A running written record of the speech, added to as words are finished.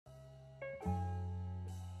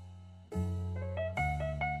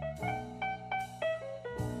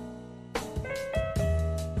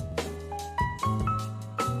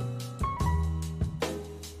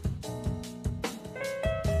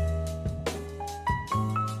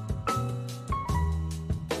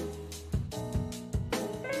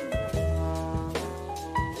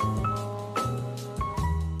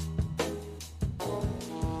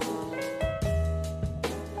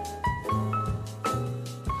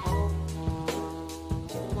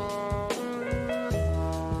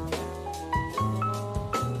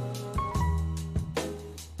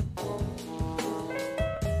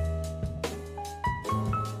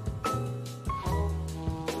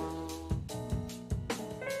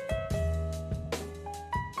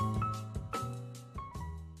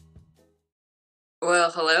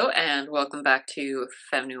Well, hello and welcome back to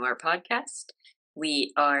Femme Noir Podcast.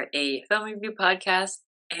 We are a film review podcast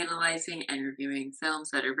analyzing and reviewing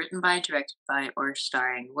films that are written by, directed by, or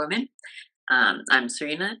starring women. I'm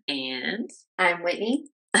Serena, and I'm Whitney.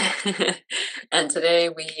 and today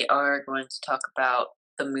we are going to talk about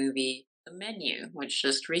the movie The Menu, which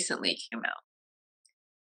just recently came out.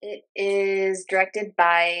 It is directed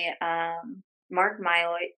by Mark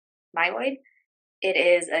Mylod. It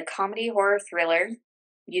is a comedy horror thriller.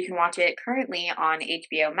 You can watch it currently on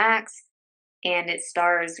HBO Max, and it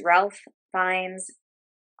stars Ralph Fiennes,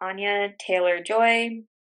 Anya Taylor-Joy,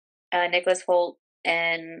 Nicholas Hoult,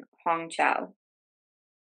 and Hong Chow.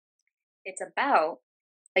 It's about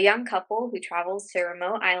a young couple who travels to a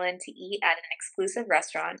remote island to eat at an exclusive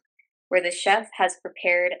restaurant where the chef has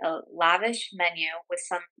prepared a lavish menu with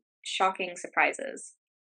some shocking surprises.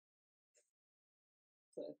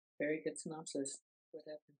 It's a very good synopsis. What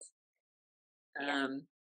happens? Yeah.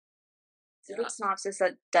 It's a Yeah. good synopsis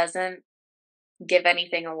that doesn't give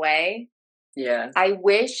anything away. Yeah. I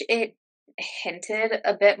wish it hinted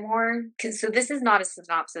a bit more, because so this is not a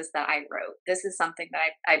synopsis that I wrote. This is something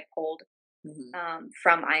that I pulled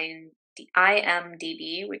from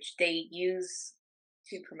IMDb, which they use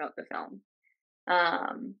to promote the film.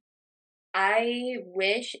 I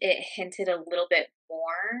wish it hinted a little bit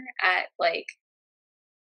more at like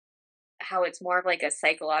how it's more of like a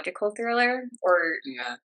psychological thriller, or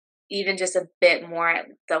Yeah. even just a bit more at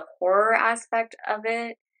the horror aspect of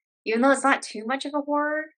it. Even though it's not too much of a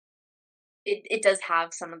horror, it does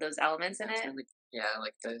have some of those elements in it.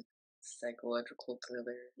 Like the psychological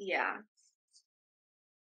thriller, Yeah.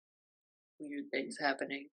 weird things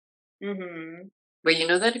happening. Mhm. But you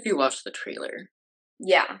know that if you watch the trailer,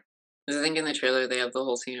 Yeah. I think in the trailer they have the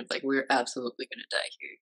whole scene of like, we're absolutely gonna die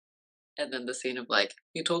here. And then the scene of like,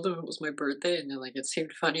 you told them it was my birthday, and they're like, it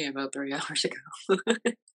seemed funny about 3 hours ago.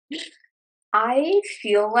 I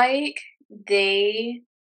feel like they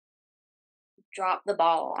dropped the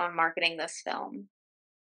ball on marketing this film.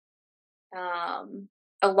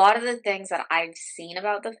 A lot of the things that I've seen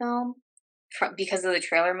about the film, because of the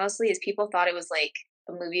trailer mostly, is people thought it was like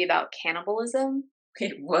a movie about cannibalism.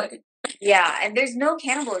 Wait, what? Yeah, and there's no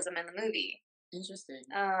cannibalism in the movie. Interesting.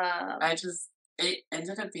 Um, It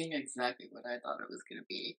ended up being exactly what I thought it was gonna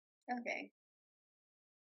be. okay,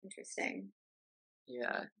 interesting.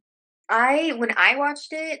 Yeah. When I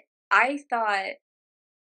watched it, I thought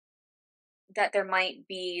that there might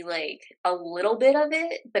be like a little bit of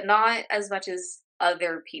it, but not as much as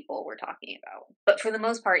other people were talking about. But for the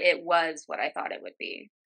most part, it was what I thought it would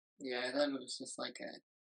be. Yeah, I thought it was just like a,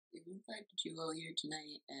 "We invited you all here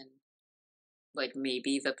tonight," and like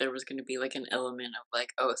maybe that there was gonna be like an element of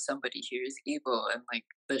like, oh, somebody here is evil, and like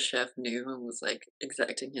the chef knew and was like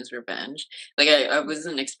exacting his revenge. Like I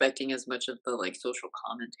wasn't expecting as much of the like social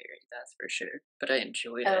commentary, that's for sure. But I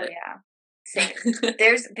enjoyed Oh it. yeah, same.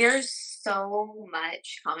 There's so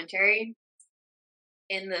much commentary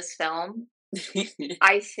in this film.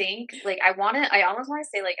 I think like I almost want to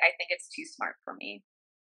say like I think it's too smart for me.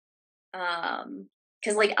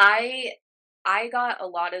 Cuz like I got a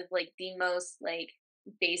lot of like the most like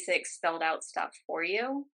basic spelled out stuff for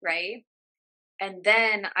you, right? And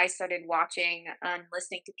then I started watching and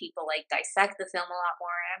listening to people like dissect the film a lot more,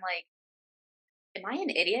 and I'm like, am I an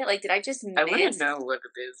idiot? Like did I just I wouldn't miss? know what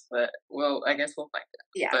it is, but well, I guess we'll find out.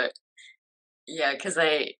 Yeah. But yeah, because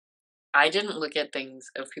I didn't look at things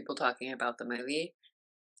of people talking about the movie.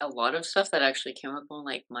 A lot of stuff that actually came up on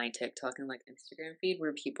like my TikTok and like Instagram feed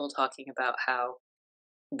were people talking about how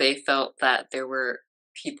they felt that there were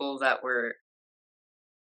people that were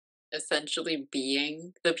essentially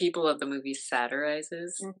being the people that the movie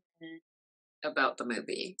satirizes Mhm. about the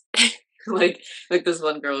movie. like like this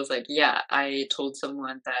one girl was like, "Yeah, I told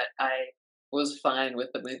someone that I was fine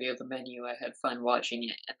with the movie of The Menu. I had fun watching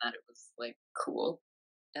it and that it was like cool."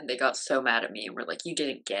 And they got so mad at me and were like, "You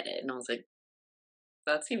didn't get it." And I was like,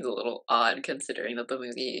 that seems a little odd considering that the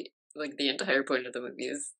movie, like the entire point of the movie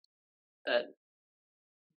is that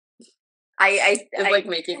is I like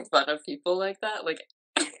making fun of people like that. Like,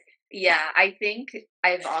 Yeah, I think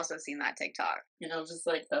I've also seen that TikTok. you know, just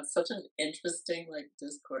like that's such an interesting like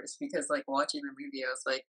discourse because like watching the movie, I was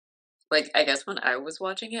like I guess when I was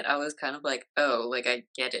watching it, I was kind of like, oh, like I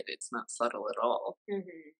get it. It's not subtle at all.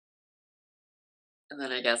 Mhm. And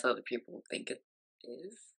then I guess other people think it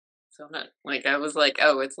is. So I'm not like I was like,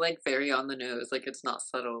 oh, it's like very on the nose. Like it's not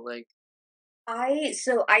subtle. Like I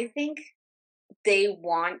think they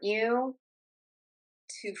want you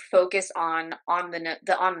to focus on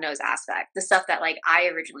the on the nose aspect, the stuff that like I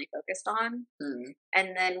originally focused on. mm,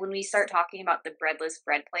 And then when we start talking about the breadless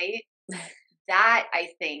bread plate, that I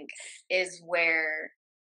think is where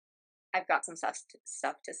I've got some stuff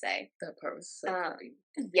to say. That part was so Um, funny.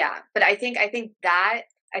 yeah, but I think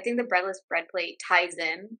the breadless bread plate ties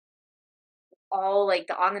in all like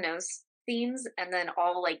the on the nose themes and then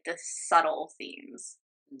all like the subtle themes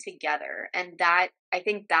together. And that I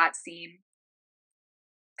think that scene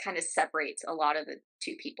kind of separates a lot of the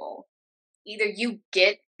two people. Either you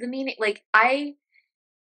get the meaning, like I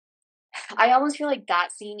almost feel like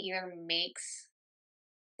that scene either makes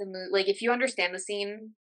the movie, like if you understand the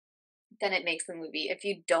scene, then it makes the movie. If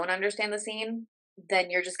you don't understand the scene, then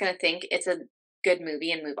you're just gonna think it's a good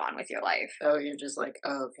movie and move on with your life. Oh, you're just like,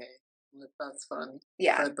 "Oh, okay. Well, that's fun."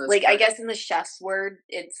 Yeah, Breadless like I bread. guess in the chef's word,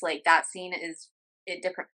 it's like that scene is it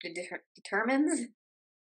determines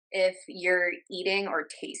if you're eating or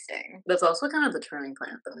tasting. That's also kind of the turning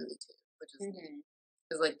point of the movie too, which is Hmm.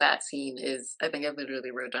 because like that scene is. I think I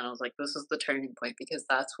literally wrote down. I was like, "This is the turning point," because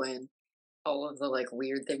that's when all of the like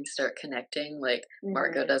weird things start connecting. Like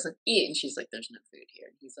Margot Hmm. doesn't eat, and she's like, "There's no food here."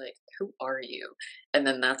 And he's like, "Who are you?" And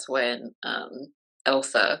then that's when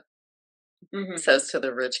Elsa Hmm. says to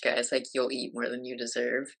the rich guys, like, "You'll eat more than you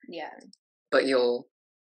deserve, Yeah, but you'll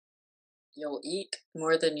eat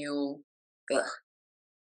more than you'll." Ugh,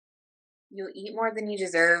 you'll eat more than you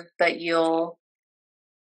deserve, but you'll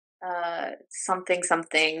something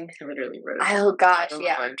something. I literally wrote it down. Oh I gosh, don't know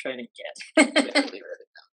yeah. what I'm trying to get. I I literally wrote it.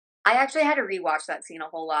 actually had to rewatch that scene a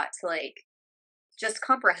whole lot to like just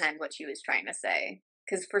comprehend what she was trying to say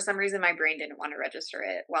because for some reason my brain didn't want to register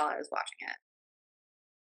it while I was watching it.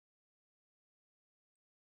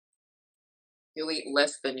 You'll eat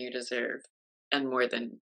less than you deserve, and more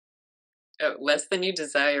than less than you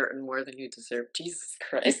desire, and more than you deserve. Jesus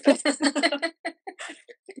Christ,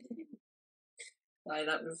 why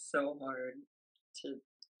that was so hard to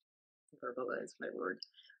verbalize, my lord.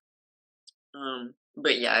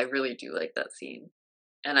 But yeah, I really do like that scene,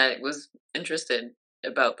 and I was interested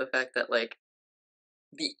about the fact that like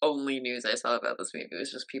the only news I saw about this movie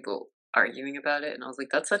was just people arguing about it, and I was like,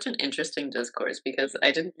 that's such an interesting discourse because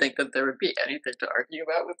I didn't think that there would be anything to argue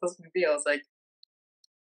about with this movie. I was like,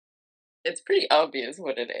 it's pretty obvious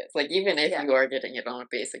what it is. Like, even if Yeah. you are getting it on a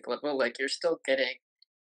basic level, like you're still getting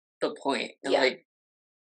the point, and Yeah. like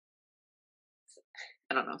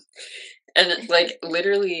I don't know, and like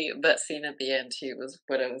literally that scene at the end too was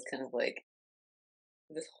what I was kind of like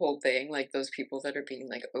this whole thing, like those people that are being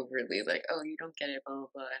like overly like, oh, you don't get it, blah blah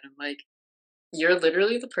blah, and I'm like, you're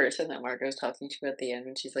literally the person that Margot's talking to at the end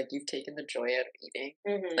when she's like, "You've taken the joy out of eating.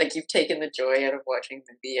 Hmm. Like, you've taken the joy out of watching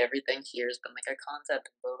the movie. Everything here has been like a concept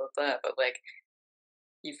and blah blah blah. But like,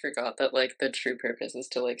 you forgot that like the true purpose is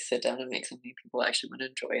to like sit down and make something people actually want to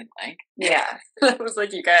enjoy and like." Yeah. I was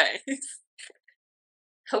like, you guys,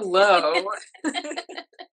 hello.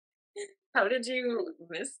 How did you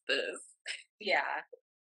miss this? Yeah.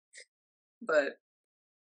 But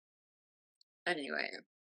anyway,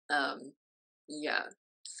 um, yeah.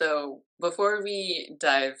 So before we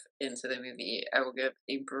dive into the movie, I will give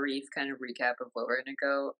a brief kind of recap of what we're gonna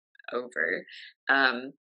go over.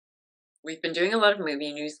 Um, we've been doing a lot of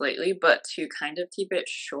movie news lately, but to kind of keep it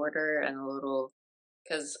shorter and a little,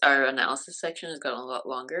 because our analysis section has gotten a lot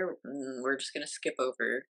longer, we're just gonna skip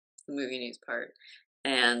over the movie news part,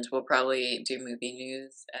 and we'll probably do movie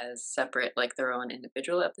news as separate, like their own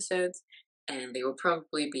individual episodes, and they will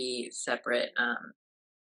probably be separate,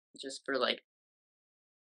 just for like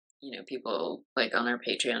people like on our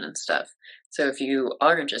Patreon and stuff. So if you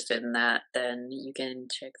are interested in that, then you can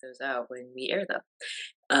check those out when we air them.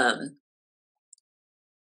 Um,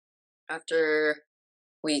 After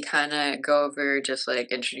we kind of go over just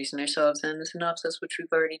like introducing ourselves and the synopsis, which we've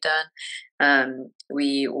already done,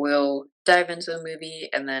 we will dive into the movie,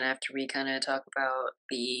 and then after we kind of talk about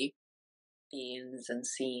the themes and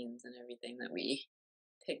scenes and everything that we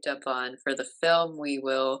picked up on for the film, we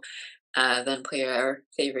will then play our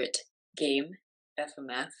favorite game,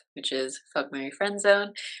 FMF, which is Fuck Mary Friend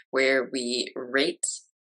Zone, where we rate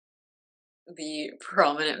the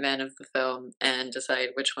prominent men of the film and decide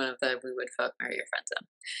which one of them we would fuck, marry, or friend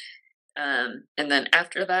zone. And then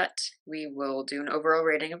after that, we will do an overall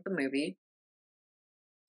rating of the movie,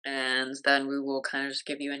 and then we will kind of just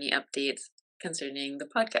give you any updates concerning the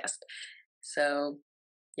podcast. So,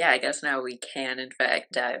 yeah, I guess now we can, in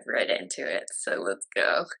fact, dive right into it. So let's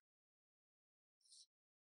go.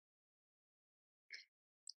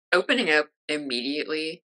 Opening up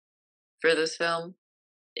immediately for this film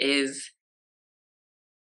is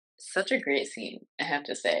such a great scene, I have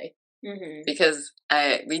to say, Hmm. because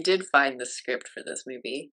we did find the script for this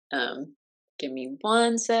movie. Give me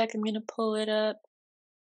one sec. I'm gonna pull it up.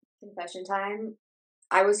 Confession time.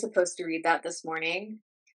 I was supposed to read that this morning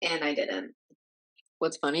and I didn't.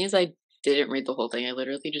 What's funny is I didn't read the whole thing. I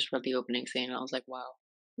literally just read the opening scene, and I was like, "Wow."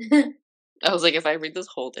 I was like, "If I read this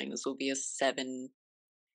whole thing, this will be a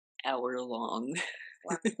 7-hour long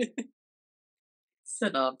Wow.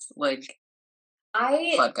 synopsis, like,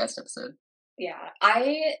 I podcast episode." yeah,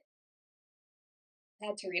 I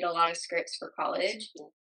had to read a lot of scripts for college.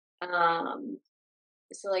 Um,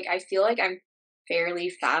 so like I feel like I'm fairly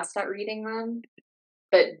fast at reading them,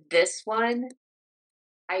 but this one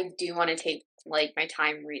I do want to take like my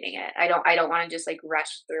time reading it. I don't want to just like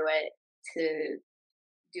rush through it to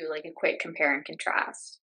do like a quick compare and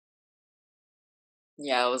contrast.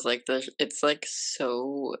 Yeah, I was like, it's like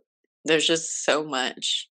so, there's just so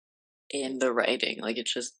much in the writing. Like,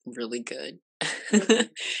 it's just really good. Mhm.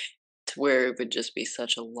 To where it would just be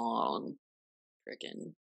such a long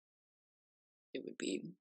friggin', it would be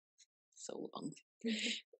so long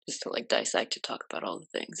just to like dissect to talk about all the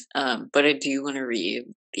things. But I do want to read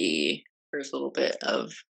the first little bit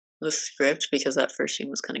of the script because that first scene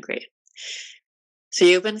was kind of great. So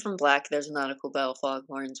you open from black, there's a nautical bell,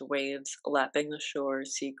 foghorns, waves lapping the shore,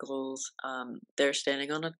 seagulls. They're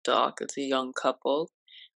standing on a dock. It's a young couple.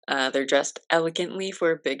 They're dressed elegantly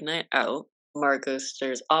for a big night out. Margot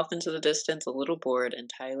stares off into the distance, a little bored, and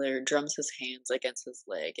Tyler drums his hands against his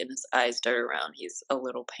leg and his eyes dart around. He's a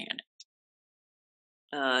little panicked.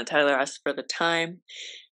 Tyler asks for the time.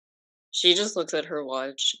 She just looks at her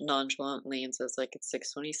watch nonchalantly and says, like, it's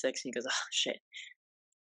 6:26. And he goes, oh, shit.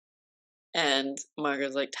 And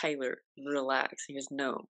Margot's like, Tyler, relax. He goes,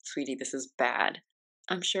 no, sweetie, this is bad.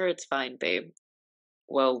 I'm sure it's fine, babe.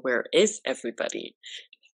 Well, where is everybody?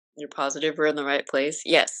 You're positive we're in the right place?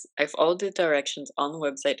 Yes, I followed the directions on the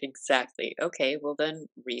website exactly. Okay, well then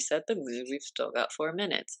reset the mood. We've still got 4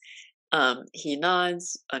 minutes. He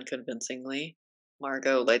nods unconvincingly.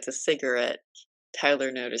 Margot lights a cigarette.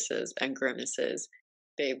 Tyler notices and grimaces.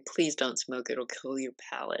 Babe, please don't smoke. It'll kill your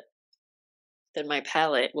palate. Then my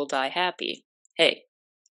palate will die happy. Hey,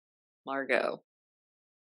 Margot.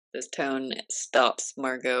 This tone stops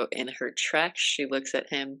Margot in her tracks. She looks at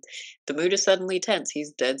him. The mood is suddenly tense.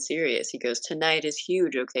 He's dead serious. He goes, tonight is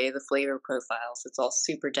huge, okay? The flavor profiles. It's all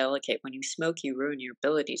super delicate. When you smoke, you ruin your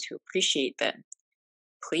ability to appreciate them.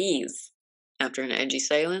 Please. After an edgy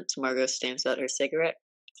silence, Margot stamps out her cigarette.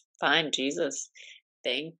 Fine, Jesus.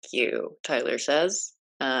 Thank you, Tyler says.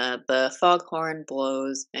 The foghorn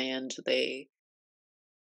blows and they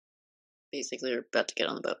basically are about to get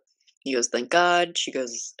on the boat. He goes, thank God. She goes,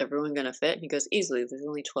 is everyone gonna fit? He goes, easily. There's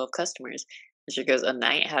only 12 customers. And she goes, a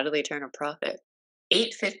night? How do they turn a profit?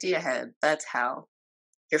 850 a head. That's how.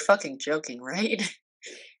 You're fucking joking, right?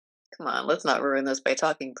 Come on, let's not ruin this by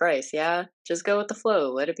talking price, yeah? Just go with the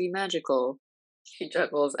flow. Let it be magical. She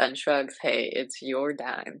chuckles and shrugs. Hey, it's your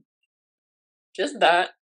dime. Just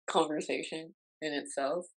that conversation in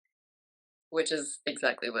itself, which is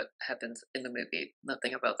exactly what happens in the movie.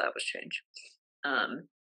 Nothing about that was changed. Um,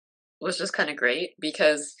 was just kind of great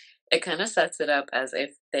because it kind of sets it up as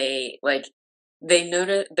if they like they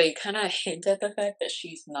kind of hint at the fact that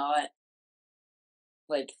she's not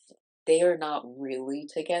like they are not really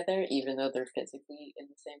together even though they're physically in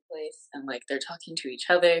the same place and like they're talking to each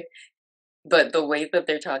other, but the way that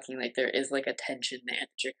they're talking, like there is like a tension there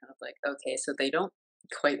that you're kind of like, okay, so they don't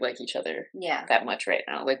quite like each other Yeah. that much right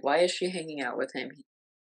now. Like why is she hanging out with him?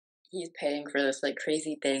 He's paying for this like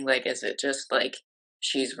crazy thing. Like is it just like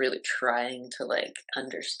she's really trying to like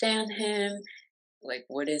understand him? Like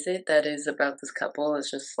what is it that is about this couple is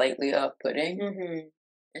just slightly off-putting? Mhm.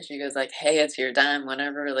 And she goes like, hey, it's your dime,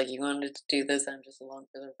 whenever like you wanted to do this, I'm just along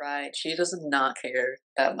for the ride. She does not care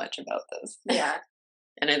that much about this. Yeah.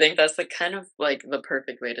 And I think that's like kind of like the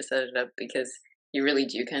perfect way to set it up because you really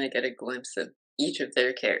do kind of get a glimpse of each of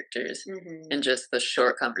their characters Mhm. in just the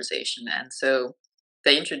short conversation. And so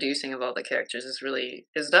the introducing of all the characters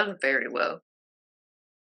is done very well.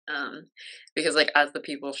 Um, because like as the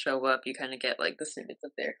people show up, you kind of get like the snippets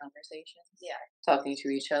of their conversations, Yeah. talking to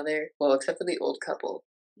each other. Well, except for the old couple.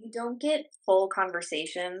 You don't get full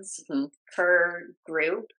conversations Mhm. per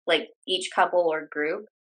group, like each couple or group.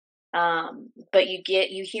 But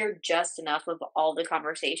you hear just enough of all the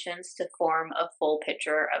conversations to form a full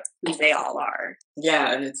picture of who they all are.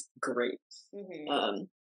 Yeah, and it's great. Hmm. Um,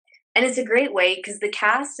 And it's a great way because the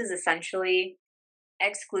cast is essentially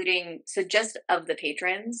excluding, so just of the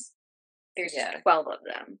patrons, there's yeah, 12 of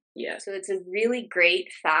them. yeah, So it's a really great,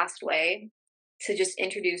 fast way to just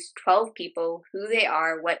introduce 12 people, who they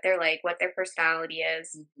are, what they're like, what their personality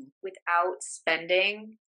is, hmm, without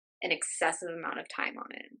spending an excessive amount of time on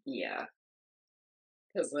it. yeah.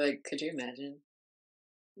 Because like, could you imagine?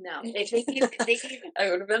 No, if they gave I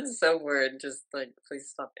would have been so bored. Just like, please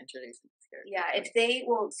stop introducing these yeah, characters. if they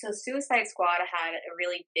well, so Suicide Squad had a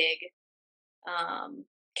really big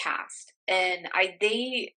cast, and I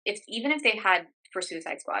they if even if they had for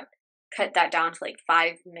Suicide Squad cut that down to like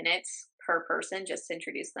 5 minutes per person just to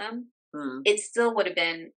introduce them, Mm, it still would have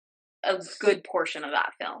been a good portion of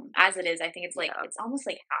that film. As it is, I think yeah, it's almost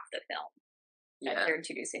like half the film that yeah, they're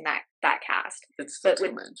introducing that cast. it's still But too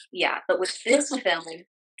with much. but with this film,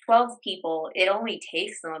 12 people, it only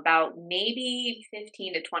takes them about maybe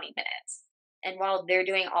 15 to 20 minutes. And while they're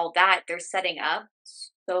doing all that, they're setting up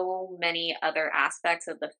so many other aspects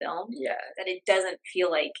of the film Yeah, that it doesn't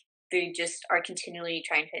feel like they just are continually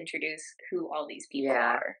trying to introduce who all these people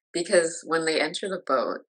yeah. are. Because when they enter the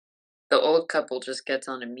boat, the old couple just gets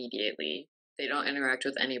on immediately. They don't interact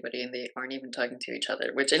with anybody and they aren't even talking to each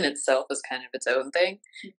other, which in itself is kind of its own thing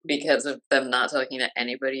because of them not talking to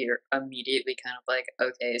anybody. You're immediately kind of like,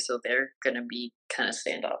 okay, so they're gonna be kind of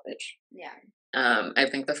standoffish. Yeah. I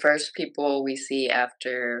think the first people we see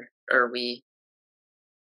after or we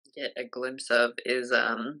get a glimpse of is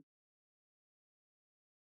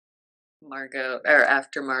Margot or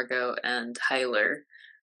after Margot and Tyler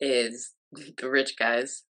is the rich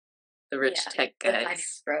guys, the rich Yeah. tech The finance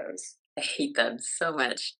guys. bros. I hate them so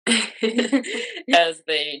much. As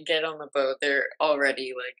they get on the boat, they're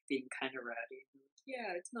already like being kind of rowdy.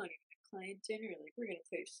 Yeah, it's not even a client dinner. Like we're gonna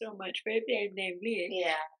play so much for their name, me.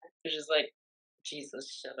 Yeah. It's just like,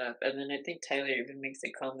 Jesus, shut up. And then I think Tyler even makes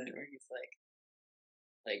a comment where he's like,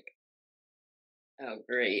 oh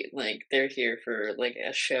great, like they're here for like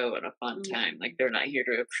a show and a fun time. Like they're not here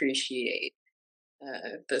to appreciate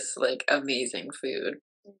this like amazing food.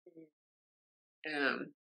 Mhm.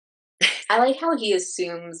 Um, I like how he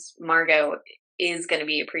assumes Margot is going to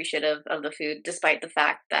be appreciative of the food, despite the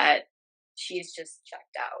fact that she's just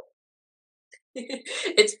checked out.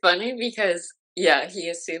 it's funny because yeah, he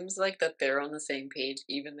assumes like that they're on the same page,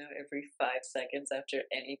 even though every 5 seconds after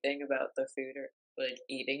anything about the food or like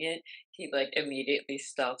eating it, he like immediately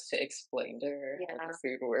stops to explain to her how Yeah, the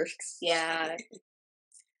food works. yeah,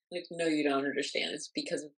 Like, no, you don't understand. It's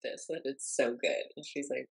because of this that it's so good. And she's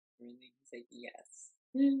like, really? He's like, yes.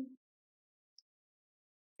 mm,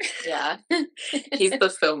 yeah. He's the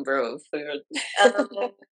film bro of food.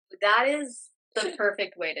 um, that is the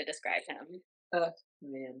perfect way to describe him. Oh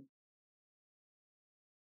man.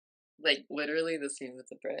 Like literally the scene with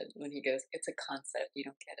the bread when he goes, "It's a concept, you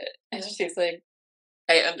don't get it." And she's like,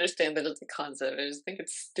 "I understand that it's a concept. I just think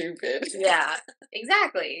it's stupid." Yeah,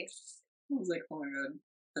 exactly. I was like, "Oh my god,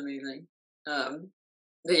 amazing." Um,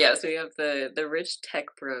 but yeah, so we have the rich tech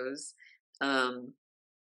bros, um,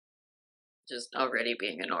 just already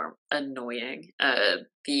being annoying.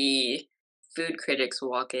 The food critics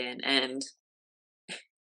walk in and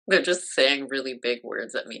they're just saying really big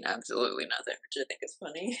words that mean absolutely nothing, which I think is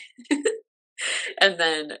funny. And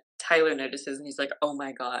then Tyler notices and he's like, "Oh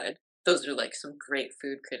my god, those are like some great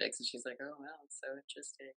food critics." And she's like, "Oh wow, so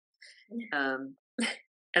interesting." Um,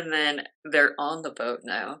 and then they're on the boat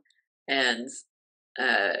now, and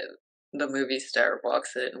uh, the movie star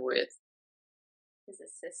walks in with. His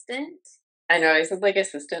assistant. I know I said like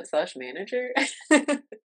assistant slash manager. I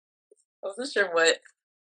wasn't sure what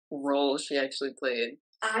role she actually played.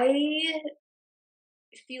 I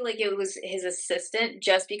feel like it was his assistant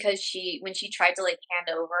just because when she tried to like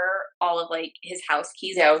hand over all of like his house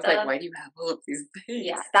keys Yeah, I and was like, stuff. "Why do you have all of these things?"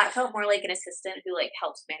 Yeah, that felt more like an assistant who like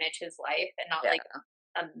helps manage his life and not Yeah, like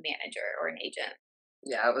a manager or an agent.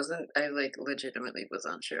 yeah. I wasn't. I like legitimately was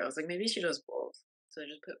unsure. I was like, maybe she does both. So I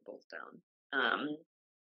just put both down.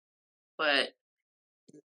 But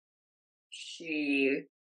she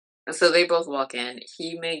so they both walk in.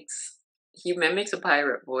 He mimics a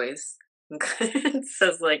pirate voice and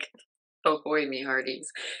says like, "Ahoy, me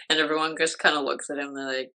hearties," and everyone just kind of looks at him. They're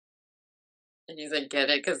like, and he's like, "Get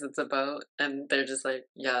it? Because it's a boat." And they're just like,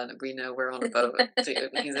 "Yeah, we know we're on a boat, dude."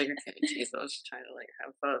 And he's like, "Okay, jeez, I was just trying to like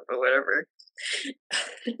have fun, but whatever."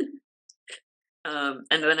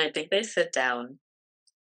 And then I think they sit down,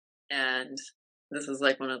 and this is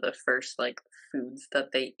like one of the first like foods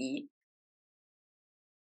that they eat,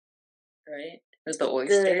 right? Is the The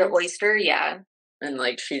oysters. oyster, yeah. And,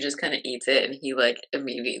 like, she just kinda eats it, and he, like,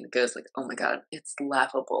 immediately goes, like, "Oh my god, it's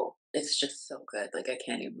laughable. It's just so good, like, I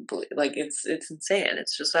can't even believe like, it's insane.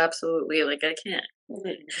 It's just absolutely like, I can't."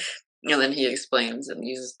 Mhm. And then he explains and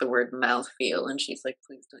uses the word mouthfeel, and she's like,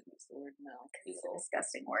 "Please don't use the word It's a mouthfeel."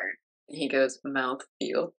 disgusting word. And he goes,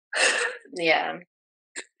 "Mouthfeel." Yeah.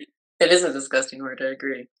 It is a disgusting word, I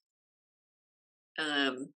agree.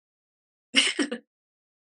 Um,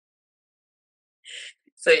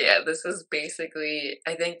 so, yeah, this is basically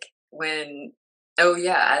I think when Oh,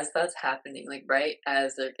 yeah, as that's happening, like, right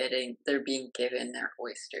as they're being given their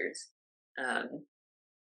oysters, um,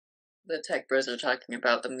 the tech bros are talking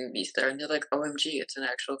about the movie star, and they're like, "OMG, it's an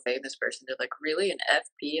actual famous person." They're like, "Really? An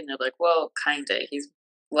FP?" And they're like, "Well, kinda. He's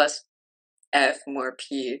less F, more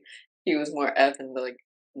P. He was more F in the, like,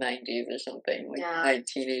 '90s or something, like, Yeah. Yeah.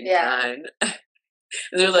 1989."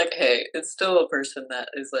 And they're like, "Hey, it's still a person that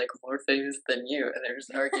is, like, more famous than you," and they're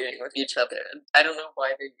just arguing with each other, and I don't know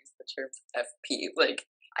why they use the terms FP, like,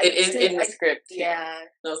 I it is still in the I script too. yeah. And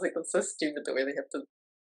I was like, "That's so stupid the way they have to."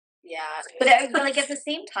 Yeah. But, like, at the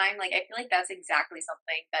same time, like, I feel like that's exactly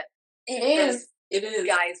something that It those is, it is.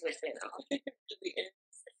 guys would do. It really is.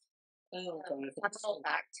 Oh god. Fun little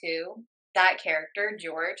fact too, that character,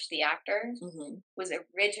 George, the actor, Mhm. was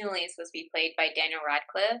originally supposed to be played by Daniel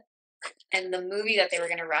Radcliffe, and the movie that they were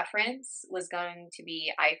gonna reference was going to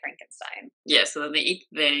be I, Frankenstein. Yeah, so then they eat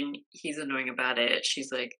the thing, he's annoying about it,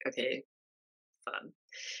 she's like, "Okay, fun."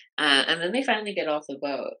 And then they finally get off the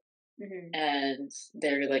boat, Mhm. and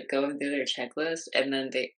they're, like, going through their checklist, and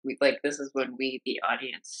then like, this is when we, the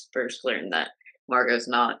audience, first learn that Margot's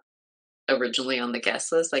not originally on the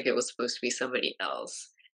guest list, like, it was supposed to be somebody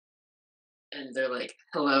else. And they're like,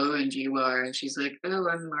 "Hello," and you are, and she's like, "Oh,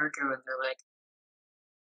 I'm Margot," and they're like,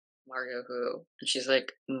 "Margot who?" And she's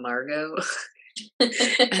like, "Margot?"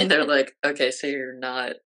 And they're like, "Okay, so you're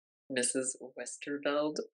not Mrs.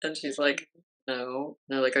 Westerveld?" And she's like, "No."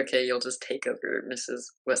 And they're like, "Okay, you'll just take over Mrs.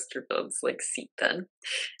 Westerveld's, like, seat then."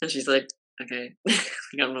 And she's like, "Okay."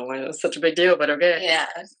 I don't know why that was such a big deal, but okay. Yeah.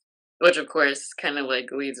 Which, of course, kinda,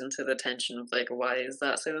 like, leads into the tension of, like, why is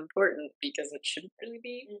that so important? Because it shouldn't really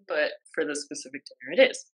be, but for the specific dinner, it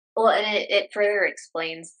is. Well, and it further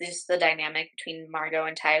explains just the dynamic between Margot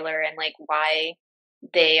and Tyler and, like, why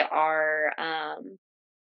they are,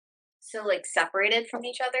 so, like, separated from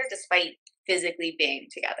each other despite physically being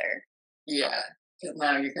together. Yeah, because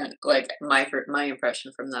now you're kind of like, my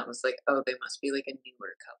impression from that was like, "Oh, they must be, like, a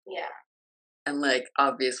newer couple." Yeah. And, like,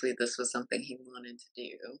 obviously, this was something he wanted to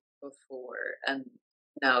do before, and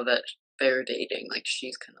now that they're dating, like,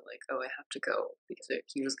 she's kinda like, "Oh, I have to go because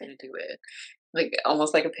he was gonna do it." Like,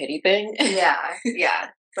 almost like a pity thing. Yeah,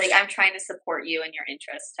 yeah. Like, I'm trying to support you and your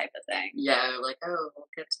interests type of thing. Yeah, like, "Oh, we'll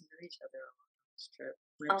get to know each other on this trip,"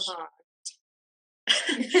 which Uh-huh.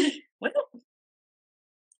 well,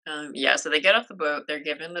 yeah, so they get off the boat, they're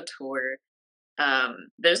given the tour.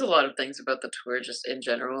 There's a lot of things about the tour just in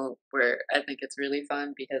general where I think it's really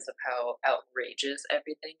fun because of how outrageous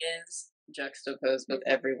everything is, juxtaposed with Mhm.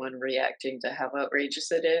 everyone reacting to how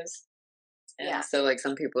outrageous it is. And Yeah. so, like,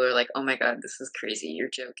 some people are like, "Oh my god, this is crazy, you're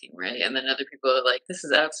joking, right?" And then other people are like, "This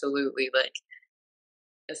is absolutely, like,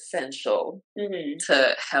 essential Mhm.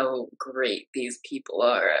 to how great these people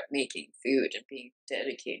are at making food and being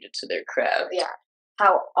dedicated to their craft." Yeah.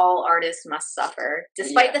 How all artists must suffer,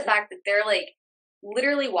 despite Yeah. the fact that they're, like,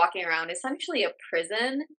 literally walking around essentially a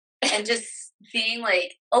prison and just being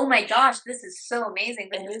like, "Oh my gosh, this is so amazing.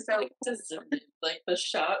 This And is it's, so like, deserted, like, the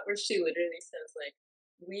shot where she literally says, like,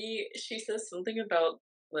 she says something about,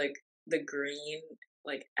 like, the green,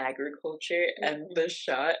 like, agriculture, and Mhm. the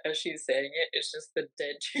shot as she's saying it is just the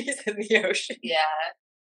dead trees in the ocean. Yeah.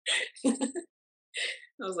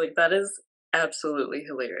 I was like, "That is absolutely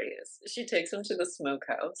hilarious." She takes him to the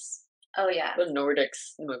smokehouse, Oh, yeah. the Nordic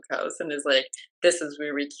smokehouse, and is like, "This is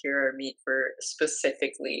where we cure our meat for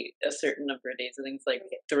specifically a certain number of days." I think it's, like,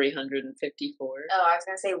 354. Oh, I was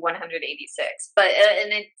gonna say 186, but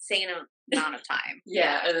an insane amount of time.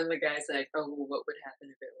 Yeah, Yeah. and then the guy's like, "Oh, well, what would happen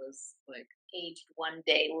if it was, like, Aged 1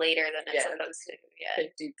 day later than it's yeah, supposed to, yeah.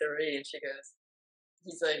 53?" And she goes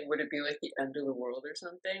he's like, "Would it be like the end of the world or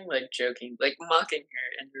something?" Like, joking, like, mocking her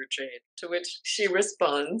and her trade, to which she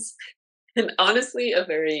responds, and honestly, a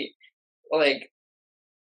very, like,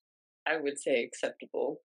 I would say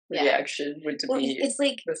acceptable Yeah. reaction would to Well, be, it's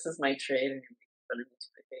like "This is my trade, and you're making fun of me to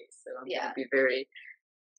my face, so I'm gonna yeah, be very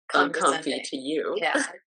uncomfy condescending. to you."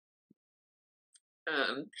 Yeah.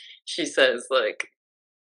 She says, like,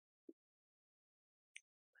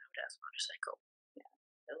 "Loud-ass motorcycle."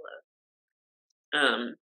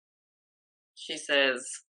 Hello. She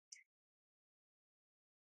says,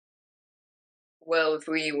 "Well, if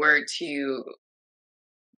we were to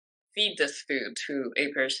feed this food to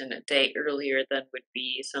a person a day earlier, then would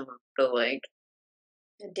be some of the, like,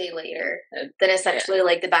 A day later, uh, then yeah, essentially,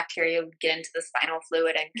 like, the bacteria would get into the spinal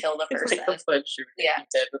fluid and kill the it's like person. the blood sugar would Yeah. be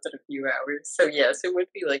dead within a few hours." So, yes, it would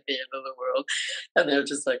be like the end of the world. And they're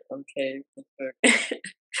just like, "Okay, what the fuck?"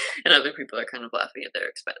 And other people are kind of laughing at their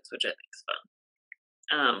expense, which I think is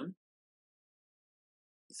fun.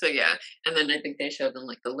 So, yeah, and then I think they show them,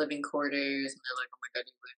 like, the living quarters, and they're like, "Oh my god,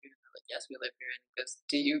 you live here?" they're like, yes, we live here. And he goes,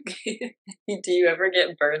 do you do you ever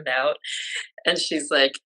get burned out? And she's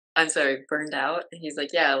like, I'm sorry, burned out? And he's like,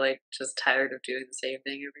 yeah, like just tired of doing the same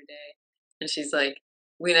thing every day. And she's like,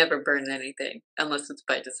 we never burn anything unless it's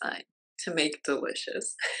by design to make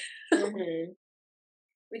delicious. Hmm.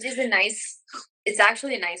 Which is a nice. It's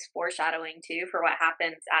actually a nice foreshadowing too for what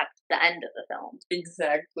happens at the end of the film.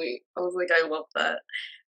 Exactly. I was like, I love that.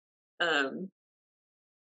 Um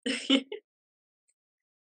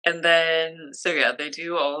and then so yeah, they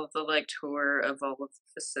do all of the like tour of all of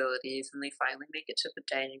the facilities and they finally make it to the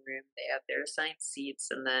dining room. They have their assigned seats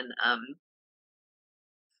and then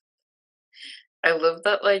I love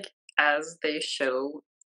that, like, as they show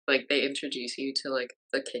like, they introduce you to, like,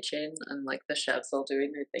 the kitchen and, like, the chefs all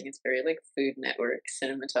doing their thing. It's very, like, Food Network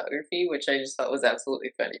cinematography, which I just thought was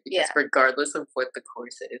absolutely funny because Yeah. regardless of what the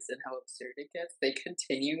course is and how absurd it gets, they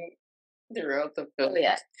continue throughout the Oh film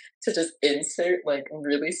yeah. to just insert, like,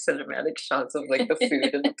 really cinematic shots of, like, the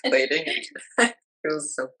food and the plating, and it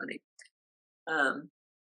was so funny. Um,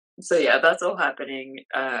 so yeah, that's all happening,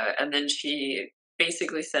 and then she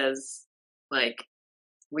basically says, like,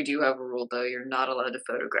 we do have a rule though, you're not allowed to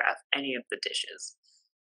photograph any of the dishes.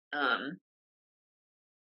 Um,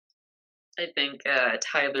 I think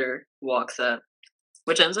Tyler walks up,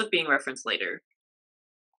 which ends up being referenced later.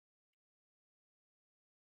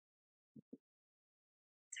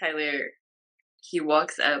 Tyler, he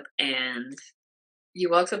walks up and he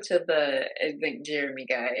walks up to the I think Jeremy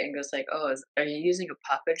guy and goes like, "Oh, are you using a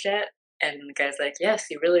Papa Jet?" And the guy's like, "Yes,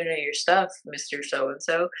 you really know your stuff, Mister So and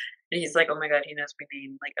So." And he's like, "Oh my god, he knows my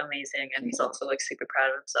name, like amazing." And he's also like super proud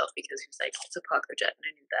of himself because he's like, "It's a Papa Jet, and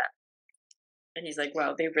I knew that." And he's like,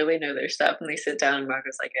 "Wow, they really know their stuff." And they sit down, and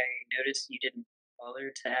Marco's like, "I noticed you didn't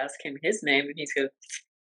bother to ask him his name." And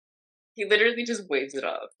he literally just waves it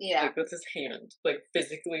off, Yeah. like with his hand, like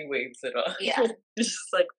physically waves it off. Yeah. It's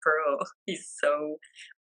just like, bro, he's so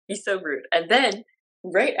rude. And then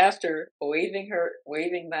right after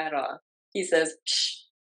waving that off, he says, "Shh,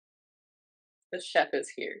 the chef is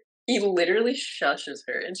here." He literally shushes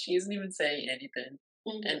her, and she isn't even saying anything.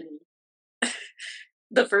 And Mhm.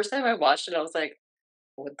 the first time I watched it, I was like,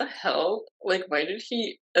 what the hell? Like, why did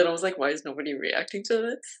he? And I was like, why is nobody reacting to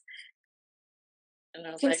this? And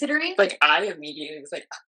I was Considering, I immediately was like,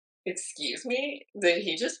 excuse me? Did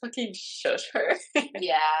he just fucking shush her?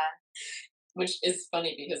 yeah, Which is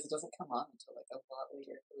funny because it doesn't come on until like a lot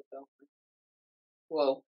later for the film.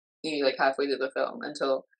 Well, maybe like halfway through the film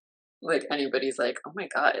until like anybody's like, oh my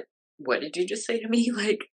god, what did you just say to me?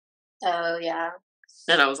 Like, oh yeah,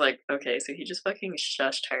 and I was like, okay, so he just fucking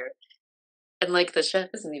shushed her. And, like, the chef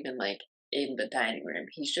isn't even, like, in the dining room,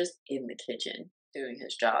 he's just in the kitchen doing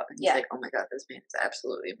his job, and he's yeah, like, "Oh my god, this man is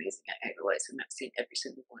absolutely amazing, I idolize him, I've seen every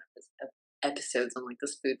single one of his episodes on, like,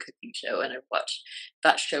 this food cooking show, and I've watched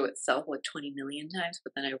that show itself, like, 20,000,000 times,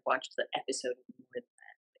 but then I've watched the episode more than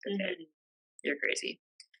that." Like, "Okay, mhm. you're crazy."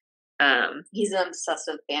 Um, He's an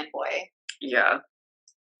obsessive fanboy. yeah.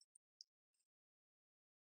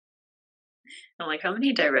 I'm like, how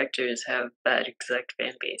many directors have that exact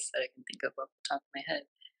fan base that I can think of off the top of my head?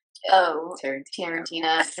 Oh, Tarantino.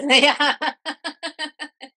 Tarantina. Yeah.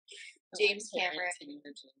 James Cameron, Tarantino,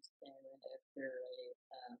 James Cameron, Edgar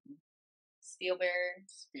Wright, Spielberg.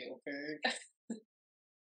 Spielberg,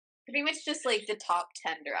 Pretty much just like the top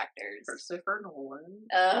 10 directors. Christopher Nolan.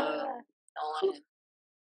 Nolan.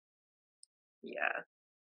 Yeah,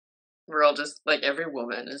 we're all just like every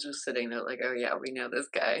woman is just sitting there like, oh yeah, we know this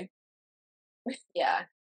guy. Yeah.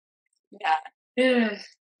 Yeah. Yeah,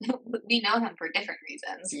 We know him for different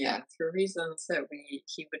reasons. yeah, for reasons that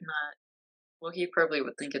he would not. Well, he probably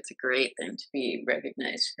would think it's a great thing to be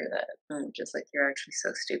recognized for that. Just like you're actually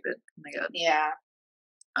so stupid. Oh my god. Yeah.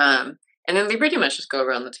 And then they pretty much just go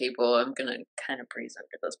around the table. I'm gonna kind of breeze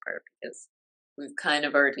over this part because we've kind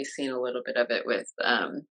of already seen a little bit of it with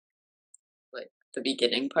like the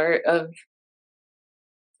beginning part of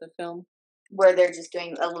the film. Where they're just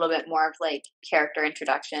doing a little bit more of like character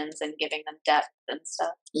introductions and giving them depth and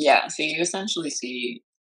stuff. Yeah, so you essentially see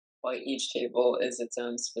why each table is its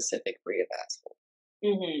own specific breed of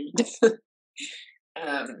Mm-hmm.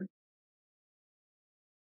 asshole. um,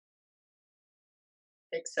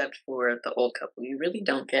 except for the old couple, you really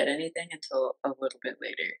don't get anything until a little bit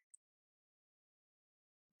later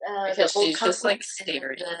The because old she's just couple like and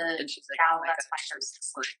staring, the and she's like, "Oh gal my that's god," by she's just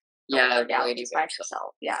herself. like, "Yeah, the Gal lady that's by by herself."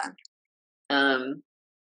 herself. Yeah. Um,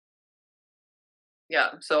 yeah,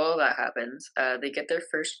 so all that happens. They get their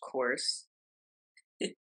first course,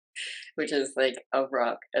 which is like a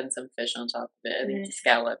rock and some fish on top of it. I think it's a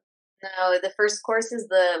scallop. No, the first course is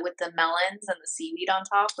the with the melons and the seaweed on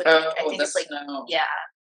top. With I Oh, think the it's like snow. yeah,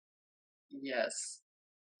 Yes.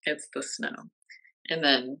 It's the snow. And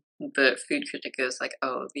then the food critic goes like,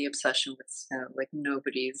 "Oh, the obsession with snow, like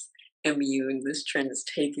nobody's immune. This trend is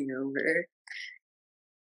taking over."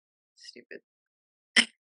 Stupid.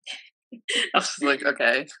 I was like,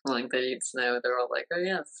 "Okay." Like they eat snow. They're all like, "Oh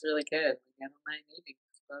yeah, it's really good. Like, I don't mind eating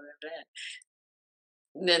this." Blah, blah, blah.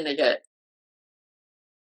 And then they get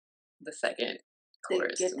the second To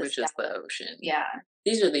course, get the which is the scallop. ocean. Yeah.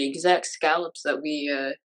 These are the exact scallops that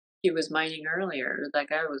he was mining earlier. That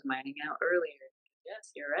guy was mining out earlier.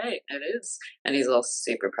 Yes, you're right. It is. And he's all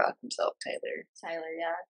super proud of himself, Tyler. Tyler,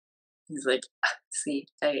 yeah. He's like, "Ah, see,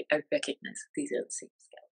 I recognize these are the same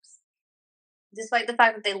scallops." Despite the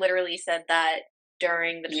fact that they literally said that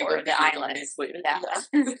during the You tour go of to the feed island. minutes later. Yeah.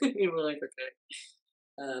 You were like,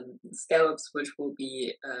 okay. Scallops, which will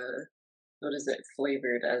be what is it,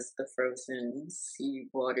 flavored as the frozen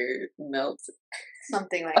seawater melts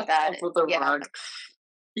Something on like that. top of the Yeah. rock.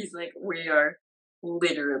 He's like, we are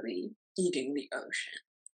literally eating the ocean.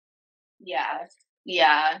 Yeah.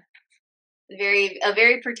 Yeah. A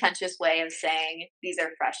very pretentious way of saying these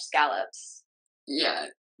are fresh scallops. Yeah,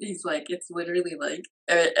 he's like, it's literally like,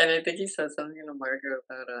 and I think he said something to Margot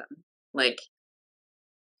about like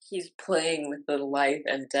he's playing with the life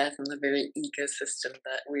and death and the very ecosystem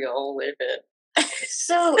that we all live in.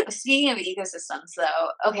 So speaking of ecosystems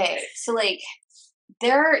though, okay, so like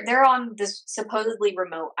they're on this supposedly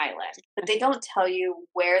remote island, but they don't tell you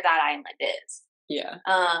where that island is. Yeah.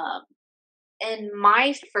 Um and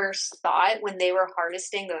my first thought when they were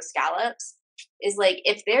harvesting those scallops is like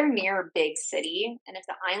if they're near a big city and if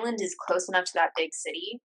the island is close enough to that big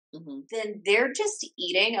city, Hmm. then they're just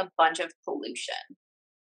eating a bunch of pollution.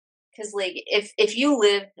 Because like if you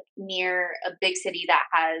live near a big city that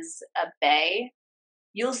has a bay,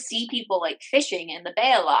 you'll see people like fishing in the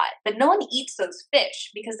bay a lot, but no one eats those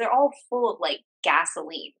fish because they're all full of like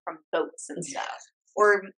gasoline from boats and stuff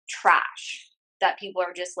or trash that people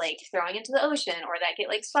are just like throwing into the ocean or that get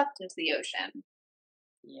like swept into the ocean.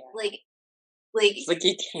 Yeah. Like like It's like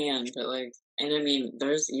you can, but like, and I mean,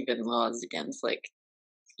 there's even laws against like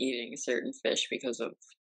eating certain fish because of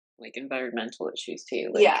like environmental issues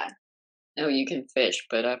too. Like, yeah. oh, you can fish,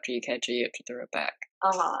 but after you catch it, you have to throw it back.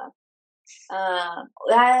 Uh-huh. Uh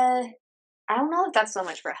I don't know if that's so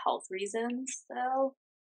much for health reasons though.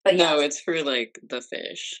 But No, yes, it's for like the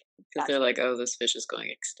fish because they're gotcha. like, oh, this fish is going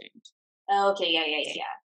extinct. Okay, yeah, yeah, yeah, yeah.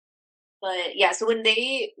 But yeah, so when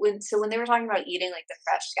they were talking about eating like the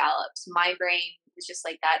fresh scallops, my brain was just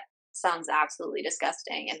like that sounds absolutely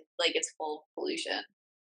disgusting and like it's full of pollution.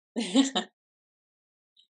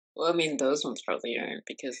 Well, I mean, those ones probably aren't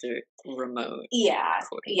because they're remote, Yeah.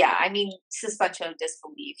 quote Yeah, unquote. I mean suspension of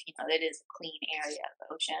disbelief, it is a clean area of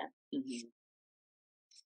the ocean.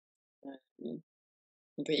 Hmm.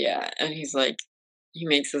 But yeah, and he's like, he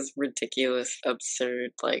makes this ridiculous,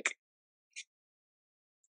 absurd, like,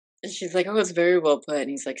 and she's like, "Oh, it's very well put." And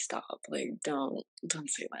he's like, "Stop! Like, don't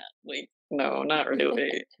say that. Like, no, not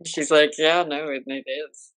really." She's like, "Yeah, no, it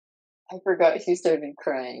is." I forgot he started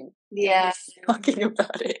crying. Yeah. Talking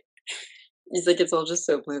about it. He's like, "It's all just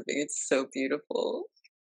so moving. It's so beautiful."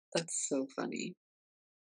 That's so funny.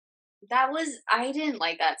 That was I didn't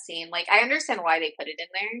like that scene. Like I understand why they put it in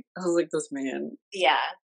there. I was like, "This man, Yeah.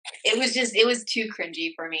 It was too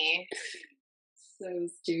cringy for me. so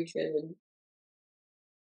stupid."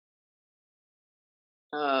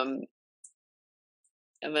 Um,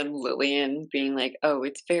 and then Lillian being like, "Oh,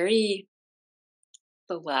 it's very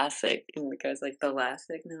Thalassic," and the guy's like,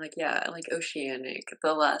 "Thalassic?" And they're like, "Yeah, like oceanic.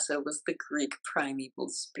 Thalassa was the Greek primeval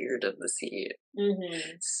spirit of the sea.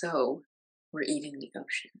 Mhm. So, we're eating the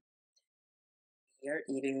ocean. We are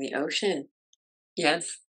eating the ocean.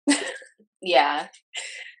 Yes." Yeah.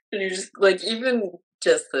 And you're just like, even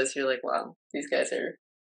just this, you're like, wow, these guys are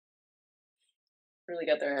really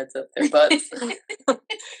got their heads up their butts.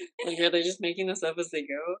 Like, are they just making this up as they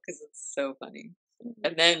go? Because it's so funny.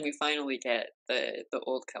 And then we finally get the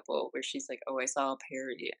old couple where she's like, "Oh, I saw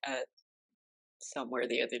Perry at somewhere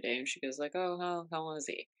the other day," and she goes like, "Oh, how was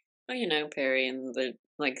he?" "Oh, Perry," and the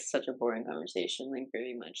like such a boring conversation, like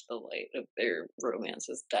very much the light of their romance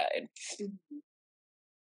has died. Mhm.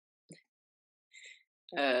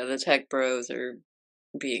 The tech bros are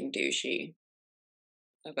being douchey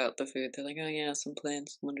about the food. They're like, "Oh yeah, some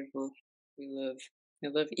plants, wonderful. We love we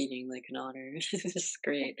love eating like an otter. It's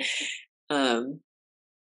great." Um,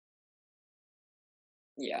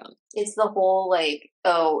 yeah, It's the whole like,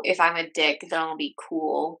 oh, if I'm a dick, then I'll be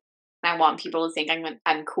cool. I want people to think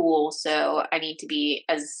I'm cool, so I need to be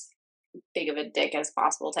as big of a dick as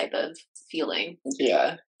possible type of feeling.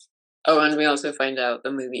 yeah. Oh, and we also find out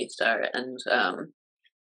the movie star and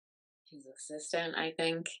his assistant, I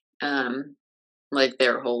think. Um, like,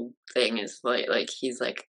 their whole thing is, he's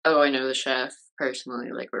like, "Oh, I know the chef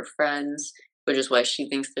personally, like, we're friends," which is why she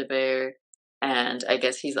thinks they're there, and I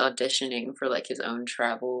guess he's auditioning for, like, his own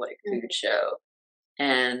travel, like, food Mhm. show,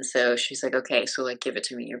 and so she's like, "Okay, so, like, give it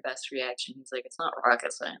to me, your best reaction." He's like, "It's not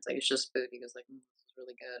rocket science, like, it's just food." He goes like, this is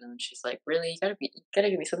really good," and then she's like, "Really? You gotta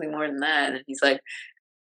give me something more than that," and he's like,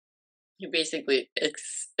 he basically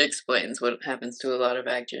explains what happens to a lot of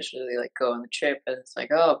actors where they like go on the trip and it's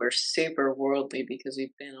like, oh, we're super worldly because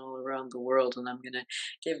we've been all around the world, and I'm gonna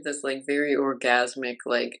give this like very orgasmic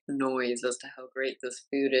like noise as to how great this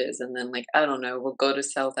food is, and then like I don't know, we'll go to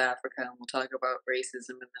South Africa and we'll talk about racism,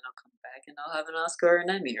 and then I'll come back and I'll have an Oscar or an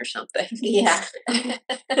Emmy or something. Yeah. I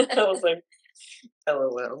was like,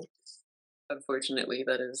 LOL. Unfortunately,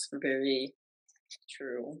 that is very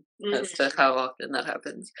true as to Mhm. how often that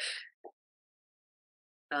happens.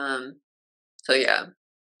 Um, So yeah,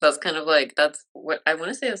 that's kind of like that's what I want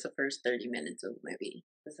to say is the first 30 minutes of the movie,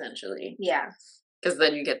 essentially. Yeah. Because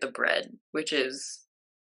then you get the bread, which is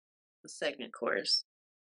the second course,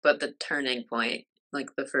 but the turning point,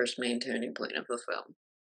 like the first main turning point of the film.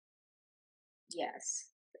 Yes.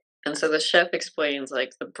 And so the chef explains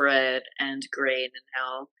like the bread and grain and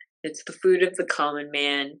how it's the food of the common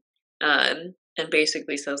man. And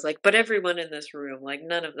basically says like, but everyone in this room, like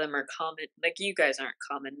none of them are common, like you guys aren't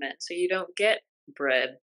common men, so you don't get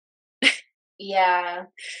bread. Yeah.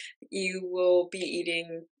 You will be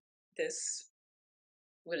eating this,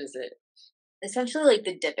 what is it? Essentially, like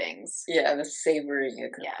the dippings. Yeah, the savoring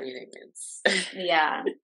and Yeah. completing. It's Yeah.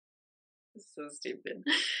 so stupid.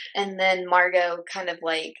 And then Margot kind of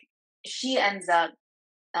like she ends up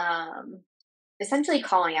um essentially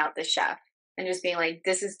calling out the chef and just being like,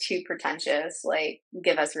 this is too pretentious, like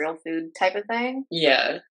give us real food type of thing.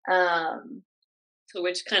 Yeah. Um So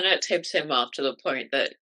which kind of tips him off to the point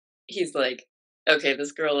that he's like, okay,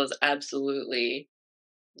 this girl is absolutely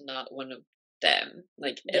not one of them.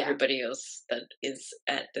 Like yeah. everybody else that is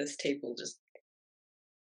at this table, just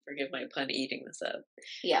forgive my pun, eating this up.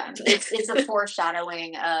 Yeah. It's a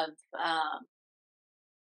foreshadowing of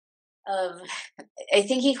I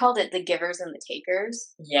think he called it the givers and the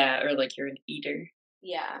takers. Yeah, or like you're an eater.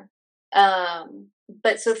 Yeah.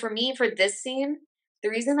 But so for me, for this scene, the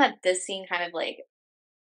reason that this scene kind of like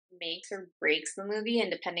makes or breaks the movie,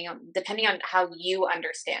 and depending on how you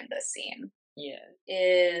understand this scene, Yeah.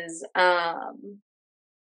 is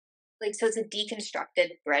like so it's a deconstructed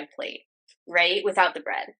bread plate, right? Without the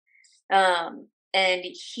bread. And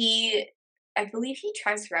he I believe he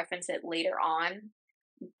tries to reference it later on,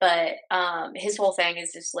 but his whole thing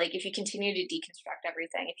is just like if you continue to deconstruct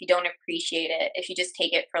everything, if you don't appreciate it, if you just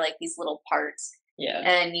take it for like these little parts Yeah.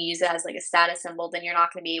 and you use it as like a status symbol, then you're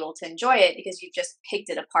not going to be able to enjoy it because you've just picked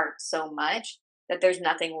it apart so much that there's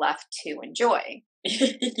nothing left to enjoy. Yeah.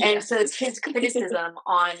 And so it's his criticism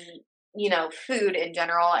on food in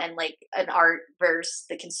general and like an art versus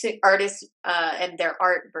the artist and their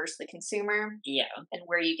art versus the consumer Yeah. and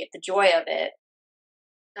where you get the joy of it.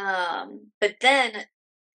 But then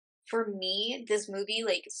for me, this movie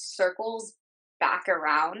like circles back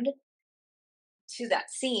around to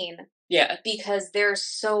that scene Yeah. because there's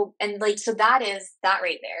so and like so that is that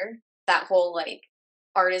right there, that whole like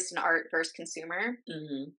artist and art versus consumer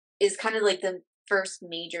Hmm. is kind of like the first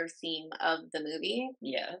major theme of the movie.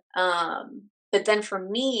 Yeah. But then for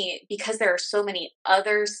me, because there are so many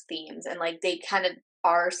other themes and like they kind of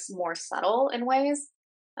are more subtle in ways,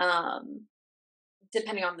 um,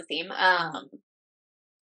 depending on the theme.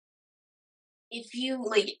 If you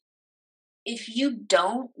like if you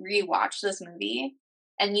don't rewatch this movie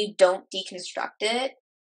and you don't deconstruct it,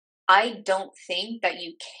 I don't think that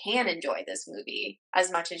you can enjoy this movie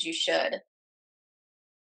as much as you should.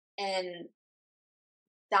 And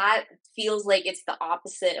that feels like it's the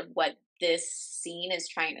opposite of what this scene is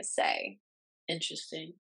trying to say.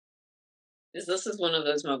 Interesting. This is one of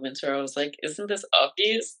those moments where I was like, "Isn't this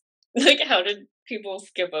obvious? Like, how did people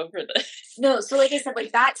skip over this?" No, so like I said,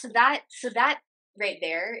 like that right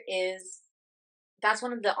there is that's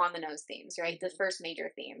one of the on the nose themes, right? The first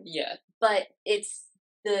major theme. Yeah. But it's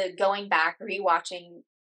the going back, rewatching,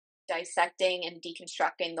 dissecting and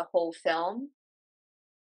deconstructing the whole film,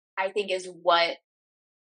 I think is what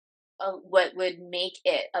would make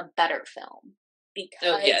it a better film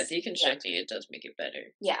Oh, yeah, because yeah, deconstructing it does make it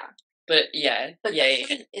better. yeah. But yeah, But yeah, the yeah,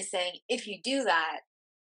 point is saying if you do that,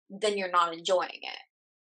 then you're not enjoying it.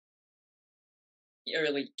 yeah.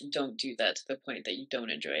 Or like, don't do that to the point that you don't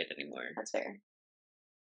enjoy it anymore. That's fair.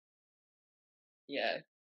 Yeah,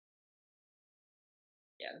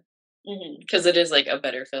 yeah. Hmm. Because it is like a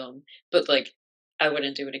better film, but like, I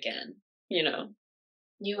wouldn't do it again, you know?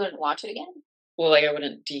 You wouldn't watch it again? Well, like, I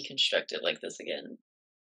wouldn't deconstruct it like this again.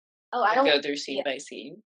 Oh, I Like, don't. go through scene Yeah. by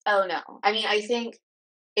scene. Oh no. I mean, I think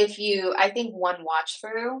one watch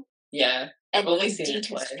through Yeah. I've and only you seen it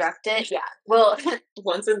twice. deconstruct it. Yeah. Well,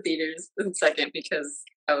 Once in theaters, and second because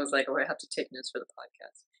I was like, "Oh, I have to take notes for the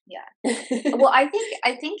yeah. podcast." Well, I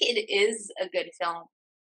think it is a good film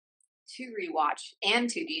to rewatch and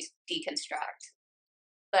to deconstruct.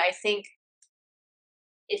 But I think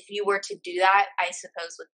if you were to do that, I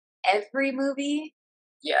suppose with every movie,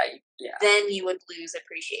 Yeah, yeah. then you would lose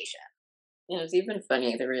appreciation. Yeah, it's even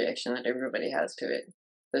funny the reaction that everybody has to it.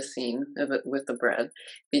 The scene of it with the bread,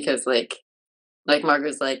 because like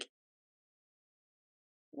Margaret's like,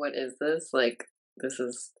 "What is this? Like, this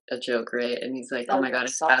is a joke, right?" And he's like, "Oh Oh, my god,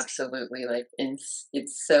 it's salty. absolutely like, it's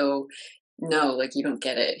so no, like you don't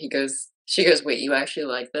get it." She goes, "Wait, you actually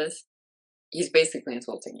like this?" He's basically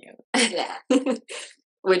insulting Yeah. you,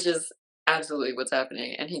 which is absolutely what's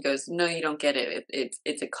happening. And he goes, "No, you don't get it.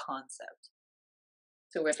 It's a concept."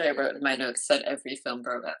 To which I wrote in my notes, "Said every film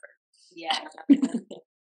bro ever." Yeah.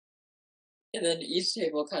 And then each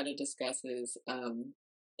table kind of discusses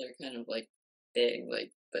their kind of like thing.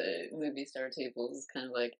 Like the movie star table is kind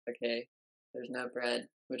of like, okay, there's no bread,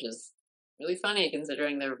 which is really funny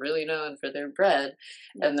considering they're really known for their bread.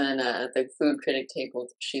 And then the food critic table,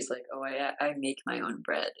 she's like, "Oh, I make my own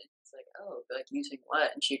bread." And it's like, "Oh, like using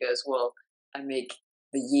what?" And she goes, "Well, I make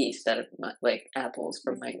the yeast out of like apples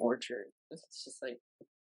from my orchard." It's just like,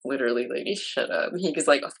 literally, lady, shut up. He was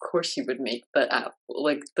like, "Of course you would make the apple,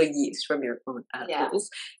 like the yeast from your own Yeah. apples."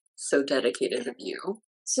 So dedicated of you.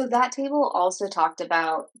 So that table also talked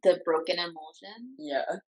about the broken emulsion. Yeah.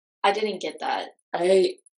 I didn't get that.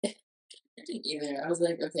 I didn't either. I was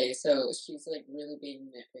like, okay, so she's like really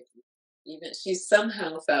being nitpicky. Even she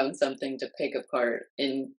somehow found something to pick apart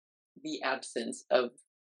in the absence of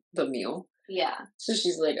the meal. Yeah. So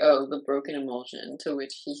she's like, "Oh, the broken emulsion," to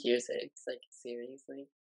which he hears it. He's like, "Seriously?"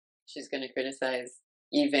 She's gonna criticize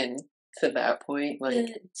even to that point, like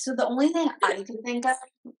So the only thing I could think of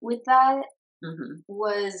with that mhm.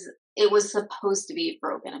 was it was supposed to be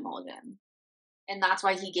broken emulsion. And that's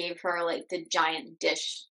why he gave her like the giant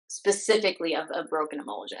dish specifically of a broken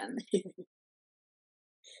emulsion.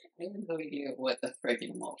 I have no idea what the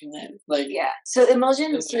friggin' emulsion is. Like, Yeah. So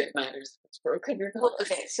emulsion. does it matters if it's broken or Well, not?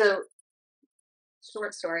 okay. So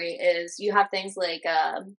short story is you have things like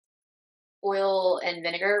oil and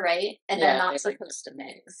vinegar, right? And they're Yeah, not they like supposed to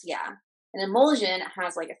mix. Yeah. An emulsion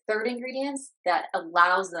has like a third ingredients that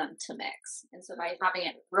allows them to mix. And so by having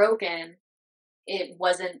it broken, it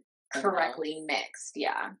wasn't enough. correctly mixed.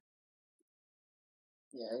 Yeah.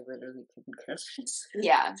 Yeah, I literally couldn't criticize.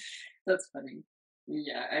 Yeah. That's funny.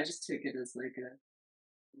 Yeah, I just took it as like a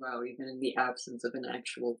wow, even in the absence of an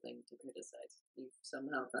actual thing to criticize, you've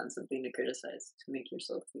somehow found something to criticize to make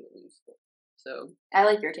yourself feel useful. So I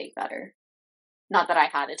like your take better. Not that I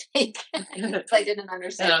had a take. I didn't and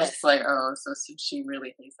understand I was it. just like, oh, so since she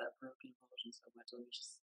really hates that broken emulsion so much, let me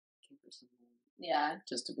just give her some more Yeah.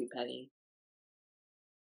 just to be petty.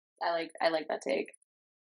 I like that take.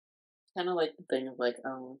 Kind of like the thing of like,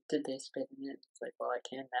 oh, did they spit in it? It's like, well, I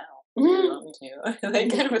can now. Do you want me to? That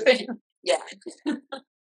kind of a thing. Yeah.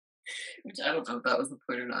 Which I don't know if that was the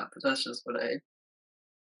point or not, but that's just what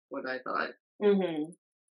I thought. Mhm.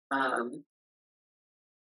 Um,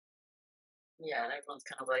 yeah, and everyone's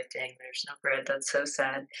kind of like, dang, there's no bread. That's so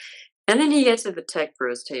sad. And then you get to the tech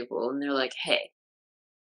bros table, and they're like, hey,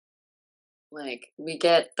 like, we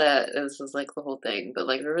get that this is like the whole thing, but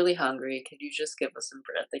like, we're really hungry. Could you just give us some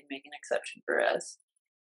bread? Like, make an exception for us.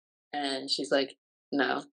 And she's like,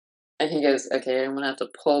 no. And he goes, okay, I'm gonna have to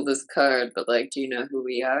pull this card, but like, do you know who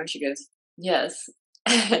we are? And she goes, yes.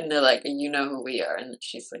 And they're like, you know who we are? And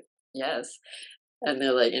she's like, yes. And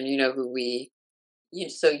they're like, and you know who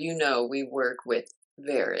so you know we work with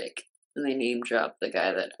Varric. And they name drop the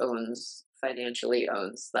guy that financially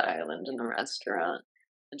owns the island and the restaurant.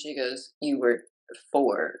 And she goes, you work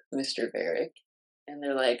for Mr. Varric. And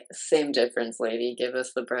they're like, same difference, lady. Give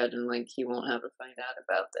us the bread and like you won't have to find out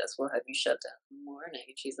about this. We'll have you shut down in the morning.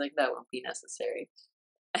 And she's like, that won't be necessary.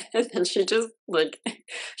 And then she just like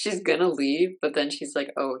she's gonna leave, but then she's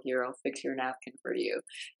like, oh here, I'll fix your napkin for you.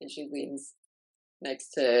 And she leans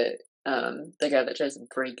next to the guy that tries to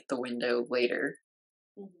break the window later.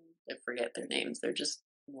 Mhm. I forget their names. They're just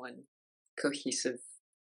one cohesive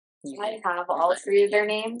I unit. have all three of their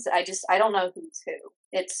names. I don't know who's who.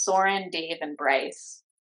 It's Soren, Dave, and Bryce.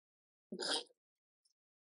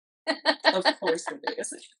 Of course it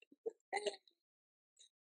is.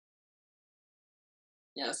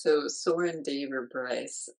 Yeah, so Soren, Dave, or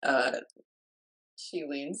Bryce, she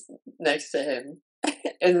leans next to him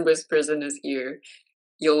and whispers in his ear,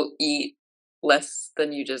 "You'll eat less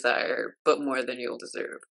than you desire, but more than you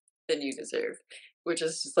deserve, which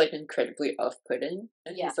is just like incredibly off-putting.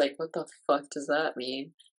 And Yeah. he's like, "What the fuck does that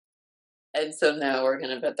mean?" And so now we're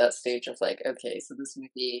kind of at that stage of like, okay, so this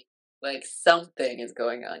movie, like something is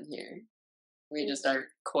going on here. We just Mhm. aren't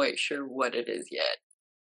quite sure what it is yet.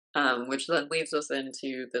 Which then leads us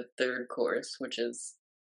into the third course, which is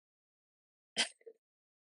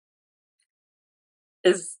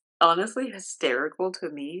honestly hysterical to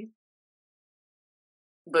me,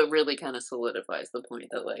 but really kind of solidifies the point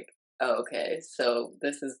that like, oh, okay, so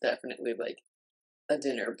this is definitely like a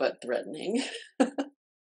dinner but threatening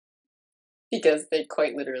because they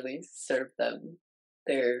quite literally serve them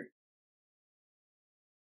their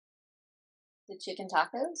The chicken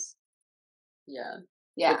tacos? yeah with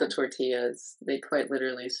Yeah. the tortillas. They quite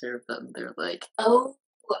literally serve them their like Oh,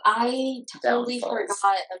 I totally downfalls.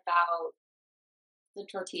 forgot about the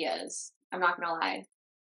tortillas. I'm not gonna lie.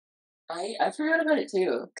 I forgot about it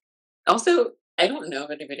too. Also, I don't know if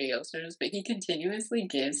anybody else knows, but he continuously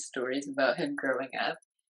gives stories about him growing up,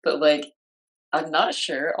 but like I'm not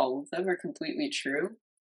sure all of them are completely true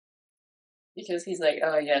because he's like,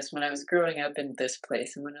 "Oh yes, when I was growing up in this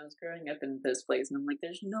place, and when I was growing up in this place," and I'm like,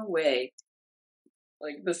 "There's no way.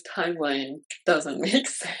 Like this timeline doesn't make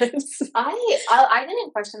sense." I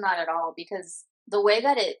didn't question that at all because the way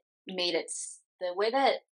that it made it, the way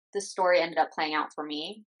that the story ended up playing out for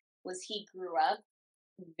me was he grew up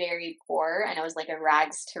very poor and it was like a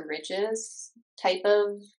rags to riches type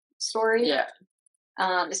of story. Yeah,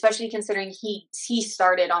 Especially considering he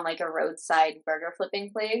started on like a roadside burger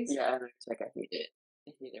flipping place. yeah. And it's like I hate it.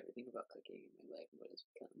 I hate everything about cooking in my life and what it's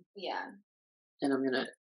become. Yeah. And I'm gonna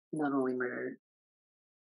not only murder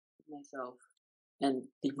myself and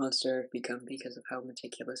the monster I've become because of how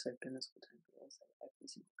meticulous I've been this whole time, but also every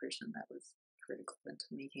single person that was critical into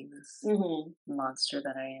making this Hmm. monster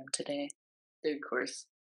that I am today. Third course,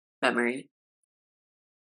 memory.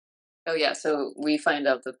 Oh yeah, so we find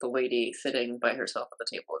out that the lady sitting by herself at the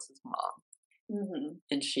table is his mom, Hmm.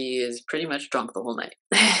 and she is pretty much drunk the whole night.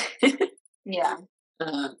 Yeah.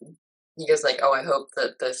 um, he goes like, "Oh, I hope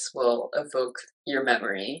that this will evoke your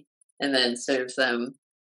memory," and then serves them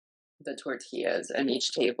the tortillas, and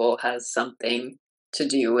each table has something to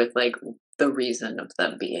do with like the reason of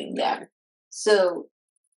them being Yeah. there. So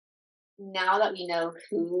now that we know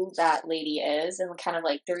who that lady is and kind of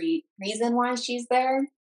like the reason why she's there,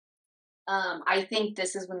 I think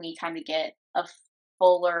this is when we kind of get a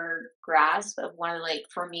fuller grasp of one of like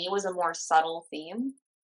for me was a more subtle theme,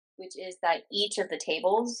 which is that each of the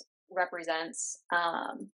tables represents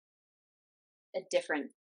a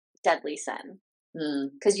different deadly sin.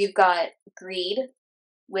 Mm, Because you've got greed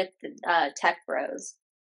with the tech bros,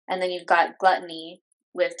 and then you've got gluttony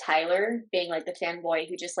with Tyler being like the fanboy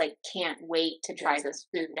who just like can't wait to try this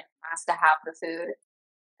food and has to have the food.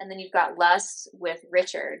 And then you've got lust with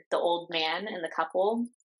Richard, the old man in the couple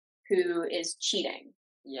who is cheating.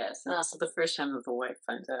 yes, this is the first time that the wife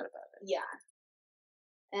finds out about it. Yeah.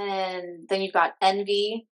 And then you've got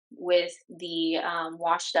envy with the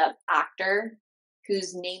washed up actor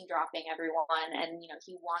who's name dropping everyone and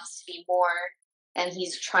he wants to be more and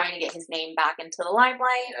he's trying to get his name back into the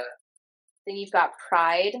limelight. Yeah. Then you've got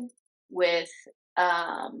pride with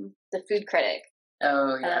the food critic,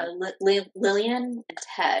 Oh yeah. Lillian and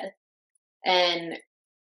Ted, and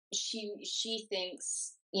she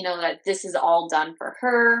thinks that this is all done for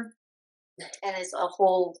her, and it's a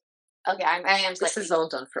whole. Okay, I am This slightly. is all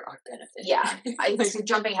done for our benefit. Yeah, I'm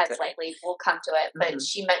jumping ahead slightly. We'll come to it, but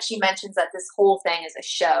Mhm. she mentions that this whole thing is a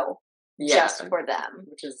show Yeah, just for them.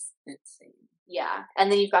 which is insane. Yeah,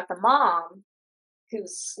 and then you've got the mom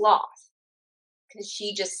who's sloth because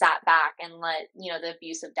she just sat back and let the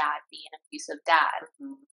abusive dad be an abusive dad.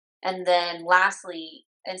 Mhm. And then lastly,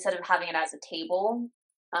 instead of having it as a table,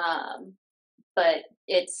 um, but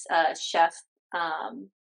it's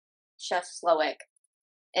um, Chef Slowick,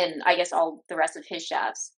 and I guess all the rest of his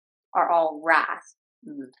chefs are all wrath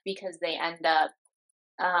Mhm. because they end up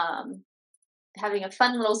um, having a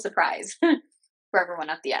fun little surprise for everyone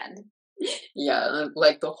at the end. Yeah,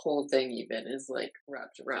 like the whole thing even is like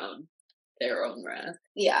wrapped around their own wrath.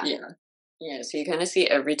 Yeah. Yeah. Yeah, so you kind of see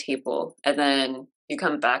every table, and then you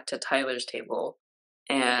come back to Tyler's table,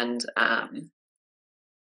 and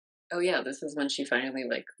oh yeah, this is when she finally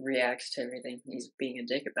like reacts to everything he's being a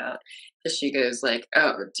dick about. Because she goes like,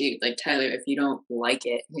 "Oh, dude, like Tyler, if you don't like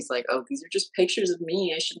it," he's like, "Oh, these are just pictures of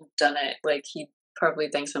me. I shouldn't have done it." Like he probably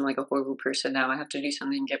thinks I'm like a horrible person now. I have to do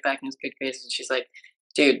something and get back in his good graces. And she's like,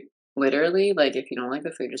 "Dude, literally, like if you don't like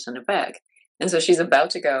the food, just send it back." And so she's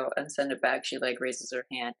about to go and send it back. She like raises her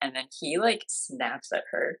hand, and then he like snaps at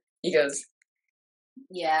her. He goes,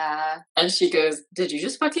 Yeah. And she goes, "Did you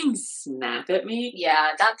just fucking snap at me?"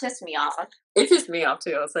 Yeah, that pissed me off. It pissed me off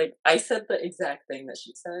too. I was like, I said the exact thing that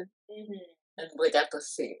she said, Mhm. and like at the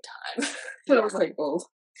same time. So I was like, oh.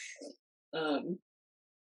 Um,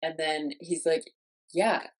 and then he's like,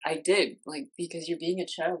 "Yeah, I did, like, because you're being a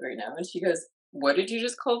child right now." And she goes, "What did you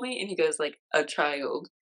just call me?" And he goes, like, "A child,"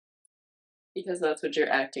 because that's what you're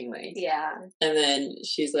acting like. Yeah. And then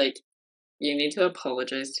she's like, "You need to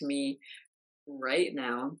apologize to me right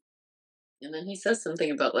now." And then he says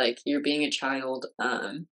something about like you're being a child,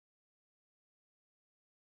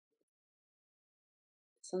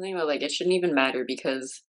 something about like it shouldn't even matter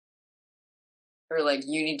because or like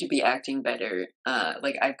you need to be acting better.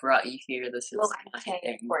 Like I brought you here. This Well, is I'm my paying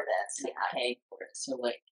thing. for this. I'm Yeah. paying for it. So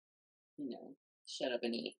like, shut up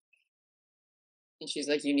and eat. And she's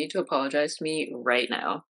like, you need to apologize to me right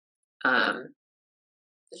now. Um,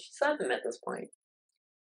 she slapped him at this point.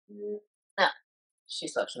 Mm, no, She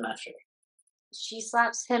slaps him after. she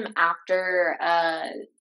slaps him after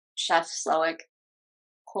Chef Slowick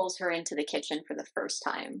pulls her into the kitchen for the first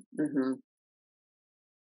time. Hmm.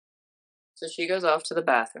 So she goes off to the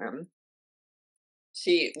bathroom.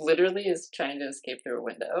 She literally is trying to escape through a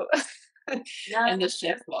window. No, And the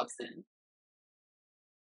chef walks in.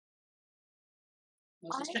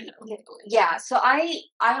 Well, she's trying to open yeah, the window. yeah. So I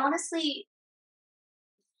honestly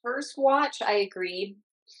first watch I agreed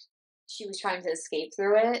she was trying to escape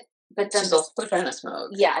through it, but then She's also trying to smoke.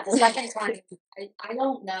 yeah, the second time I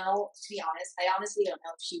don't know, to be honest. I honestly don't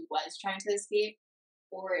know if she was trying to escape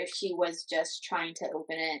or if she was just trying to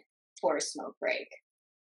open it for a smoke break.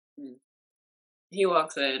 Mm. He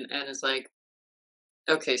walks in and is like,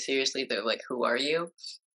 "Okay, seriously, they're like, who are you?"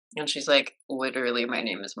 And she's like, "Literally, my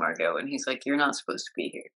name is Margot." And he's like, "You're not supposed to be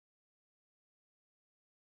here."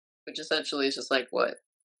 Which essentially is just like, what?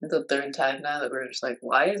 The third time now that we're just like,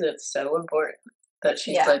 why is it so important that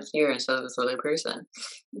she's Yeah, like here instead of this other person?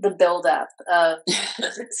 the buildup of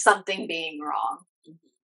something being wrong.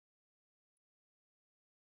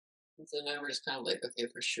 And so now we're just kind of like, okay,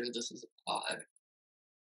 for sure this is odd.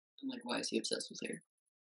 I'm like, why is he obsessed with her?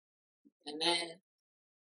 And then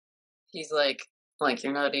he's like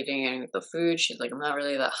you're not eating any of the food. She's like, I'm not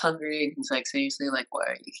really that hungry. And he's like, seriously, like, why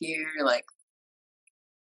are you here? Like,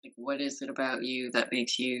 what is it about you that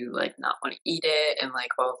makes you like not want to eat it and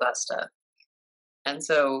like all of that stuff? And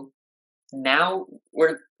so now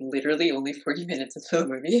we're literally only 40 minutes into the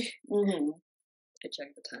movie. Hmm. I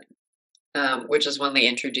checked the time. Which is when they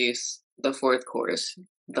introduce the fourth course,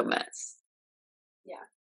 the mess, Yeah.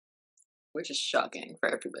 which is shocking for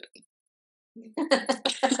everybody.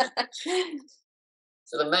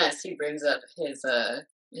 So the mess, he brings up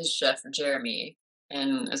his chef Jeremy,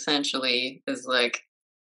 and essentially is like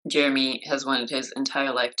Jeremy has wanted his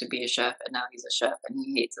entire life to be a chef, and now he's a chef, and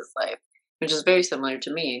he hates his life, which is very similar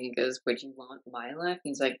to me. And he goes, "Would you want my life?"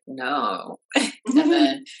 And he's like, "No." And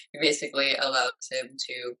then he basically allows him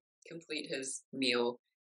to complete his meal,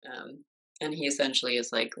 and he essentially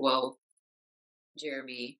is like, "Well,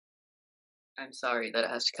 Jeremy, I'm sorry that it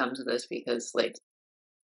has to come to this because like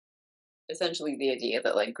essentially the idea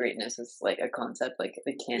that like greatness is like a concept like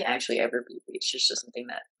it can't Yeah. actually ever be reached. It's just something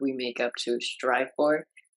that we make up to strive for,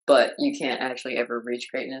 but you can't actually ever reach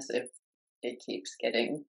greatness if it keeps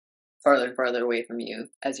getting farther and farther away from you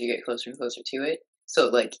as you get closer and closer to it. So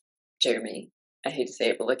like Jeremy, I hate to say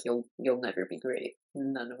it, but like you'll never be great.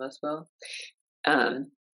 None of us will.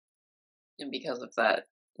 um and because of that,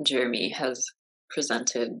 Jeremy has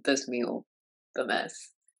presented this meal, the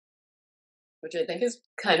mess, which I think is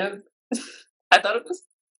kind of I thought it was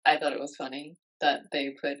I thought it was funny that they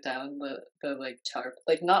put down the like tarp,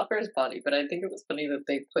 like not for his body, but I think it was funny that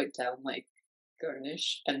they put down like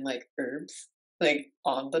garnish and like herbs like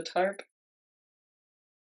on the tarp.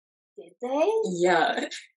 Did they? Yeah,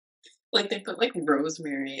 like they put like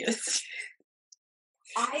rosemary.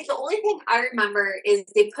 I the only thing I remember is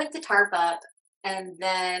they put the tarp up and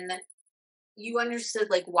then you understood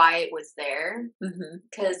like why it was there Hmm.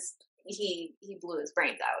 because he blew his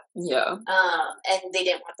brains out. Yeah. And they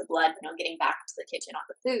didn't want the blood, getting back to the kitchen on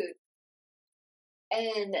the food.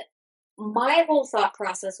 And my whole thought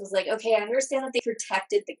process was like, okay, I understand that they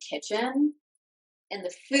protected the kitchen and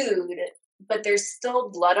the food, but there's still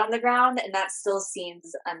blood on the ground, and that still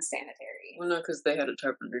seems unsanitary. Well, no, because they had a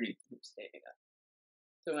tarp underneath him standing up.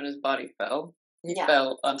 So when his body fell, he Yeah.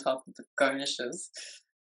 fell on top of the garnishes,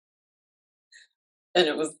 and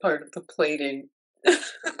it was part of the plating.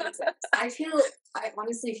 I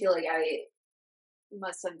honestly feel like I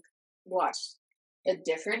must have watched a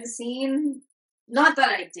different scene. Not that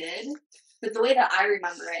I did, but the way that I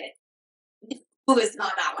remember it was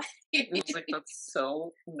not that way. It's like that's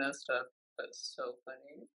so messed up That's so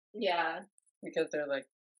funny Yeah. because they're like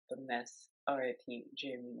the mess. R.I.P.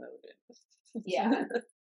 Jamie Loden. Yeah.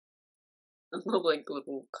 I love like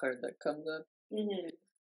little card that comes up. Mhm.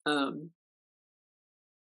 Um,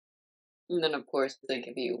 and then of course they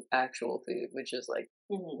give you actual food, which is like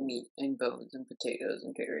Mhm. meat and bones and potatoes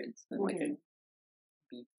and carrots and like a Mhm.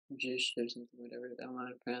 beef dish or something, whatever I don't want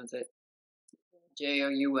to pronounce it.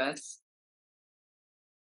 Jous.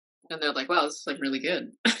 And they're like, wow, this is like really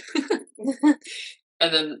good.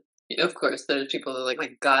 And then of course there's people that are like, my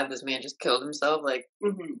God, this man just killed himself. Like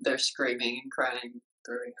Mhm. they're screaming and crying,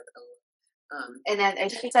 throwing up. And then I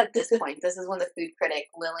think it's at this point, this is when the food critic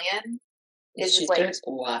Lillian is She just like, starts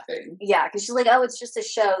laughing. yeah, because she's like, oh, it's just a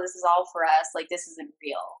show. This is all for us. Like, this isn't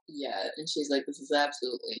real. Yeah, and she's like, this is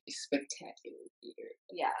absolutely spectacular theater.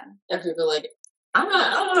 Yeah. And people are like, I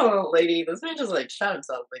don't know, lady. This man just like shot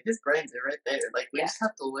himself. Like his brains are right there. Like we Yeah. just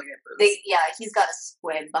have to look at this. He's got a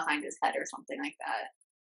squid behind his head or something like that.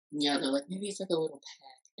 Yeah, they're like, maybe it's like a little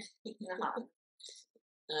pack. Uh-huh.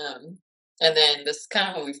 And then this is kind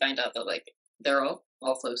of when we find out that like they're all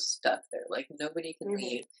also stuck there. Like nobody can Mhm.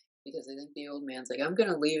 leave because I think the old man's like, I'm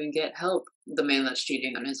gonna leave and get help. The man that's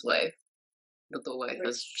cheating on his wife, but the wife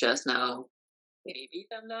is just now maybe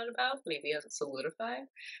found out about, maybe hasn't solidified.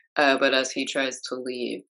 But as he tries to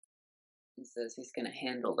leave, he says he's gonna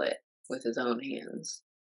handle it with his own hands,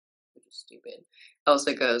 which is stupid.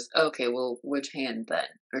 Elsa goes, okay, well, which hand then?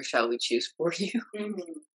 Or shall we choose for you?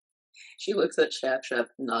 Mhm. She looks at Shap,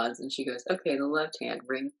 nods, and she goes, okay, the left hand,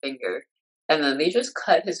 ring finger. And then they just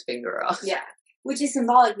cut his finger off. Yeah. Which is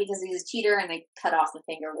symbolic because he's a cheater and they cut off the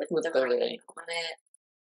finger with the ring ring. on it.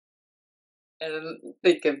 And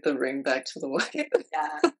they give the ring back to the wife.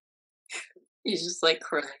 Yeah. He's just like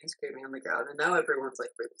crying and screaming on the ground, and now everyone's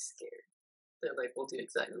like really scared. They're like, we'll do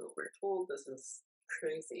exactly what we're told. This is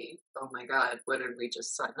crazy. Oh my God, what did we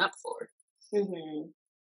just sign up for? Mm-hmm.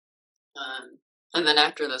 And then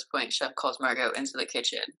after this point, Chef calls Margot into the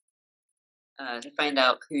kitchen to find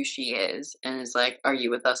out who she is, and is like, "Are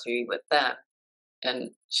you with us? Or are you with them?"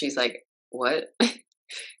 And she's like, "What?"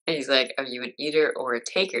 And he's like, "Are you an eater or a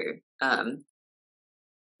taker?"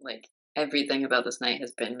 Like everything about this night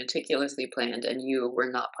has been meticulously planned, and you were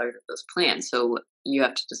not part of this plan. So you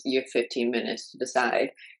have to just you have 15 minutes to decide: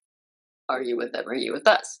 are you with them? Or are you with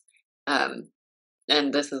us?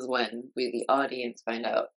 And this is when we, the audience, find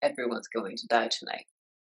out everyone's going to die tonight.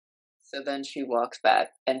 So then she walks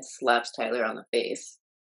back and slaps Tyler on the face.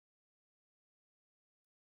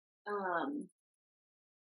 Um,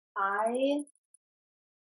 I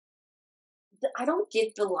I don't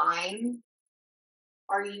get the line.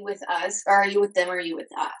 Are you with us? Or are you with them? Or are you with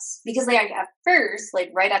us? Because like at first,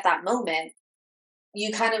 like right at that moment,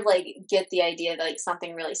 you kind of like get the idea that like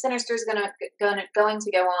something really sinister is going to go on.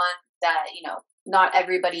 That not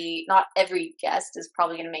every guest is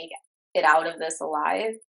probably going to make it out of this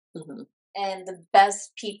alive, Mm-hmm. and the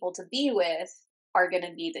best people to be with are going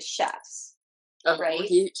to be the chefs, right?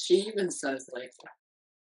 She even says like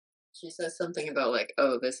she says something about like,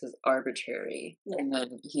 oh, this is arbitrary, and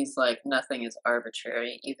then he's like, nothing is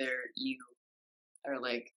arbitrary. Either you are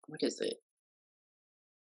like, what is it?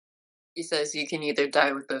 He says you can either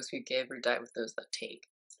die with those who give or die with those that take.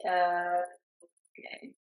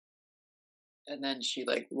 Okay. And then she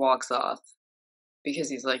like walks off because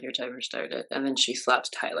he's like, your timer started. And then she slaps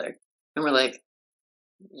Tyler. And we're like,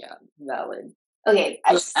 yeah, valid. Okay.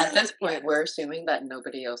 At this point, we're assuming that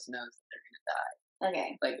nobody else knows that they're going to die.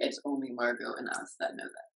 Okay. Like, it's only Margot and us that know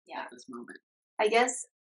that Yeah. at this moment. I guess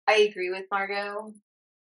I agree with Margot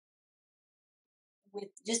with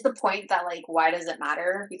just the point that, like, why does it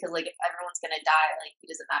matter? Because, like, if everyone's going to die, like, it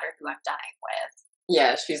doesn't matter who I'm dying with.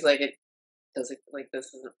 Yeah, she's like, it doesn't, like,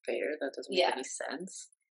 this isn't fair. That doesn't make Yeah. any sense.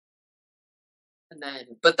 And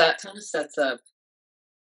then, but that kind of sets up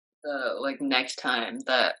the, like, next time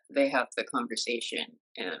that they have the conversation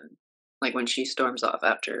and, like, when she storms off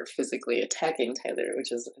after physically attacking Tyler,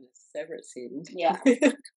 which is a separate scene. Yeah.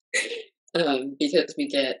 Because we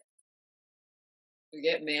get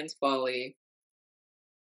Man's Folly,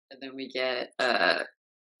 and then we get Tyler's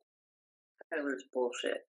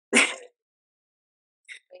bullshit.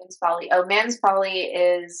 Man's Folly. Oh, Man's Folly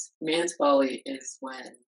is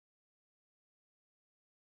when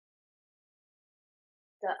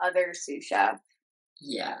the other sous chef.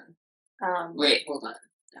 yeah. Um, Wait, hold on.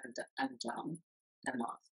 I'm dumb. I'm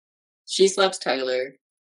off. She slaps Tyler.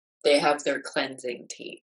 They have their cleansing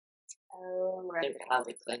tea. Oh, right. They have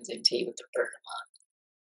a cleansing tea with the bergamot.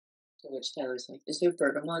 To which Tyler's like, is there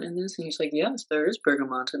bergamot in this? And he's like, yes, there is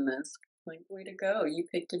bergamot in this. I'm like, way to go. You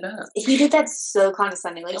picked it up. He did that so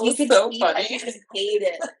condescending. Like, It you was could so see funny. that he just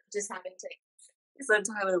hated just having to said,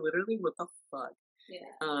 Tyler, literally, what the fuck?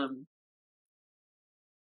 Yeah.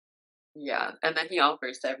 Yeah, and then he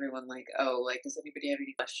offers to everyone like, "Oh, like, does anybody have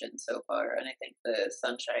any questions so far?" And I think the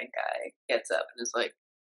sunshine guy gets up and is like,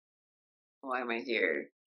 "Why am I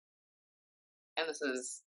here?" And this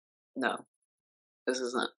is no, this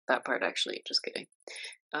isn't that part actually. Just kidding.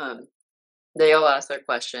 Um, they all ask their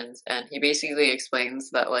questions, and he basically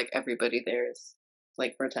explains that like everybody there is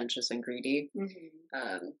like pretentious and greedy.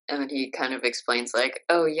 And then he kind of explains like,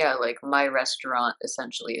 oh yeah, like my restaurant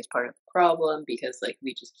essentially is part of the problem because like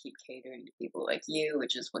we just keep catering to people like you,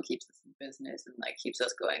 which is what keeps us in business and like keeps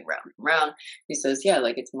us going round and round. He says, yeah,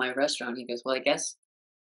 like it's my restaurant. He goes, well, I guess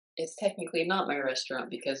it's technically not my restaurant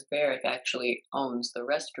because Varric actually owns the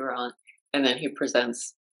restaurant. And then he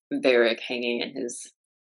presents Varric hanging in his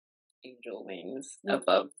angel wings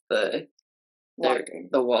above Water.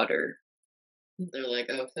 the water. They're like,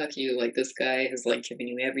 "Oh, fuck you! Like this guy is like giving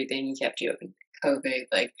you everything. He kept you up in COVID.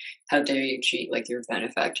 Like, how dare you treat like your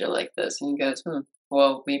benefactor like this?" And he goes, "Hmm.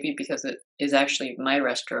 Well, maybe because it is actually my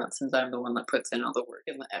restaurant, since I'm the one that puts in all the work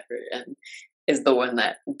and the effort, and is the one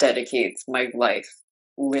that dedicates my life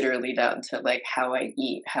literally down to like how I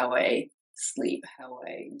eat, how I sleep, how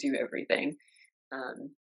I do everything."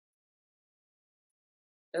 Um,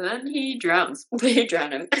 and then he drowns. They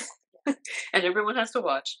drown him, and everyone has to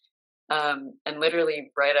watch. And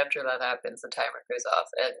literally right after that happens, the timer goes off,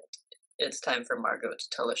 and it's time for Margot to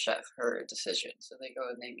tell the chef her decision. So they go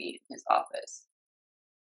and they meet in his office.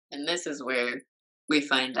 And this is where we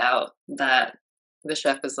find out that the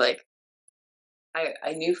chef is like,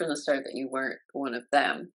 I knew from the start that you weren't one of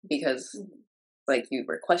them because like you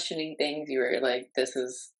were questioning things, you were like, this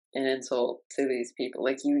is an insult to these people.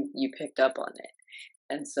 Like you picked up on it.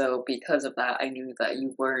 And so because of that, I knew that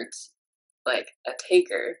you weren't like a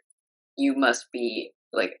taker, you must be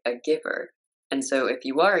like a giver. And so if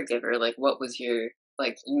you are a giver, like what was your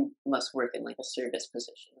like you must work in like a service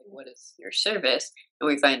position. Like what is your service? And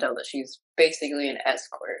we find out that she's basically an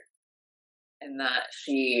escort and that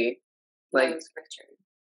she like Knows Richard.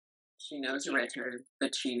 she knows Richard, the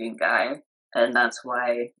cheating guy, and that's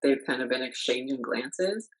why they've kind of been exchanging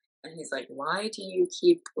glances. And he's like, "Why do you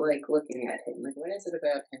keep like looking at him? Like, what is it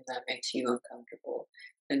about him that makes you uncomfortable?"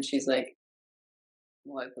 And she's like,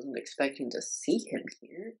 well, I wasn't expecting to see him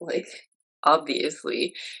here, like,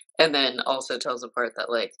 obviously. And then also tells apart that,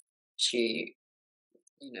 like, she,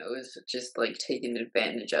 is just, like, taken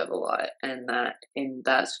advantage of a lot. And that in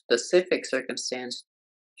that specific circumstance,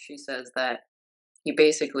 she says that he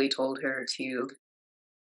basically told her to,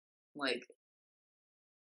 like,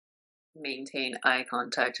 maintain eye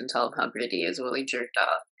contact and tell him how great he is while he jerked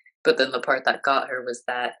off. But then the part that got her was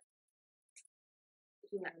that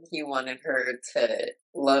he wanted her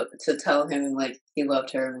to tell him like he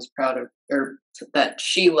loved her and was proud of or that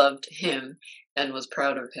she loved him and was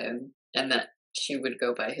proud of him and that she would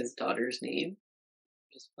go by his daughter's name.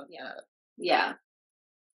 Just Yeah. Yeah.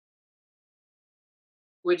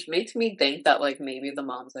 Which makes me think that like maybe the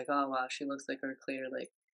mom's like, oh wow, she looks like her Claire. Like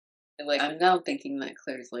and, like I'm now thinking that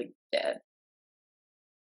Claire's like dead.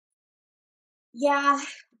 Yeah.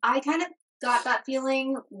 I kind of got that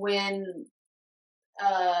feeling when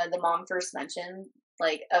the mom first mentioned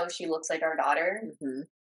like, oh, she looks like our daughter. Mm-hmm.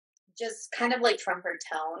 Just kind of like from her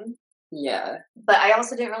tone. Yeah. But I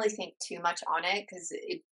also didn't really think too much on it because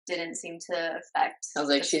it didn't seem to affect. I was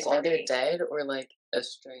like, the she's story. either dead or like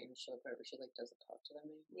estranged or whatever. She like doesn't talk to them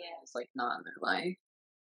anymore. Yeah. It's like not in their life.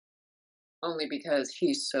 Only because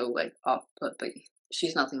he's so like off put, but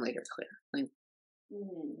she's nothing like her Claire. Like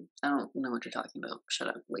I don't know what you're talking about. Shut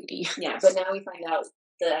up, lady. Yeah, but now we find out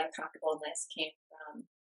the uncomfortableness came from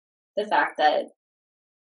the fact that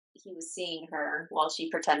he was seeing her while she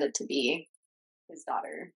pretended to be his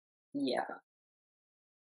daughter. Yeah.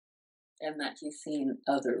 And that he's seen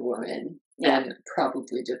other women Yeah. and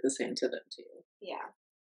probably did the same to them too. Yeah.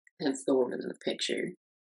 Hence the woman in the picture.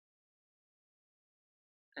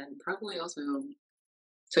 And probably also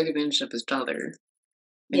took advantage of his daughter.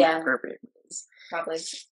 In Yeah. appropriate ways. Probably.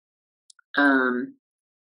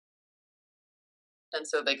 And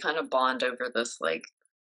so they kind of bond over this like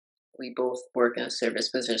we both work in a service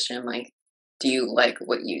position. Like, do you like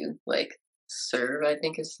what you like serve? I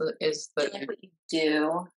think is the Do you like what you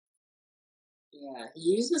do? yeah. He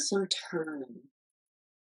uses some term.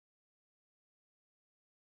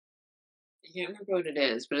 I can't remember what it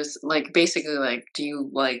is, but it's like basically like, do you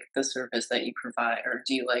like the service that you provide, or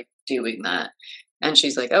do you like doing that? And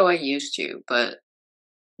she's like, oh, I used to, but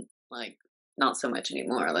like not so much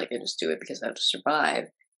anymore. Like I just do it because I have to survive.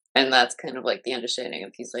 And that's kind of like the understanding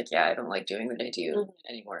of he's like, yeah, I don't like doing what I do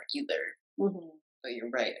anymore either. But you're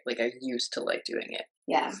right. Like I used to like doing it.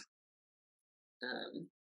 Yeah. Um,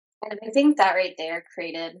 And I think that right there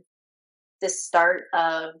created the start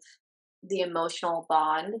of the emotional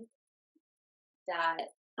bond that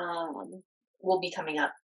will be coming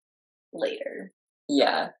up later.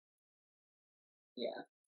 yeah, yeah,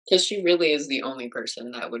 because she really is the only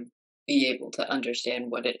person that would be able to understand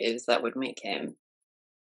what it is that would make him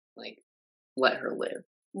like let her live,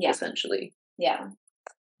 Yeah, essentially. yeah.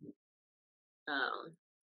 Um,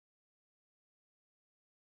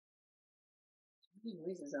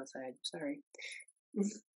 noises outside. Sorry.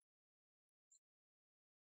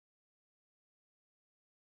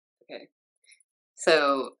 Okay.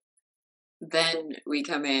 So then we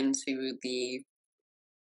come into the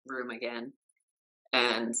room again,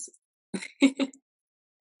 and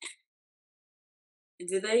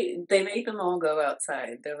do they make them all go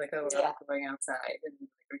outside? They're like, "Oh, we're Yeah. all going outside," and I'm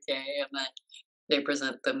like, okay, and then they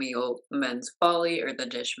present the meal men's folly or the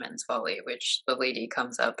dish men's folly, which the lady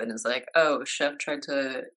comes up and is like, "Oh, chef tried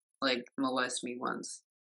to like molest me once,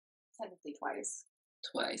 Technically twice.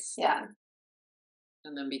 twice, Yeah.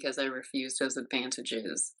 and then because I refused his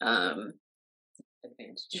advantages,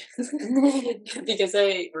 advantages. Because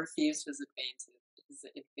I refused his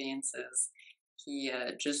advances, he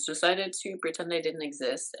just decided to pretend I didn't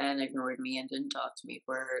exist and ignored me and didn't talk to me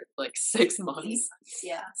for like 6 months.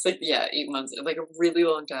 Yeah. So yeah, 8 months, like a really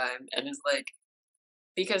long time, and is like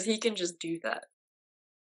because he can just do that.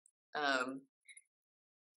 Um,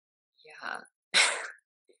 yeah.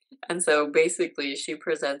 And so basically, she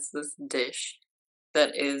presents this dish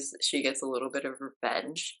that is she gets a little bit of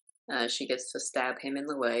revenge. She gets to stab him in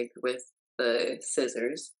the leg with the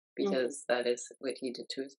scissors Mhm. because that is what he did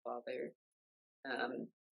to his father. Um,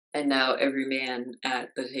 and now every man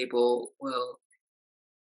at the table will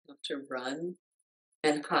have to run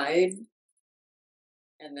and hide,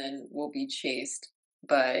 and then will be chased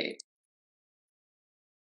by.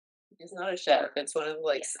 It's not a chef; it's one of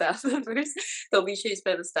like staff members. They'll be chased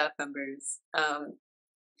by the staff members,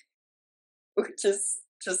 which is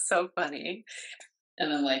just so funny.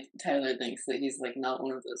 And then, like, Tyler thinks that he's, like, not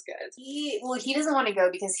one of those guys. He doesn't want to go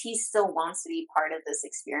because he still wants to be part of this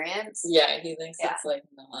experience. Yeah, he thinks Yeah. it's, like,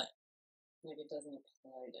 not like, it doesn't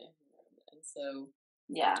apply to him, and so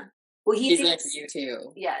Yeah. Well, he he's like thinks. you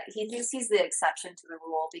too, Yeah, he thinks he's the exception to the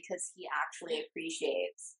rule because he actually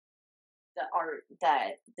appreciates the art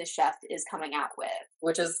that the chef is coming out with.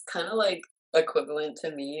 which is kinda, like, equivalent to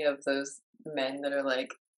me of those men that are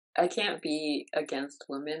like, "I can't be against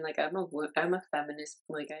women, like, I'm a feminist,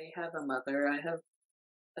 like, I have a mother, I have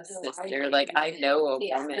a So why sister, can't like, you I know a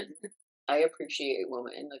Yeah. woman. I appreciate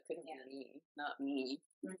women, that couldn't Yeah. be me, not me."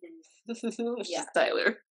 Mhm. It's Yeah. just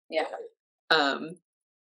Tyler. Yeah. Um,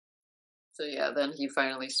 so yeah, then he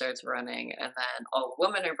finally starts running, and then all the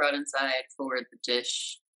women are brought inside for the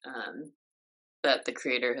dish that the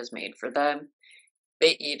creator has made for them.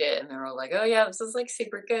 They eat it, and they're all like, "Oh yeah, this is like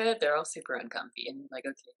super good." They're all super uncomfy, and like,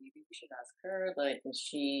 okay, maybe we should ask her. Like, is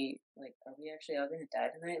she like, are we actually all gonna die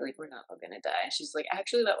tonight? Like, we're not all gonna die. And she's like,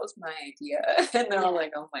 actually, that was my idea. And they're all Yeah.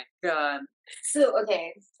 like, oh my god. So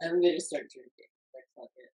okay. And then they just start drinking. Like, fuck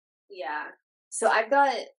it. Yeah. So I've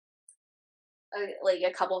got like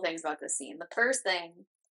a couple things about this scene. The first thing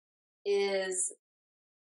is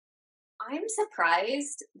I'm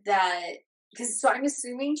surprised that because so I'm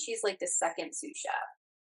assuming she's like the second sous chef.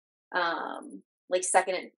 Like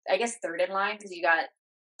second, I guess third in line because you got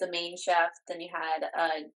the main chef, then you had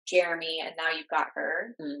Jeremy, and now you've got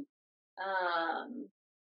her. Mm. Um,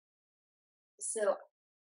 so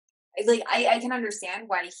I can understand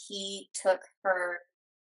why he took her,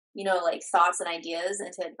 like thoughts and ideas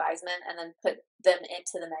into advisement and then put them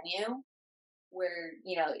into the menu where,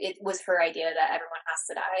 it was her idea that everyone has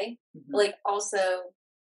to die. Mhm. Like also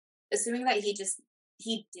assuming that he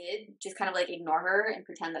did just kind of like ignore her and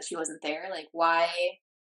pretend that she wasn't there, like why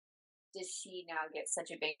does she now get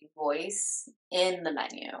such a big voice in the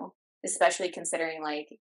menu? Especially considering like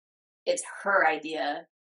it's her idea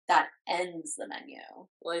that ends the menu.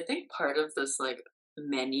 Well, I think part of this like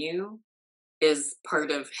menu is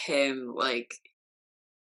part of him like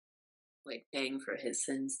paying for his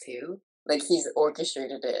sins too. Like he's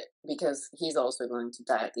orchestrated it because he's also going to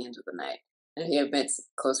die at the end of the night. And he admits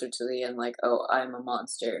closer to the end, like, oh, I'm a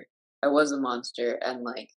monster. I was a monster and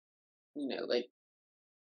like, like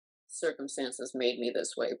circumstances made me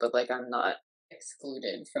this way, but like I'm not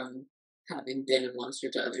excluded from having been a monster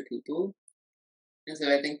to other people. And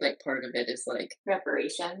so I think like part of it is like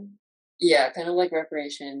Reparation. yeah, kind of like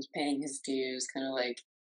reparations, paying his dues, kind of like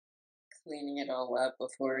cleaning it all up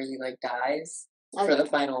before he like dies for the Okay.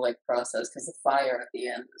 final like process because the fire at the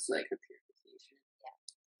end is like a purification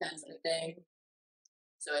kind of thing.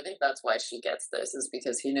 So I think that's why she gets this, is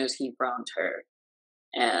because he knows he wronged her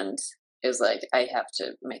and is like, I have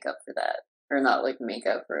to make up for that. Or not like make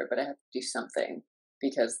up for it, but I have to do something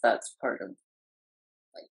because that's part of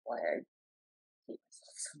like why I hate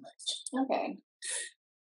myself so much. Okay.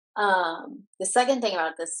 The second thing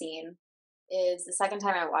about this scene is the second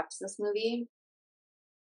time I watched this movie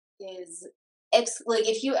is like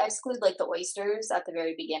if you exclude like the oysters at the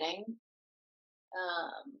very beginning,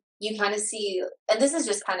 you kind of see, and this is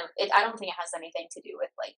just kind of it. I don't think it has anything to do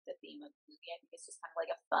with like the theme of the movie. I think it's just kind of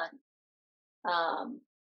like a fun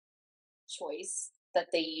choice that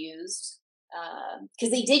they used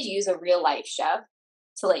because they did use a real life chef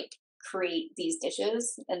to like create these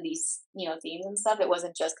dishes and these themes and stuff. It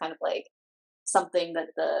wasn't just kind of like something that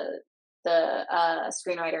the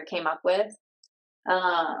screenwriter came up with. Do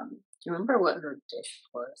you remember what her dish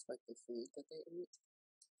was, like the food that they ate?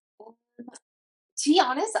 To be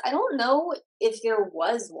honest, I don't know if there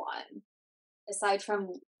was one aside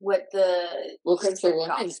from what the Well, because the printer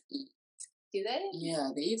got. women eat. Do they? Yeah,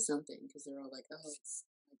 they eat something because they're all like, "Oh,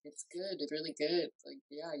 it's good. It's really good." It's like,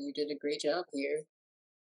 yeah, you did a great job here.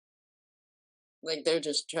 Like they're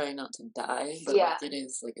just trying not to die, but Yeah. like it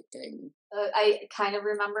is like a thing. I kind of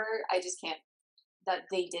remember. I just can't. That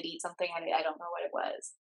they did eat something. I don't know what it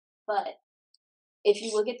was. But if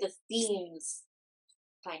you look at the themes,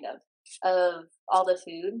 kind of all the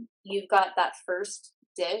food, you've got that first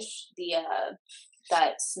dish, the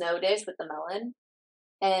that snow dish with the melon.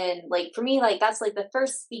 And like for me, like that's like the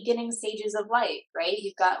first beginning stages of life, right?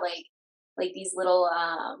 You've got like these little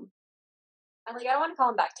I don't want to call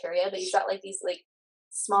them bacteria, but you've got like these like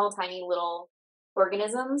small tiny little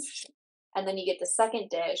organisms. And then you get the second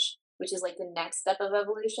dish, which is like the next step of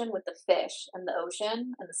evolution with the fish and the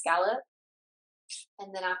ocean and the scallop.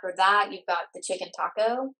 And then after that, you've got the chicken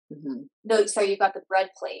taco. Mm-hmm. No, sorry, you've got the bread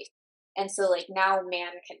plate. And so like now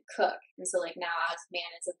man can cook. And so like now as man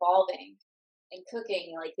is evolving and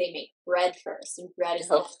cooking, like they make bread first, and bread is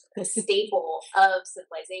the staple of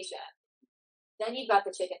civilization. Then you've got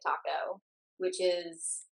the chicken taco, which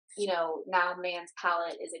is, now man's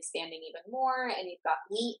palate is expanding even more, and you've got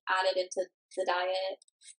meat added into the diet.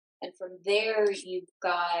 And from there, you've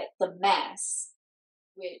got the mess,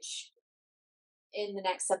 which in the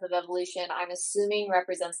next step of evolution, I'm assuming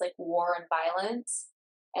represents like war and violence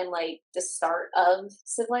and like the start of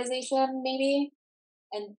civilization, maybe.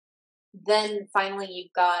 And then finally,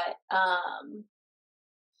 you've got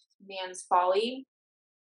man's folly,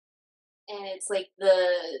 and it's like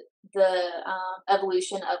the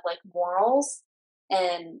evolution of like morals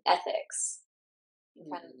and ethics,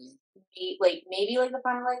 kind of like maybe like the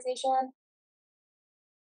finalization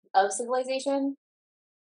of civilization,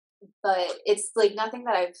 but it's like nothing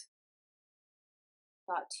that I've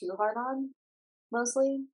thought too hard on.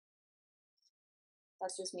 Mostly,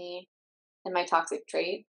 that's just me and my toxic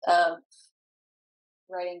trait of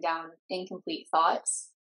writing down incomplete thoughts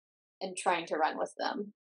and trying to run with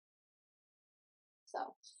them.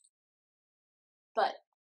 So, but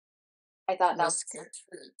I thought that The was script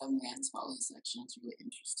for the man's folly section is really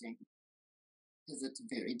interesting because it's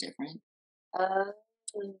very different.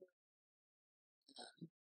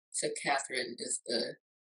 So Catherine is the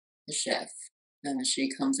chef, and she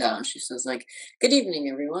comes out and she says like, "Good evening,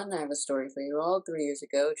 everyone. I have a story for you all. 3 years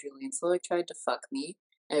ago, Julian Sloy tried to fuck me.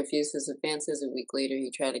 I refused his advances. A week later, he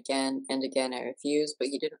tried again, and again I refused, but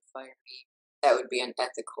he didn't fire me. That would be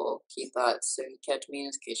unethical, he thought, so he kept me in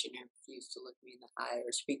his kitchen and refused to look me in the eye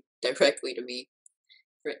or speak directly to me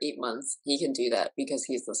for 8 months. He can do that because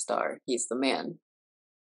he's the star. He's the man."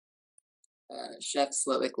 Chef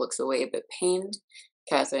Slovic looks away a bit pained.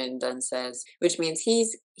 Catherine then says, which means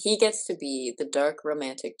he gets to be the dark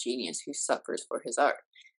romantic genius who suffers for his art.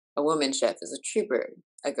 A woman chef is a trooper,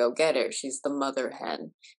 a go-getter. She's the mother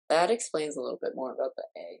hen. That explains a little bit more about the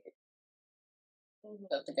egg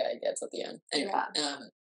that the guy gets at the end. Anyway,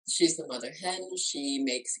 she's the mother hen. She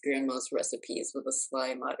makes grandma's recipes with a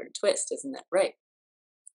sly modern twist. Isn't that right?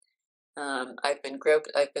 I've been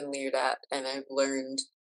groped, I've been leered at, and I've learned,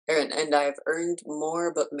 and I've earned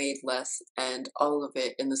more but made less, and all of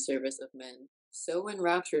it in the service of men, so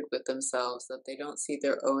enraptured with themselves that they don't see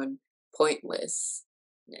their own pointlessness.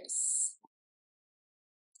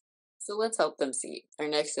 So let's help them see. Our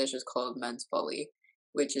next dish is called Men's Folly,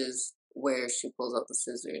 which is where she pulls out the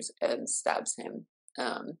scissors and stabs him.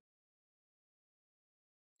 And,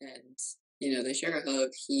 they share a hug.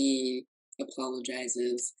 He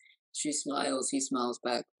apologizes. She smiles. He smiles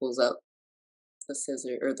back, pulls out the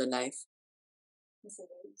scissor or the knife. the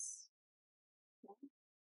scissors.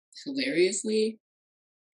 Hilariously,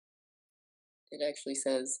 it actually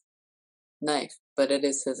says knife, but it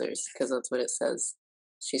is scissors because that's what it says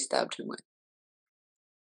she stabbed him with.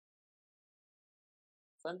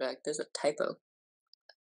 Fun fact, there's a typo.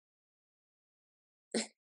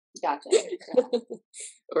 Gotcha. Yeah.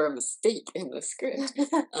 Or a mistake in the script.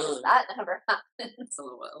 That never happens.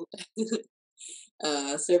 LOL.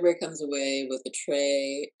 Cerberus comes away with a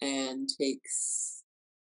tray and takes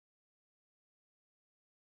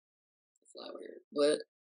the flower. What?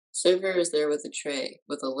 Cerberus is there with a tray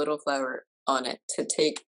with a little flower on it to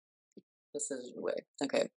take the scissors away.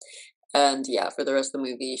 Okay. And yeah, for the rest of the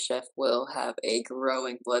movie, Chef will have a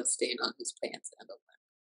growing blood stain on his pants and a limb.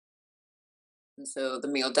 And so, the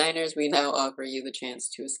meal diners, we now offer you the chance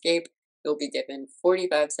to escape. You'll be given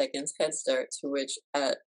 45 seconds head start, to which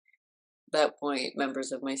at that point,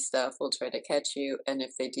 members of my staff will try to catch you, and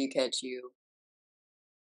if they do catch you,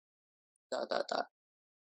 dot dot dot.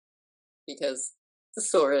 Because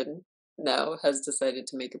Soren now has decided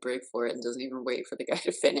to make a break for it and doesn't even wait for the guy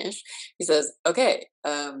to finish. He says, okay,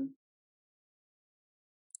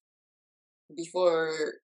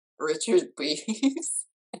 before Richard leaves,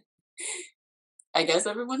 I guess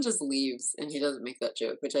everyone just leaves and he doesn't make that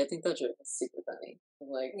joke, which I think that joke is super funny.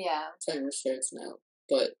 Like, Yeah. time starts now.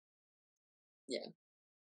 But, yeah.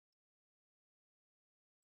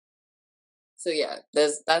 So, yeah,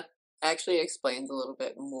 that actually explains a little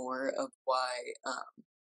bit more of why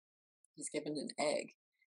he's given an egg.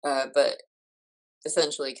 But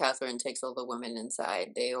essentially, Catherine takes all the women inside.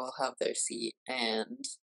 They all have their seat, and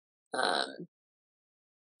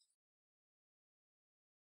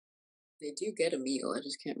they do get a meal. I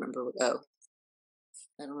just can't remember what. Oh,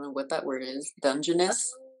 I don't know what that word is.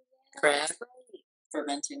 Dungeness, crab,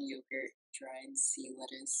 fermented yogurt, dried sea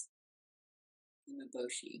lettuce,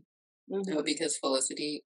 umeboshi. Mm-hmm. Oh, because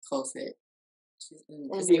Felicity calls it.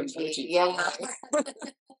 Umeboshi, yeah.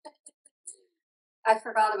 I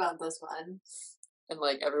forgot about this one. And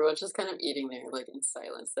like everyone's just kind of eating there, like in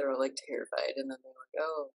silence. They're all like terrified, and then they're like,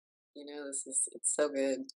 "Oh, it's so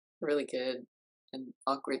good, really good," and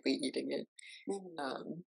awkwardly eating it.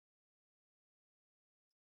 Mm-hmm.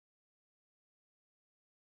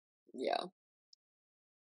 Yeah.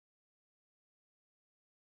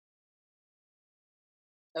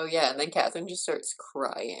 Oh yeah, and then Catherine just starts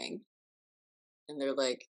crying, and they're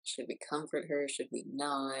like, "Should we comfort her? Should we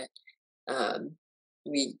not?" Um,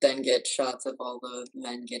 we then get shots of all the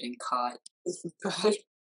men getting caught by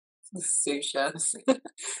the sous chefs.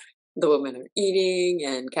 The women are eating,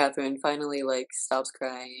 and Catherine finally like stops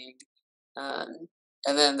crying. Um,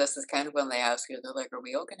 and then this is kind of when they ask her, they're like, "Are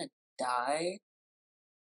we all gonna die?"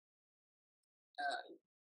 Um,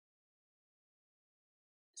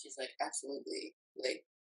 she's like, "Absolutely. Like,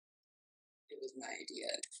 it was my idea."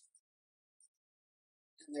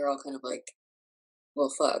 And they're all kind of like, "Well,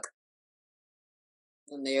 fuck."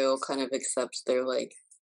 And they all kind of accept their like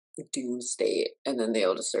doom state, and then they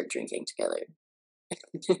all just start drinking together.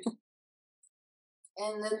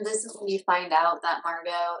 And then this is when you find out that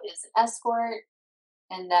Margot is an escort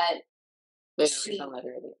and that Wait, she, found that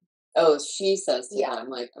earlier. Oh, she says to yeah. them,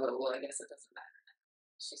 like, "Oh, well, I guess it doesn't matter."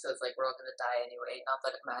 She says, like, "We're all gonna die anyway. Not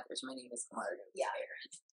that it matters. My name is Margot." Yeah.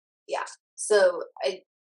 Yeah. So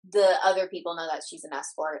the other people know that she's an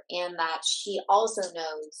escort and that she also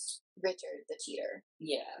knows Richard, the cheater.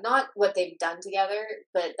 Yeah. Not what they've done together,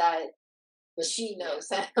 but that But she yeah. knows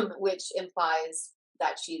him, which implies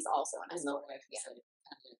that she's also an And the escort. wife is like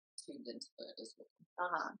kind of tuned into that as well.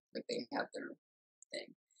 Uh-huh. Like they have their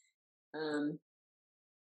thing.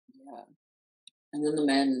 Yeah. And then the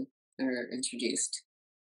men are introduced.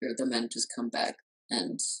 Or the men just come back,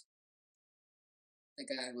 and the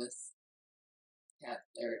guy with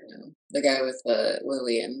the guy with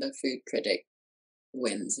Lillian, the food critic,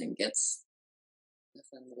 wins and gets a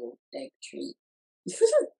fun little egg treat.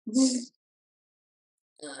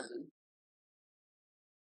 um,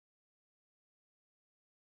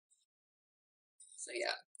 so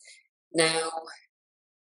yeah, now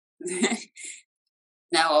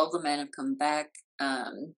now all the men have come back.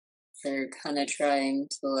 They're kind of trying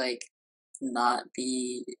to like not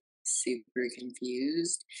be super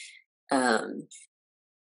confused.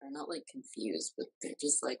 They're not like confused, but they're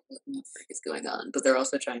just like, what the frick is going on? But they're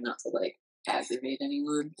also trying not to like aggravate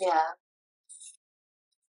anyone. Yeah.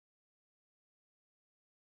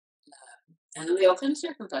 And then they all kind of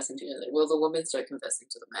start confessing to each other. Well, the women start confessing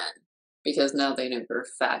to the men because now they know for a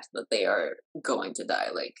fact that they are going to die.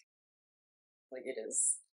 Like it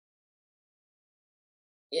is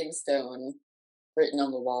in stone, written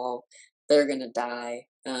on the wall. They're gonna die.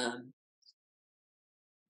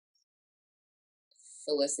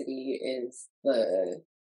 Felicity is the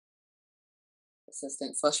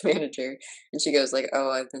assistant slash manager, and she goes like, "Oh,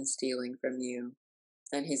 I've been stealing from you,"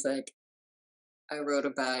 and he's like, I wrote a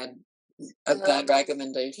bad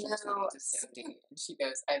recommendation to no. Sony, and she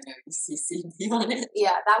goes, "I know you CC'd me on it."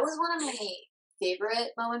 Yeah, that was one of my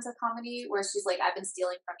favorite moments of comedy where she's like, "I've been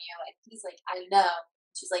stealing from you," and he's like, "I know."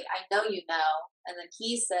 She's like, "I know you know," and then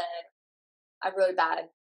he said, "I wrote a bad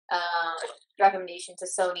recommendation to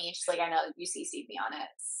Sony," and she's like, "I know you CC'd me on it."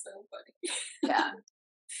 So funny. Yeah.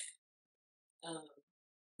 Um,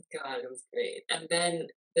 God, it was great. And then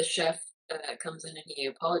the chef comes in and he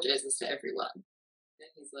apologizes to everyone. And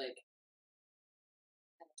he's like,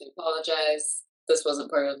 "I have to apologize. This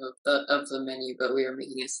wasn't part of the menu, but we were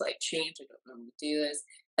making a slight change. I don't normally do this."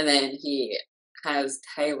 And then he has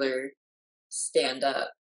Tyler stand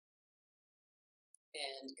up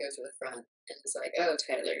and go to the front, and it's like, "Oh,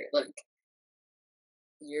 Tyler, look,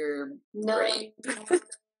 you're No, great."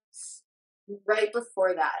 right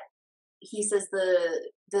before that, he says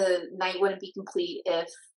the night wouldn't be complete if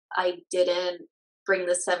I didn't bring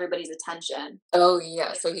this to everybody's attention. Oh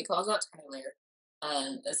yeah, so he calls out Tyler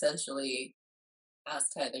and essentially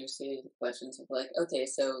asks Tyler series of questions of like, okay,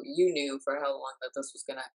 so you knew for how long that this was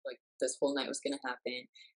gonna like this whole night was gonna happen,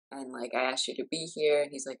 and like I asked you to be here,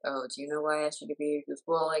 and he's like, oh, do you know why I asked you to be here? He goes,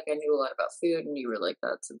 well, like I knew a lot about food, and you were like,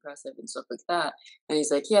 that's impressive and stuff like that, and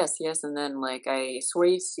he's like, yes, yes, and then like I swore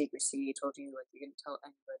you to secrecy, told you like you're gonna tell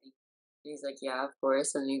anybody, and he's like, yeah, of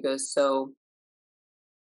course, and he goes, so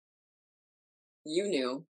you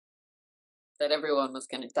knew that everyone was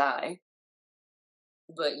gonna die,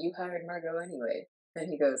 but you hired Margot anyway. And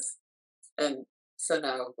he goes, and so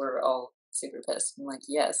now we're all super pissed. I'm like,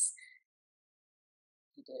 yes,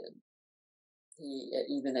 he did. He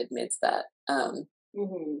even admits that. Hmm.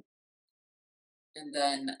 And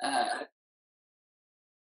then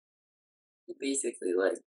he basically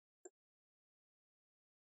like,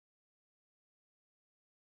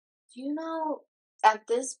 Do you know at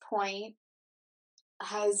this point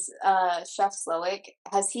has Chef Slowick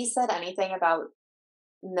has he said anything about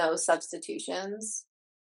no substitutions?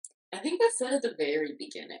 I think that's said at the very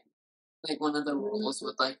beginning. Like one of the rules Mm.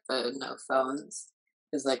 with like the no phones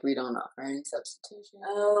is like we don't offer any substitutions.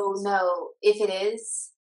 Oh no, if it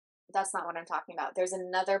is, that's not what I'm talking about. There's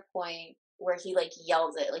another point where he like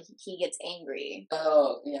yells it, like he gets angry.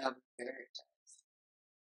 Oh yeah, very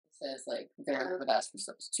says like Vera Uh, would ask for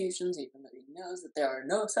substitutions, even though he knows that there are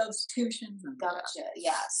no substitutions. And Gotcha.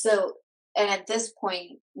 Yeah. So, and at this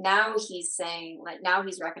point, now he's saying, like, now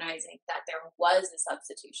he's recognizing that there was a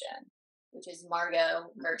substitution, which is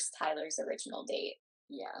Margot versus Tyler's original date.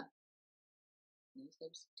 yeah, no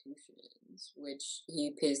substitutions, which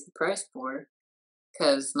he pays the price for.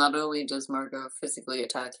 Because not only does Margot physically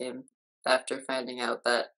attack him after finding out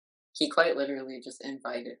that he quite literally just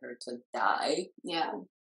invited her to die, Yeah.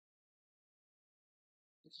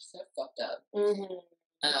 which is so fucked up. Mm-hmm.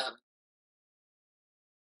 Um,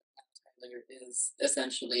 Tyler is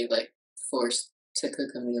essentially like forced to cook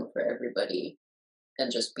a meal for everybody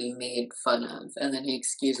and just be made fun of. And then he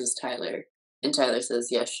excuses Tyler, and Tyler says,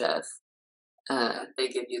 "Yes, chef." They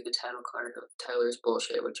give you the title card of Tyler's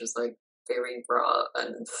bullshit, which is like very raw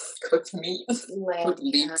and cooked meat Lamb. with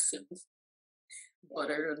leeks and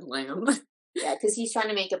butter and lamb. Yeah, because he's trying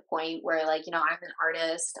to make a point where, like, I'm an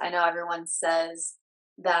artist. I know everyone says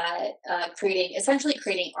that essentially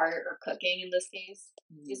creating art or cooking in this case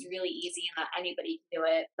is really easy and that anybody can do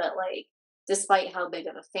it. But, like, despite how big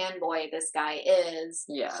of a fanboy this guy is,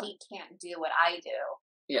 Yeah. he can't do what I do.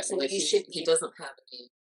 Yeah, So like he doesn't have any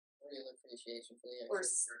real appreciation for the Or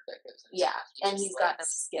actual work that goes into Yeah, it. and just he's got no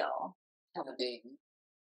likes skill. having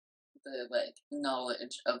the like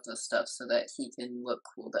knowledge of the stuff so that he can look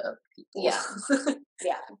cool to other people. Yeah.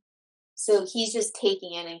 Yeah. So he's just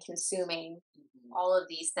taking in and consuming Mhm. all of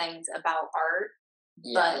these things about art,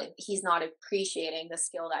 Yeah. but he's not appreciating the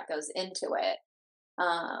skill that goes into it.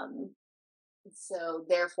 Um, so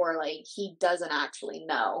therefore, like, he doesn't actually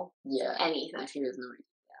know Yeah. anything. Like, he has no idea.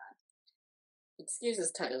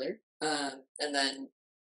 Excuses Tyler. And then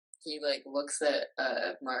he like looks at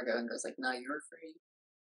Margot and goes like, "No, you're free."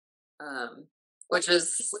 Which He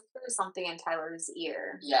is whispers something in Tyler's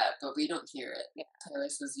ear. yeah, but we don't hear it. Yeah. Tyler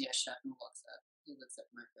says, "Yes, chef," and walks up. He looks at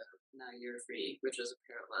Margot. "Now you're free," which is a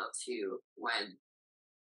parallel to when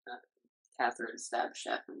uh, Catherine stabbed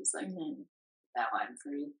Chef and was like, Mhm. "Now I'm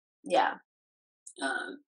free." Yeah.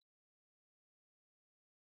 Um,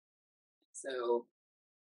 so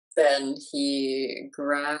then he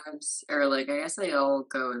grabs, or like I guess they all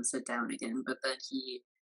go and sit down again, but then he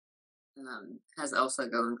has Elsa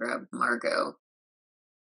go and grab Margot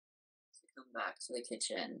to come back to the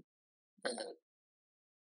kitchen.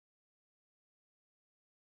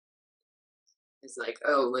 Is like,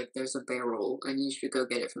 oh, like there's a barrel. I need you to go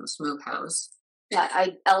get it from the smokehouse.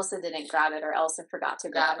 Elsa didn't grab it, or Elsa forgot to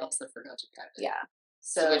grab it. Elsa forgot to grab it. Yeah.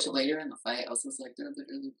 So which later in the fight, Elsa's like,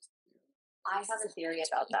 I have a theory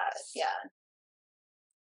about that. Yeah.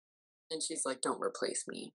 And she's like, don't replace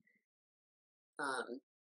me.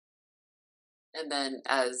 And then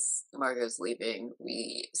as Margot's leaving,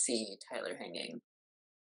 we see Tyler hanging.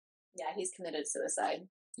 Yeah, he's committed suicide.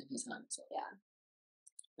 And he's on himself. Yeah.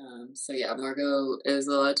 So yeah, Margot is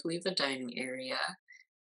allowed to leave the dining area.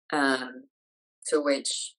 To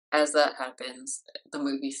which, as that happens, the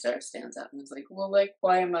movie star stands up and is like, well, like,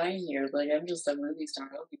 why am I here? Like, I'm just a movie star.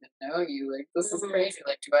 I don't even know you. Like, this is crazy.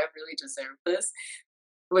 Like, do I really deserve this?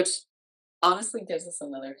 Which honestly gives us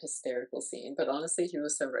another hysterical scene, but honestly, he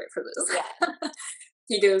was so right for this. Yeah.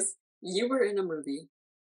 He goes, you were in a movie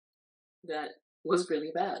that was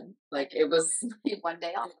really bad. Like, it was one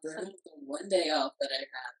day off. One day off that I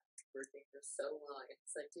had working for so long.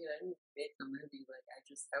 It's like, dude, I didn't make the movie. Like, I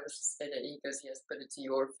was just in it. He goes, yes, but it's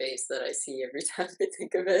your face that I see every time I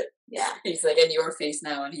think of it. Yeah. He's like, and your face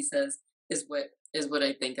now, and he says, is what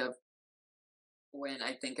I think of when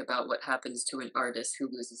I think about what happens to an artist who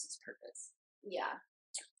loses his purpose. Yeah.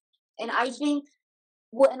 And I think,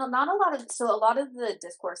 well, and not a lot of the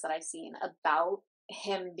discourse that I've seen about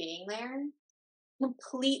him being there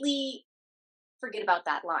completely forget about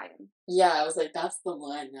that line. Yeah, I was like, that's the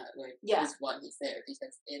line that is why he's there,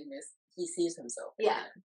 because in this he sees himself. Yeah.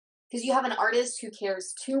 Because you have an artist who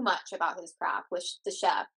cares too much about his craft, which the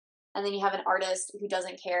chef, and then you have an artist who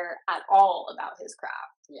doesn't care at all about his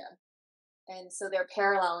craft. Yeah. And so they're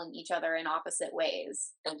paralleling each other in opposite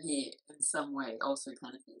ways. And he, in some way, also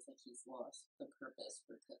kind of feels like he's lost the purpose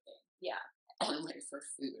for cooking. Yeah. And like for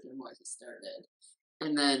food and what he started.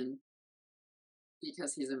 And then,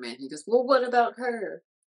 because he's a man, he goes, well, what about her?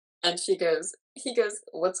 And he goes,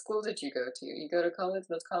 what school did you go to? You go to college?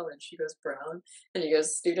 What's college? She goes, Brown. And he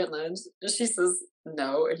goes, student loans? She says,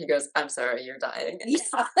 no. And he goes, I'm sorry, you're dying.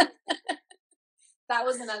 Yeah. That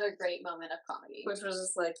was another great moment of comedy. Which was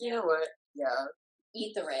just like, you know what? Yeah.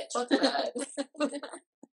 Eat the rich. Fuck that.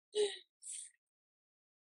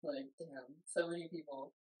 Like, damn, so many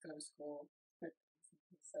people go to school for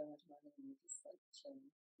so much money and just like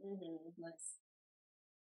chilling. Nice.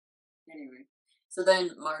 Anyway, so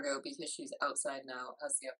then Margot, because she's outside now,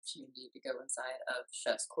 has the opportunity to go inside of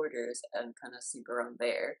Chef's quarters and kind of snoop around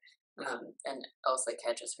there. And Elsa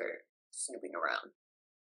catches her snooping around.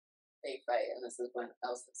 They fight, and this is when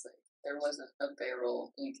Elsa's like, there wasn't a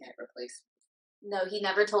barrel, you can't replace me. No, he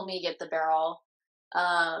never told me to get the barrel.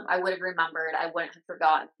 I would have remembered. I wouldn't have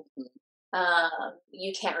forgotten.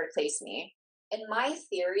 You can't replace me. And my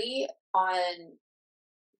theory on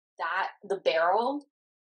that, the barrel,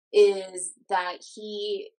 is that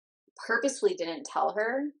he purposefully didn't tell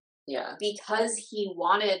her. Yeah. Because he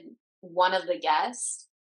wanted one of the guests,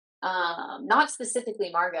 not specifically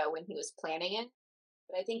Margot when he was planning it,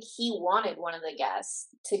 but I think he wanted one of the guests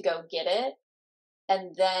to go get it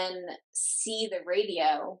and then see the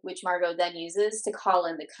radio, which Margot then uses to call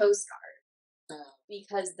in the Coast Guard.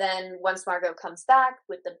 Because then once Margot comes back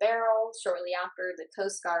with the barrel, shortly after, the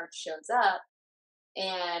Coast Guard shows up,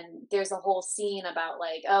 and there's a whole scene about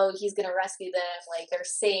like, oh, he's going to rescue them, like they're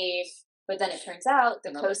safe. But then it turns out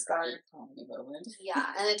the Coast Guard,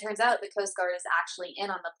 yeah, and it turns out the Coast Guard is actually in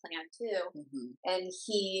on the plan too, and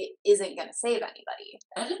he isn't going to save anybody.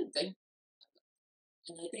 I didn't think,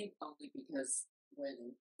 and I think only because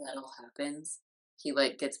when that all happens, he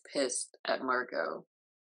like gets pissed at Margot,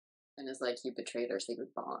 and is like, "You betrayed our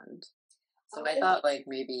secret bond." So I thought like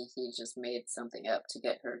maybe he just made something up to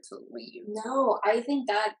get her to leave. No, I think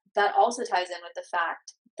that also ties in with the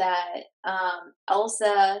fact that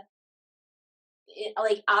Elsa,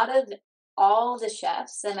 like out of all the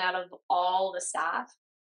chefs and out of all the staff,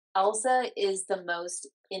 Elsa is the most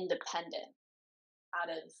independent out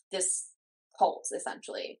of this cult,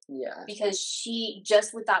 essentially. Yeah. Because she,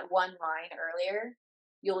 just with that one line earlier,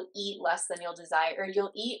 you'll eat less than you'll desire, or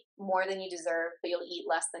you'll eat more than you deserve, but you'll eat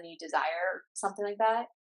less than you desire, something like that.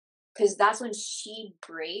 Because that's when she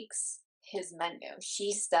breaks his menu.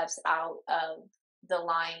 She steps out of the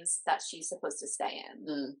lines that she's supposed to stay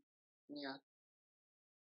in. Yeah.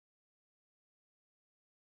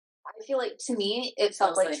 I feel like, to me, it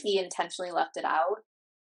felt like he intentionally left it out.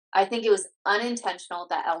 I think it was unintentional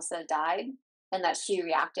that Elsa died and that she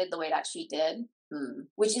reacted the way that she did,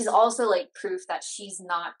 which is also like proof that she's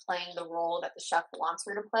not playing the role that the chef wants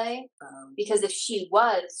her to play. Because if she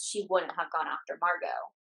was, she wouldn't have gone after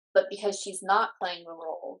Margot. But because she's not playing the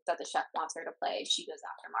role that the chef wants her to play, she goes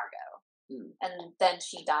after Margot. And then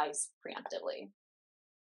she dies preemptively.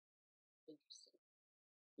 Interesting.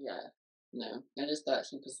 Yeah. No, I just thought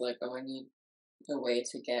he was like, oh, I need a way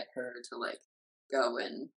to get her to like go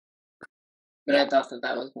and. But I thought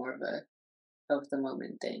that was more of a of the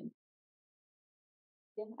moment thing.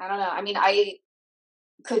 Yeah, I don't know. I mean, I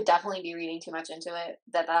could definitely be reading too much into it.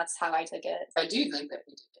 That's how I took it. I do think that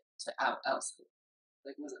he did it to out Elsa.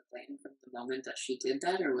 Like, was it planned from the moment that she did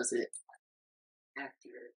that, or was it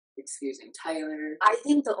after excusing Tyler? I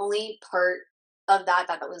think the only part of that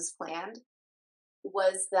was planned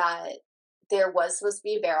was that there was supposed to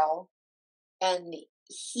be a barrel, and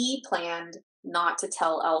he planned not to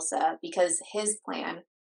tell Elsa because his plan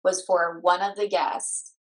was for one of the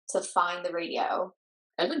guests to find the radio.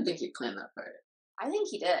 I didn't think he planned that part. I think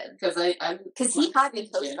he did Because because he had the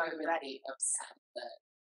Coast Guard ready. Upset that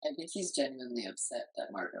I think he's genuinely upset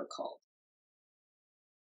that Margot called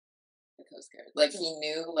the Coast Guard. Like he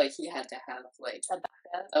knew, like he had to have like a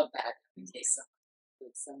backup. A backup in case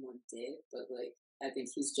someone did. But like I think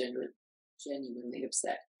he's genuinely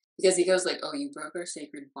upset because he goes like, "Oh, you broke our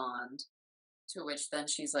sacred bond," to which then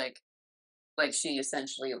she's like she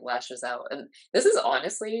essentially lashes out. And this is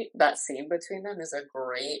honestly, that scene between them is a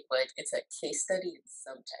great, like, it's a case study in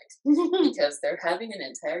subtext because they're having an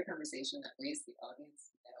entire conversation that leaves the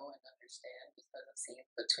audience know and understand because of scenes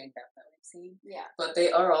between them that we've seen. Yeah. But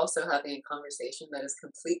they are also having a conversation that is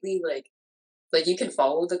completely like you can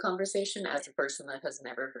follow the conversation as a person that has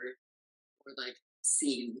never heard or like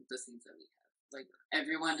seen the scenes that we have. Like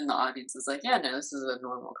everyone in the audience is like, yeah, no, this is a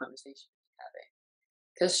normal conversation we're having.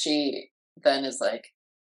 Because she then is like,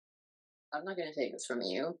 I'm not gonna take this from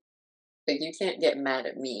you. Like you can't get mad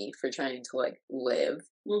at me for trying to like live.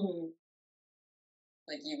 Mm-hmm.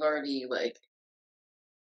 Like you've already like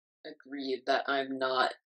agreed that I'm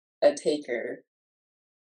not a taker.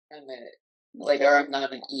 I'm a like, or I'm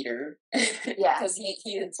not an eater. Yeah. Because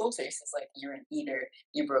he insults her. He says like, "You're an eater.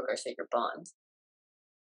 You broke our sacred bond."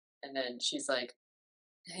 And then she's like,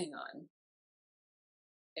 "Hang on.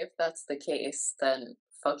 If that's the case, then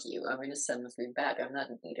fuck you. I'm gonna send the food back. I'm not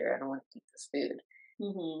an eater. I don't want to eat this food."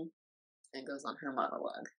 Mm-hmm. And goes on her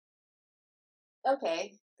monologue.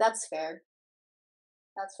 Okay, that's fair.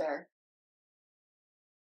 That's fair.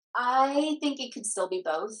 I think it could still be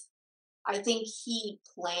both. I think he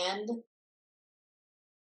planned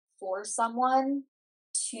for someone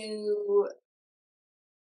to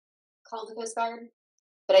call the Coast Guard,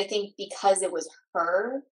 but I think because it was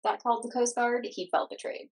her that called the Coast Guard, he felt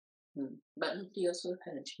betrayed. But nobody else would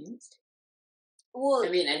have had a chance to. Well, I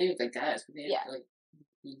mean, any of the guys, but they yeah. like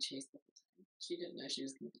being chased all the time. She didn't know she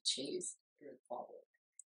was going to be chased or followed.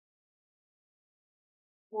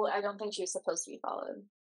 Well, I don't think she was supposed to be followed.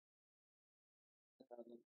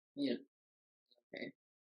 Yeah. Okay.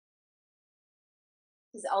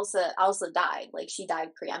 Because Elsa died. Like she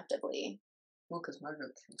died preemptively. Well, because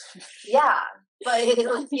Margaret. Yeah, but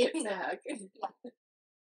attack.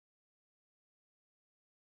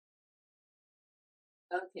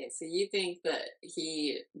 Okay, so you think that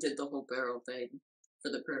he did the whole barrel thing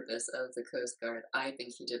for the purpose of the Coast Guard. I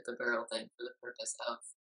think he did the barrel thing for the purpose of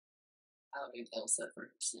outing Elsa for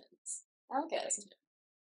her sins. Okay.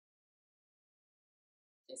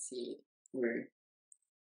 I see where.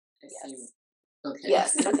 I see. Okay.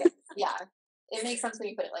 Yes. Okay. Yeah. It makes sense when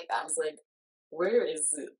you put it like that. I was like, where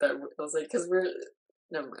is it that I was like, because we're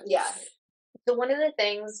never mind. Yeah. So one of the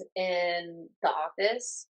things in The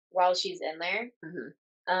Office while she's in there,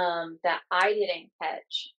 that I didn't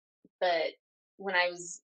catch, but when I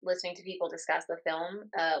was listening to people discuss the film,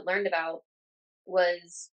 learned about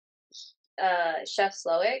was Chef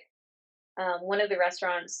Slowick. One of the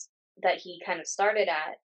restaurants that he kind of started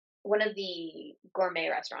at, one of the gourmet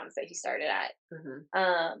restaurants that he started at,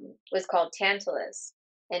 was called Tantalus.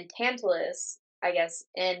 And Tantalus, I guess,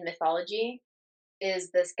 in mythology,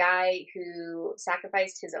 is this guy who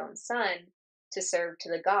sacrificed his own son to serve to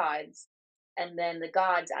the gods. And then the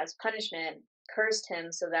gods, as punishment, cursed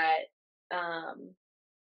him so that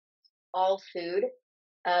all food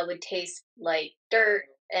would taste like dirt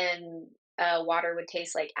and water would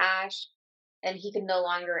taste like ash. And he could no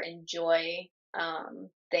longer enjoy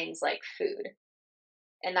things like food.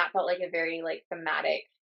 And that felt like a very like thematic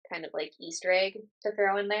kind of like Easter egg to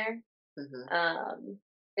throw in there.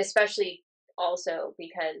 Especially also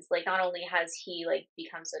because like not only has he like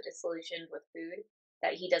become so disillusioned with food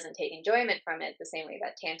that he doesn't take enjoyment from it the same way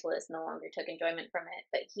that Tantalus no longer took enjoyment from it,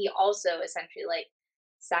 but he also essentially like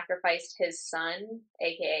sacrificed his son,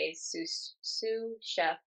 aka sous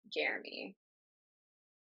chef Jeremy.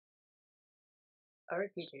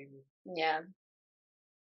 R.I.P. Jeremy. Yeah.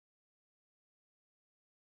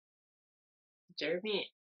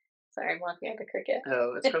 Jeremy. Sorry, I'm laughing at the cricket.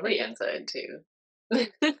 Oh, it's probably inside too.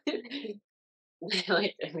 Like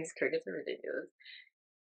these crickets are ridiculous.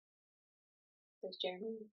 There's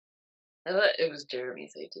Jeremy. I thought it was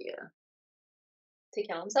Jeremy's idea. To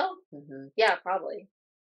kill himself? Hmm. Yeah, probably.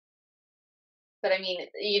 But I mean,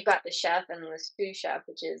 you've got the chef and the sous chef,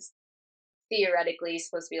 which is theoretically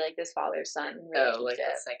supposed to be like this father-son Oh, like the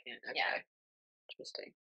relationship. second. Yeah. Okay,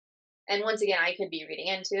 interesting. And once again, I could be reading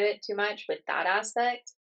into it too much with that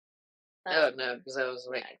aspect. Oh no, Um, because yeah.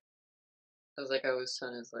 I was like, oh, his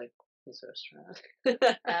son is like his restaurant.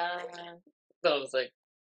 Uh, But I was like,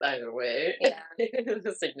 either way, yeah.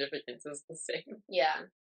 the significance is the same. Yeah.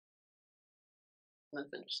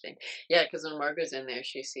 That's interesting. Yeah, because when Marco's in there,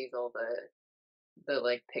 she sees all the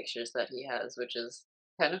like pictures that he has, which is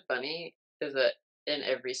kind of funny. Is that in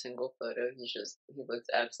every single photo, he looks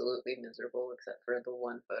absolutely miserable except for the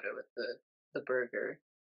one photo with the burger,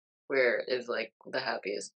 where is like the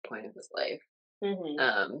happiest point of his life. Hmm.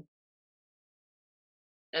 Um,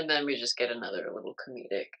 and then we just get another little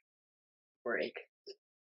comedic break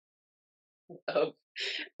of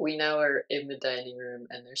we now are in the dining room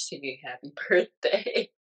and they're singing happy birthday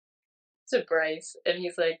to Bryce, and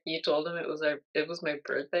he's like, "You told him it was my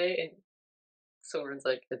birthday," and Soren's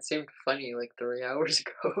like, "It seemed funny like 3 hours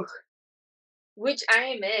ago." Which I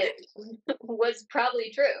admit was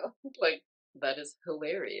probably true. Like, that is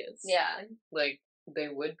hilarious. Yeah. Like, they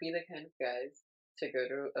would be the kind of guys to go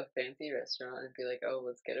to a fancy restaurant and be like, "Oh,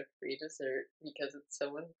 let's get a free dessert because it's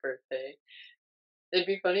someone's birthday." It'd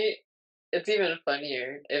be funny. It's even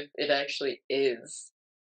funnier if it actually is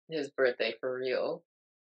his birthday for real.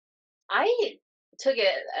 I took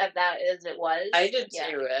it at that as it I was. did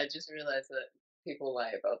Yeah. too. I just realized that people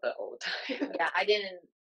lie about that all the time. Yeah. I didn't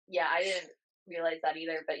realize that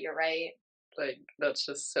either, but you're right. Like, that's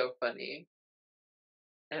just so funny.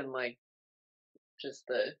 And like, just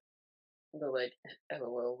the like,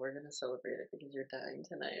 LOL, we're gonna celebrate it because you're dying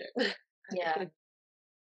tonight. Yeah.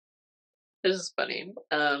 This is funny.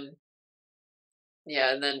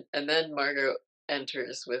 Yeah, and then Margot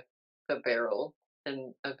enters with the barrel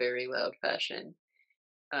in a very loud fashion.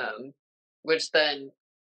 Um, which then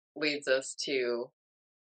leads us to,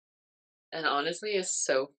 and honestly is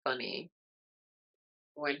so funny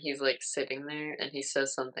when he's like sitting there and he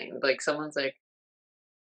says something like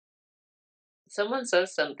someone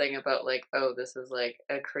says something about like, oh, this is like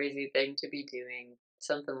a crazy thing to be doing,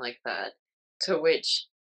 something like that. To which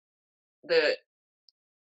the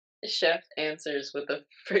chef answers with a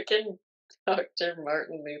freaking Dr.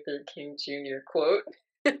 Martin Luther King Jr. quote,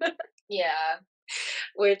 Yeah.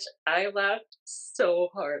 which I laughed so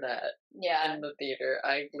hard at Yeah. in the theater.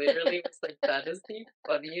 I literally was like, that is the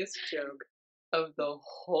funniest joke of the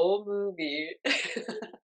whole movie.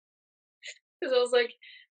 Because I was like,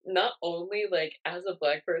 not only like as a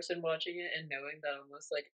black person watching it and knowing that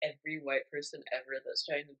almost like every white person ever that's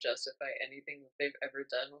trying to justify anything that they've ever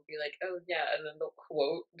done will be like, oh yeah, and then they'll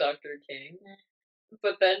quote Dr. King.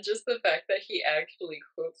 But then just the fact that he actually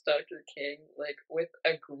quotes Dr. King like with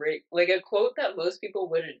a great like a quote that most people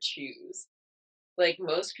wouldn't choose. Like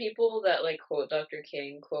most people that like quote Dr.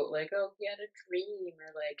 King quote like, oh, he had a dream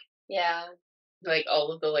or Yeah. like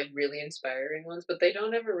all of the like really inspiring ones, but they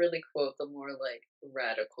don't ever really quote the more like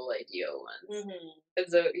radical idea ones. Hmm. And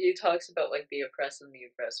so he talks about like the oppressed and the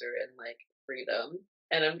oppressor and like freedom.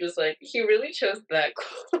 And I'm just like, he really chose that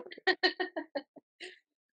quote.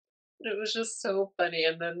 It was just so funny.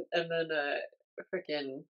 And then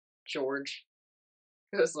freaking George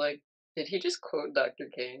goes like, did he just quote Dr.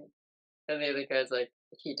 King? And the other guy's like,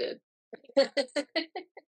 he did.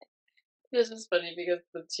 This is funny because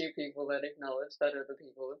the two people that acknowledge that are the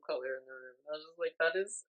people of color in the room. I was just like, that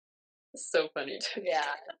is so funny to me.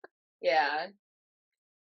 Yeah. Yeah.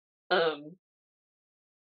 Um,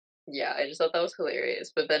 yeah, I just thought that was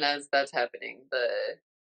hilarious. But then as that's happening,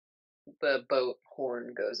 the boat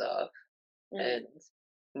horn goes off and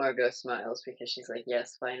Hmm. Margot smiles because she's like,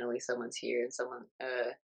 yes, finally someone's here and someone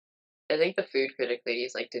I think the food critic lady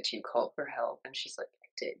is like, did you call for help? And she's like, I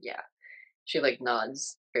did, yeah. She like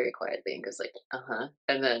nods very quietly and goes like, uh-huh.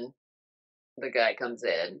 And then the guy comes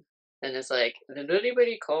in and is like, did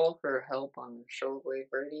anybody call for help on the shortwave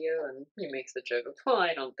radio? And he makes the joke of, well,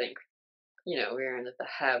 I don't think, we're in the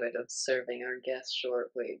habit of serving our guests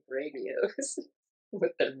shortwave radios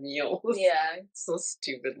with their meals. Yeah. So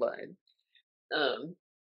stupid line. Um,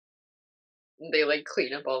 they like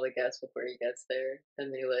clean up all the guests before he gets there,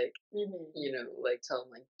 and they like, Hmm. like tell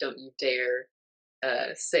him like, don't you dare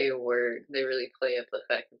say a word. They really play up the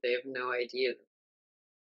fact that they have no idea that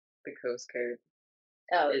the Coast Guard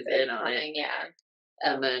Oh, is it's in on it. coming. Yeah.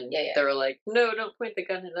 And Oh, then yeah. Yeah. they were like, "No, don't point the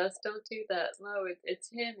gun at us. Don't do that. No, it's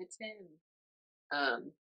him. It's him."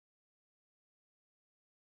 Um,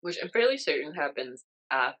 which I'm fairly certain happens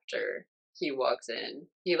after he walks in.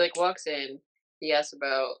 He like walks in, he asks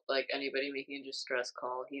about, like, anybody making a distress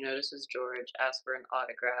call. He notices George, asks for an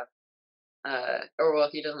autograph. Or well,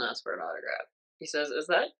 he doesn't ask for an autograph. He says, "Is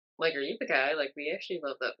that like, are you the guy? Like, we actually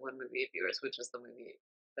love that one movie of yours, which is the movie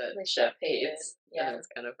that The Chef chef hated. hates," and Yeah. it's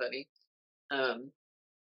kind of funny. Um,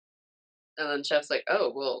 and then Chef's like, "Oh,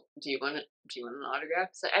 well, do you want an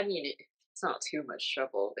autograph?" So I mean, it's not too much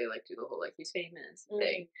trouble. They like do the whole like he's famous Mhm.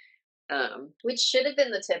 thing. Um, Which should have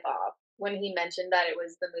been the tip off when he mentioned that it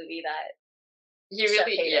was the movie that he Chef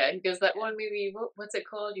really, hated. yeah, he goes that Yeah. one movie. What's it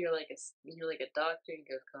called? You're like a doctor. He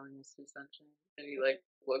goes, "Calling Mr. Sunshine," and he like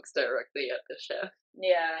looks directly at the chef.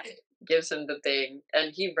 Yeah. Gives him the thing,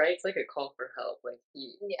 and he writes like a call for help. Like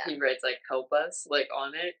Yeah. he writes like "help us" like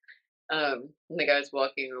on it. And the guy's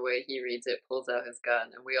walking away. He reads it, pulls out his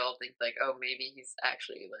gun, and we all think like, oh, maybe he's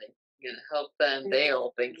actually like gonna help them. They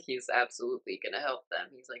all think Mhm. he's absolutely gonna help them.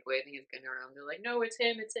 He's like waving his gun around. They're like, no, it's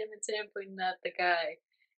him, it's him, it's him, pointing at the guy.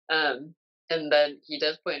 Um, and then he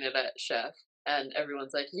does point it at Chef, and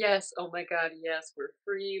everyone's like, yes, oh my god, yes, we're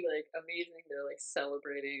free, like amazing. They're like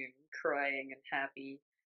celebrating and crying and happy.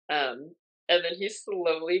 Um, and then he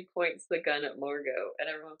slowly points the gun at Margot, and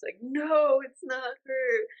everyone's like, no, it's not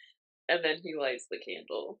her. And then he lights the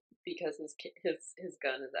candle because his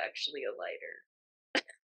gun is actually a lighter.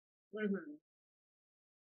 Mhm.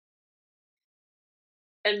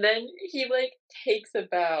 And then he like takes a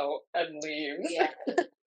bow and leaves. Yeah.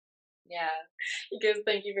 Yeah. He goes,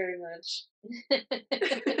 "Thank you very much."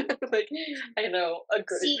 Like, I know, a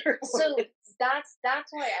great See, so performance.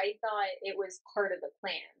 that's why I thought it was part of the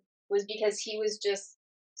plan, was because he was just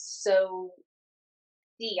so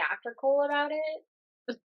theatrical about it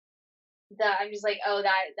that I'm just like, oh,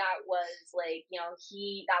 that was like,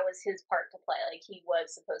 that was his part to play. Like he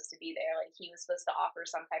was supposed to be there. Like he was supposed to offer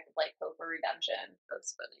some type of like hope or redemption.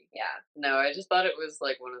 That's funny. Yeah. No, I just thought it was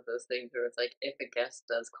like one of those things where it's like if a guest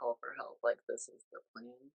does call for help, like this is the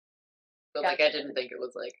plan. But like I Gotcha. didn't think it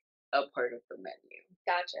was like a part of the menu,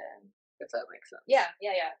 Gotcha. if that makes sense. Yeah,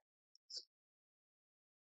 yeah, yeah.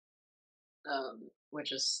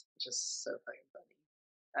 Which is just so fucking funny.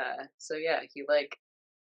 So yeah, he like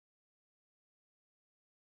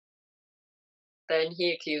then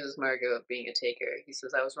he accuses Margot of being a taker. He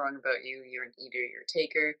says, "I was wrong about you. You're an eater. You're a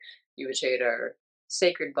taker. You betrayed our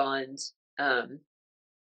sacred bonds." And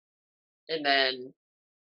then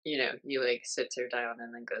he like sits her down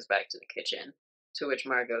and then goes back to the kitchen. To which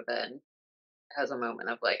Margot then has a moment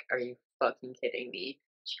of like, "Are you fucking kidding me?"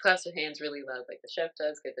 She claps her hands really loud, like the chef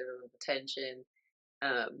does, gets everyone's attention.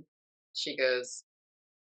 Um, she goes,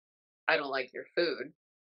 "I don't like your food."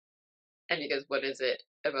 And he goes, "What is it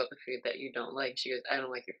about the food that you don't like?" She goes, "I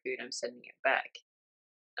don't like your food. I'm sending it back."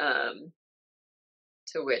 Um,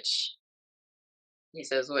 to which he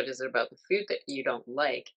says, "What is it about the food that you don't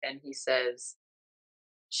like?" And she says,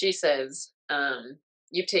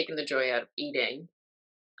 "You've taken the joy out of eating."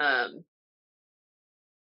 Um,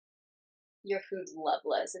 Your food's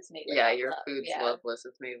loveless. It's made yeah, without your love. food's Yeah. loveless.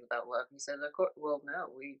 It's made without love. He says, "Of course." Well, no,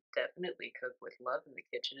 we definitely cook with love in the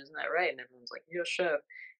kitchen, isn't that right? And everyone's like, "Yeah, chef."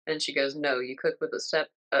 And she goes, "No, you cook with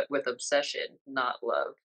with obsession, not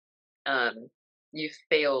love. Um, you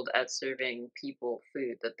failed at serving people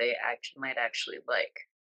food that they might actually like."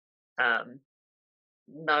 Um,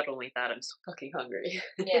 Not only that, I'm so fucking hungry.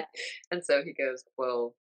 Yeah. And so he goes,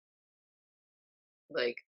 "Well,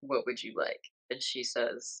 like, what would you like?" And she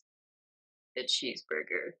says, "A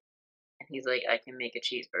cheeseburger." And he's like, "I can make a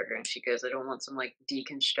cheeseburger." And she goes, "I don't want some like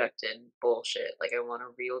deconstructed bullshit. Like, I want a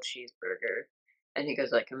real cheeseburger." And he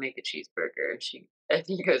goes, "I can make a cheeseburger." And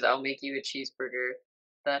he goes, "I'll make you a cheeseburger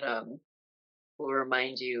that will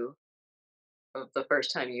remind you of the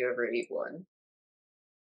first time you ever ate one."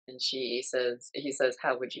 And he says,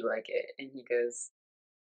 "How would you like it?" And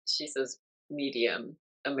she says, "Medium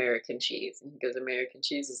American cheese." And he goes, "American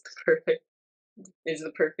cheese is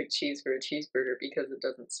the perfect cheese for a cheeseburger because it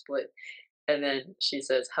doesn't split." And then she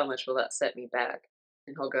says, "How much will that set me back?"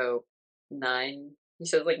 And he'll go, "9." He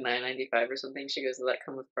says like 9.95 or something. She goes, "Does that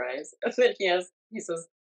come with fries?" And then he says,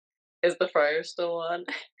 "Is the fryer still on?"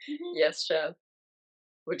 Mhm. "Yes, chef."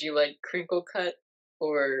 "Would you like crinkle cut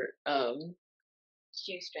or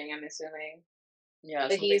Shoestring, I'm assuming. yeah,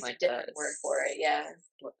 But he something used a like that. different word for it. Yeah.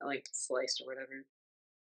 Like sliced or whatever."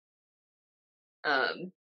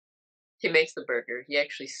 Um He makes the burger. He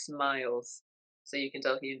actually smiles, so you can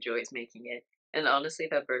tell he enjoys making it. And honestly,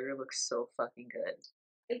 that burger looks so fucking good.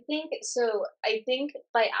 I think so. I think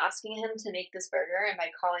by asking him to make this burger and by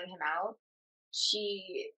calling him out,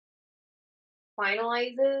 she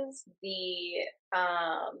finalizes the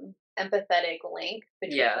empathetic link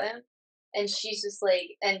between Yeah, them. And she's just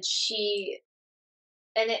like, and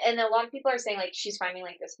a lot of people are saying like she's finding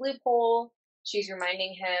like this loophole she's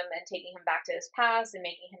reminding him and taking him back to his past and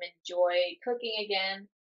making him enjoy cooking again.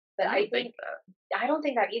 But I I don't think think that. I don't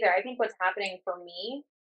think that either. I think what's happening for me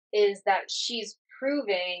is that she's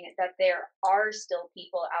proving that there are still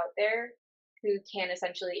people out there who can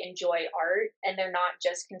essentially enjoy art and they're not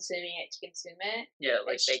just consuming it to consume it. Yeah, And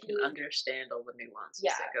like, they can she understand all the nuances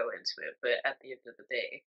yeah, that go into it, but at the end of the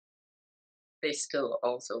day, they still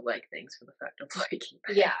also like things for the fact of liking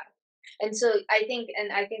them. yeah. And I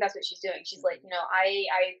think that's what she's doing. She's like, Mhm.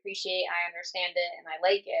 I appreciate, I understand it, and I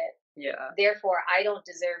like it. Yeah. Therefore, I don't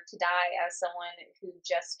deserve to die as someone who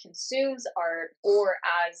just consumes art or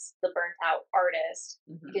as the burnt out artist,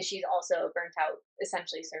 Mhm. because she's also a burnt out,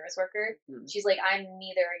 essentially, service worker. Mhm. She's like, I'm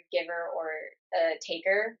neither a giver or a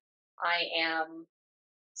taker. I am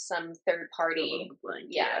some third Fill in party. the blank,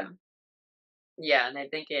 Yeah. yeah. Yeah, and I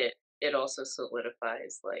think it also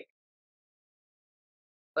solidifies, like,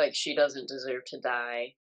 she doesn't deserve to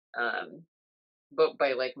die, um, but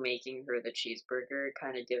by, like, making her the cheeseburger, it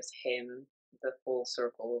kinda gives him the full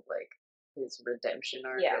circle of, like, his redemption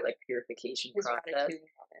arc Yeah. or, like, purification His process gratitude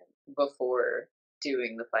moment. before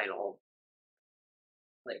doing the final,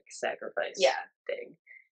 like, sacrifice Yeah. thing,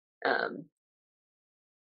 um,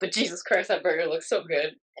 but Jesus Christ, that burger looks so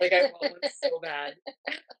good. Like, I want one so bad.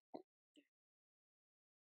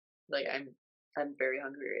 Like, I'm very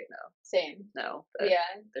hungry right now. Same. Now that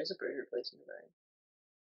Yeah. there's a burger place nearby.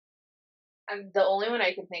 I'm the only one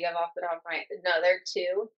I can think of off the top of my no, there are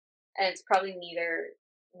 2, and it's probably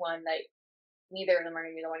one that neither of them are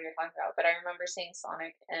gonna be the one you're talking about, but I remember seeing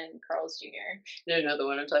Sonic and Carl's Jr. No, no, the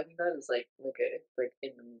one I'm talking about is like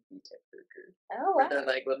in the movie type burger Oh, where they're wow.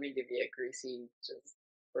 like, "Let me give you a greasy just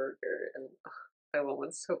burger," and ugh, I want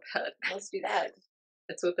one so bad. Let's do that.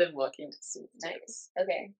 It's within walking distance too. Nice.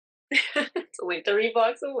 Okay. It's only 3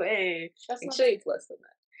 blocks away. That's not Actually, it's less than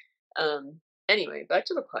that. Anyway, back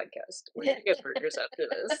to the podcast. We're bad. gonna get burgers after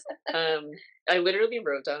this. I literally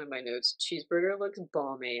wrote down in my notes, cheeseburger looks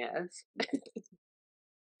bomb AF.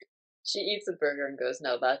 She eats a burger and goes,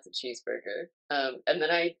 "No, that's a cheeseburger." And then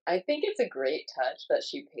I think it's a great touch that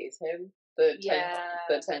she pays him the Yeah.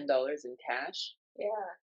 $10 in cash.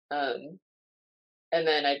 Yeah. Um, and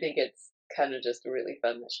then I think it's kind of just really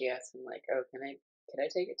fun that she asks him like, "Oh, can I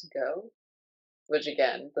take it to go?" Which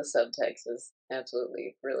again, the subtext is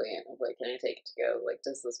absolutely brilliant. Of like, "Can I take it to go? Like,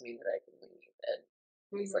 does this mean that I can leave?"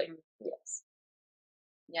 And he's like, Mhm. "Yes."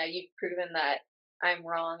 Yeah, you've proven that I'm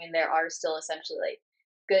wrong and there are still essentially, like,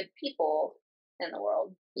 good people in the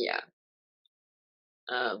world. Yeah.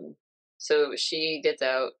 So she gets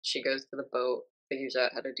out. She goes to the boat, figures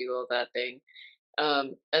out how to do all that thing.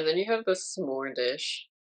 And then you have the s'more dish,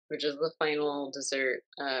 which is the final dessert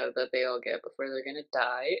that they all get before they're gonna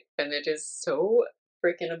die, and it is so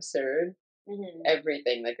freaking absurd. Mhm.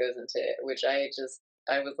 Everything that goes into it, which I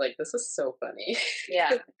was like, this is so funny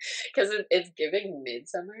Yeah. because it's giving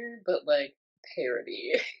midsummer, but like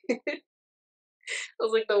parody. I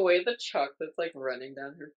was like the way the chocolate's like running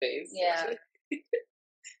down her face. Yeah. He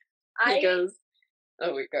I goes,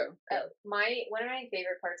 "Oh, we go." Go." my one of my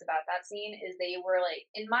favorite parts about that scene is they were like,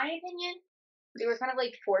 in my opinion, they were kind of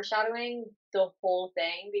like foreshadowing the whole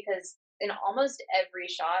thing because in almost every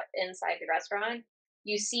shot inside the restaurant,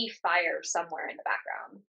 you see fire somewhere in the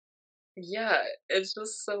background. Yeah, it's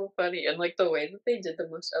just so funny, and, like, the way that they did the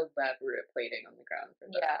most elaborate plating on the ground for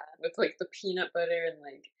that, Yeah, with, like, the peanut butter and,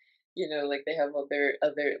 like, like, they have other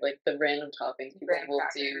like, the random toppings people graham will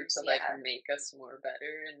do crackers. to, like, Yeah, make a s'more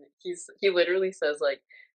better, and he literally says, like,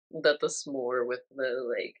 that the s'more with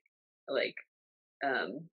the, like,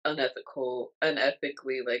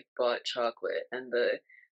 unethically, like, bought chocolate and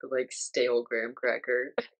like, stale graham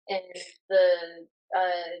cracker. and the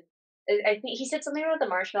I think he said something about the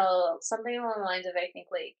marshmallow, something along the lines of I think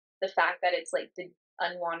like the fact that it's like the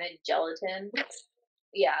unwanted gelatin.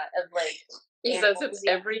 Yeah, of like He says animals. it's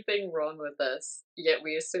Yeah, everything wrong with us, yet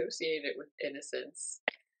we associate it with innocence.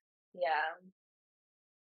 yeah.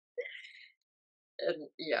 And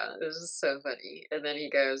yeah, it was just so funny. And then he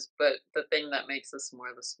goes, "But the thing that makes the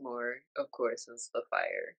s'more, of course, is the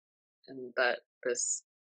fire. And that this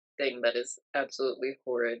thing that is absolutely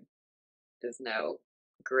horrid is now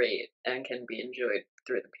great and can be enjoyed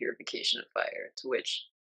through the purification of fire." To which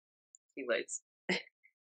he lights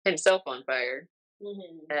himself on fire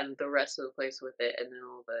Hmm. and the rest of the place with it. And then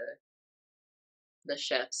all the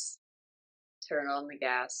chefs turn on the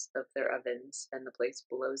gas of their ovens and the place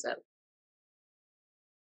blows up.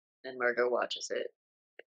 And Margot watches it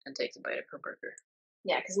and takes a bite of her burger.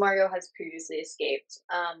 Yeah, because Mario has previously escaped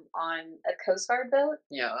on a Coast Guard boat.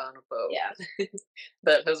 Yeah, on a boat Yeah,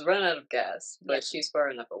 that has run out of gas, yeah, but she's far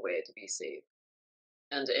enough away to be safe.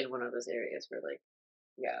 And in one of those areas where, like,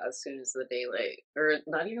 yeah, as soon as the daylight, or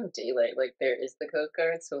not even daylight, like there is the Coast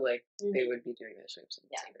Guard, so like they Mhm. would be doing their sweeps in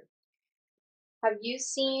the Yeah. theater. Have you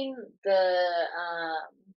seen the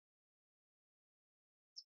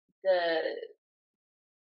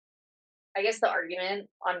I guess the argument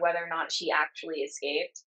on whether or not she actually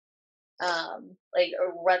escaped? Like,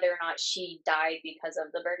 or whether or not she died because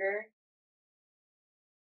of the burger?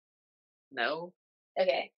 No?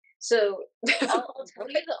 Okay. So I'll tell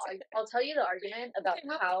What? you I'll tell you the argument Who about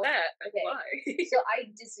came up with how. that? And Okay. why? So I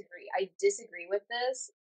disagree. I disagree with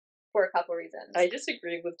this for a couple I reasons.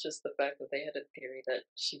 disagree with just the fact that they had a theory that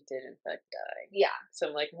she did in fact die. Yeah. So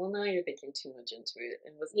I'm like, well, now you're thinking too much into it,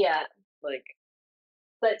 and wasn't Yeah. that like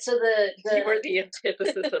But so you were the the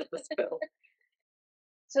antithesis of the spell?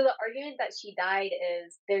 so the argument that she died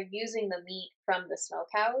is they're using the meat from the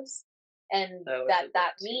smokehouse, and Oh, is it that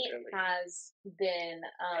like too meat early? has been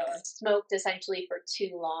smoked essentially for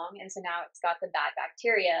too long, and so now it's got the bad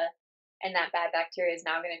bacteria, and that bad bacteria is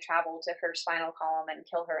now going to travel to her spinal column and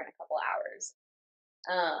kill her in a couple hours.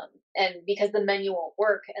 And because the menu won't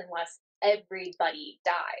work unless everybody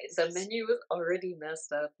The dies. menu was already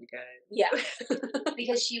messed up, you Yeah, guys.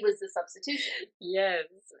 because she was the substitution. Yes,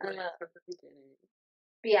 like Uh, from the beginning.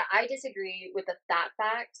 but yeah, I disagree with that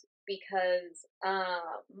fact because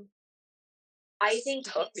I think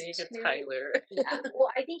Stop he's being a too. Tyler. Yeah, well,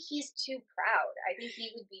 I think he's too proud. I think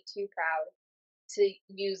he would be too proud to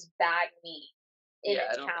use bad meat in Yeah,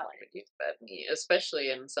 a I don't think he would challenge. use bad meat, especially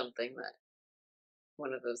in something that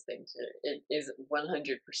one of those things it is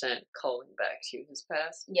 100% calling back to his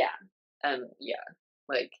past. Yeah. And yeah,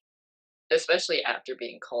 like especially after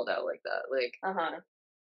being called out like that, like Uh huh.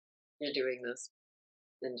 you're doing this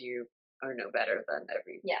and you are no better than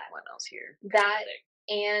Yeah. everyone else here, kind of That,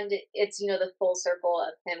 thing. and it's the full circle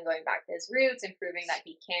of him going back to his roots and proving that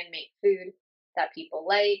he can make food that people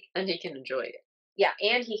like. And he can enjoy it. Yeah,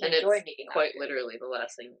 and he can And enjoy it's making that quite food. literally the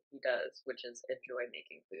last thing he does, which is enjoy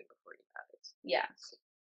making food before he dies, Yeah.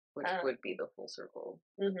 which would be the full circle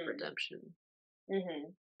of Mhm. redemption.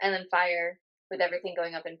 Mhm. And then fire, with everything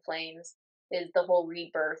going up in flames, is the whole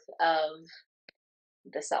rebirth of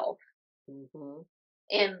the self Hmm.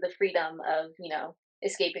 and the freedom of,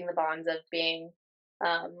 escaping the bonds of being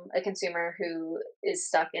a consumer who is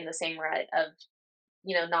stuck in the same rut of,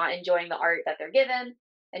 not enjoying the art that they're given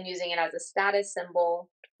and using it as a status symbol.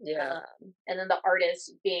 Yeah. And then the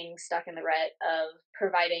artist being stuck in the rut of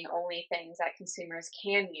providing only things that consumers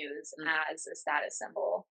can use Mm. as a status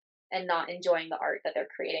symbol and not enjoying the art that they're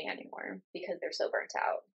creating anymore because they're so burnt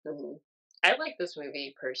out. Mhm. I like this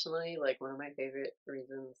movie personally. Like one of my favorite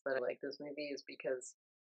reasons that I like this movie is because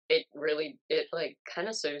it like kind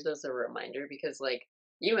of serves as a reminder because like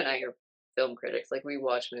you and I are film critics. Like we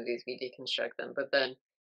watch movies, we deconstruct them, but then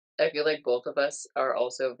I feel like both of us are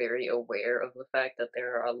also very aware of the fact that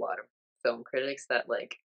there are a lot of film critics that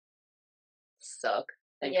like suck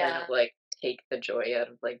and kind of Yeah. like take the joy out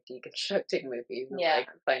of like deconstructing movies and Yeah. like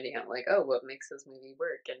finding out like, oh, what makes this movie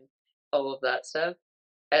work and all of that stuff.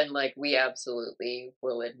 And like we absolutely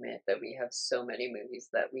will admit that we have so many movies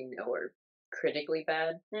that we know are critically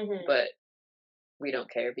bad, Hmm. but we don't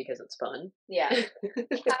care because it's fun. Yeah.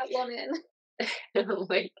 Catwoman.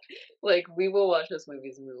 like like we will watch those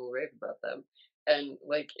movies and we will rave about them. And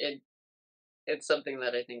like it's something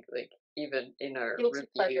that I think like even in our Guilty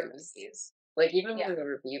pleasure reviews, movies. like even Yeah. when we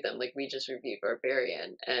review them, like we just reviewed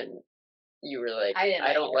Barbarian and you were like, I didn't I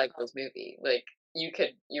like don't it. like this movie. Like you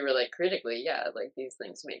were like critically, yeah, like these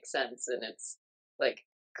things make sense and it's like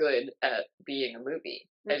good at being a movie.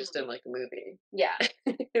 I just Mhm. didn't like the movie. Yeah.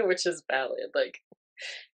 Which is valid. Like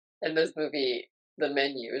and this movie, the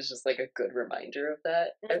menu is just like a good reminder of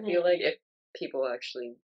that. I feel like Hmm. if people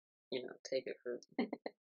actually, take it for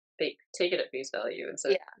they take it at face value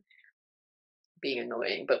instead of Yeah. being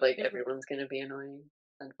annoying, but like Hmm. everyone's gonna be annoying,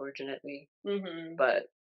 unfortunately. Hmm.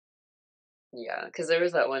 But yeah, because there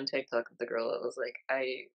was that one TikTok of the girl that was like,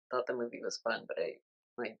 I thought the movie was fun, but I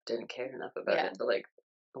like didn't care enough about Yeah. it to like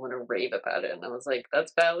want to rave about it. And I was like,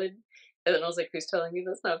 that's valid. And then I was like, who's telling you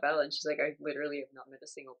that's not valid? And she's like, I literally have not met a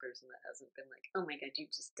single person that hasn't been like, oh my god, you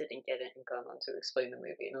just didn't get it and gone on to explain the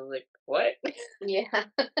movie. And I was like, what? Yeah.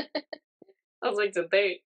 I was like, did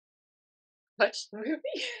they watch the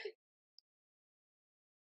movie?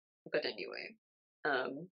 But anyway,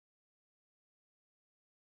 um,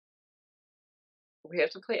 we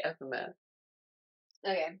have to play FMF.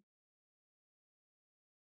 Okay.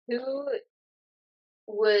 Who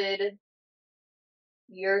would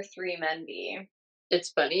your three men be? It's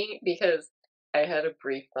funny because I had a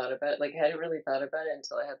brief thought about it, like, I hadn't really thought about it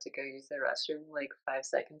until I had to go use the restroom, like, 5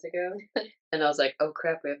 seconds ago, and I was like, "Oh,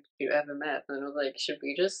 crap, we have to do FMF," and I was like, "Should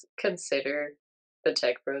we just consider" The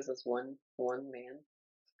Tech Bros is one man.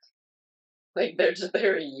 Like,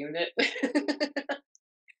 they're a unit.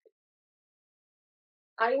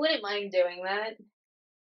 I wouldn't mind doing that.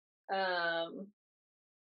 Um,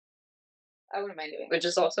 I wouldn't mind doing Which that.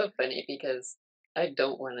 is also funny because I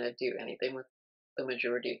don't wanna do anything with the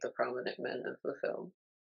majority of the prominent men of the film.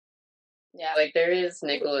 Yeah. Like, there is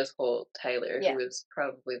Nicholas Hoult Tyler, Yeah. who is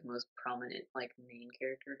probably the most prominent, like, main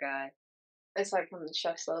character guy. Aside from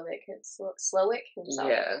Chef Slovic, it's Slowick himself.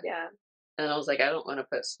 Yeah, Yeah. and I was like, "I don't wanna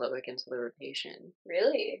put Slowick into the rotation."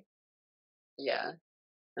 Really? Yeah,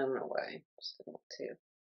 I don't know why, just didn't want to.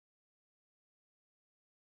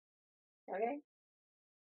 Okay.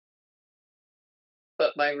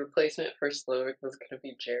 But my replacement for Slowick was gonna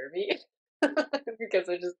be Jeremy, because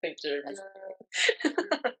I just think Jeremy's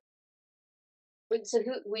Wait, so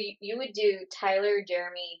who we you would do Tyler,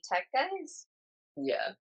 Jeremy, Tech Guys?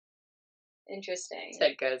 Yeah, Interesting.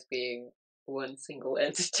 Tech Guys being one single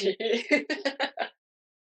entity.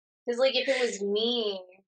 Because like if it was me,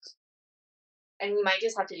 and we might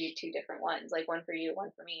just have to do two different ones, like one for you,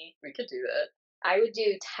 one for me. We could do that. I would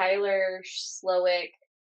do Tyler, Slowick,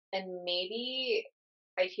 and maybe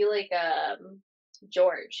I feel like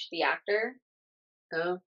George, the actor.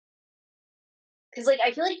 Oh, Because like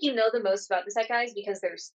I feel like you know the most about the Tech Guys because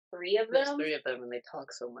there's three of there's them. 3 of them and they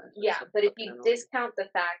talk so much, it's Yeah, so but if fucking you annoying. discount the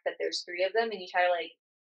fact that there's three of them and you try to like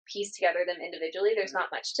piece together them individually, there's Mhm.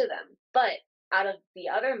 not much to them. But out of the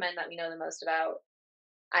other men that we know the most about,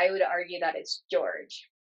 I would argue that it's George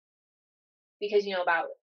because you know about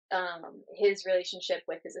his relationship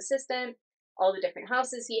with his assistant, all the different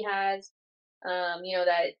houses he has. You know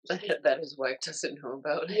that That his wife doesn't know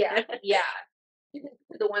about. yeah, yeah,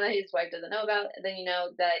 the one that his wife doesn't know about. And then you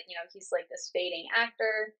know that he's like this fading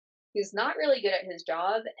actor who's not really good at his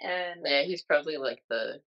job, and Yeah, he's probably, like,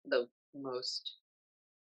 the most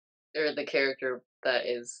or the character that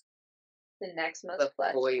is the next most the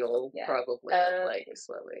flesh. foil, Yeah. probably, of, like,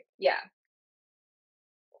 Slowick. Yeah.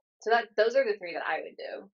 So that those are the three that I would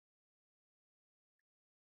do.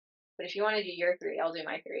 But if you want to do your three, I'll do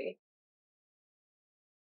my three.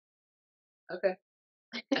 Okay.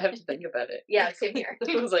 I have to think about it. Yeah, same here.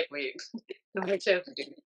 I was like, "Wait, no, I actually have to do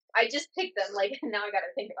I just picked them, like now I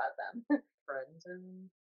gotta think about them. Friendzone."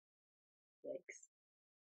 Yikes.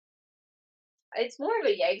 It's more of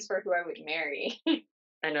a yikes for who I would marry.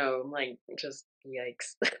 I know, I'm like, just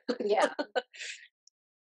yikes. Yeah.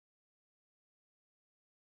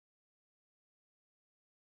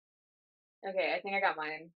 Okay, I think I got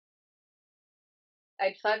mine.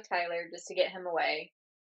 I'd fuck Tyler just to get him away.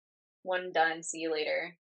 One done, see you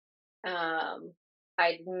later. Um,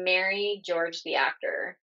 I'd marry George the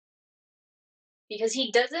actor because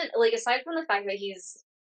he doesn't like aside from the fact that he's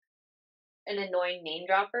an annoying name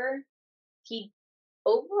dropper, he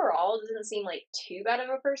overall doesn't seem like too bad of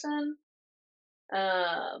a person.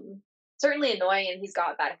 Certainly annoying and he's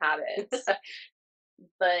got bad habits,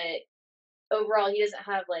 but overall he doesn't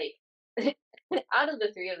have like out of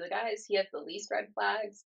the three of the guys, he has the least red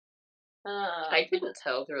flags. I Um, couldn't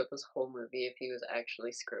tell throughout this whole movie if he was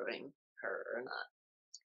actually screwing her or not.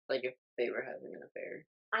 Like, if they were having an affair.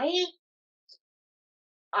 I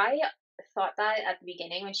I thought that at the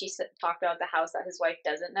beginning when talked about the house that his wife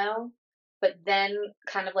doesn't know, but then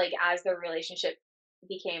kind of like as their relationship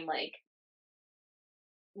became like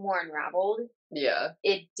more unraveled, Yeah.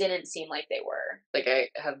 it didn't seem like they were. Like, I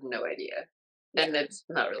have no idea. Yeah. And it's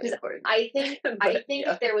not really 'Cause important. I But, think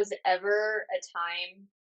yeah. if there was ever a time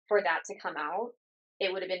for that to come out,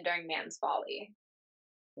 it would have been during Man's Folly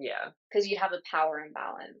Yeah. because you'd have a power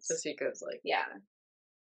imbalance. Just because, like, Yeah,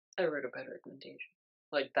 I wrote a bad recommendation.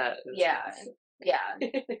 Like, that is yeah, yeah.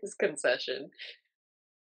 his concession.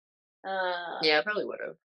 Um, Yeah, I probably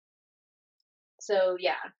would've. so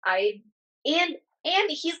yeah, I and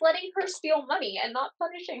he's letting her steal money and not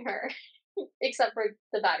punishing her, except for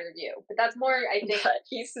the bad review. But that's more, I think. But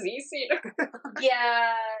he's seen her.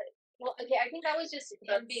 Yeah. Well, okay, I think that was just him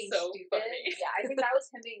That's being so stupid. funny. Yeah, I think that was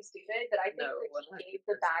him being stupid, but I think No, that he gave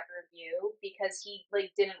the 100%. bad review because he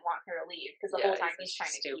like didn't want her to leave because the Yeah, whole time he's he's trying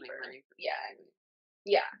to keep stealing her. money from Yeah. somebody.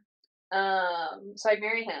 Yeah. So I'd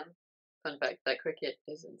marry him. Fun fact, that cricket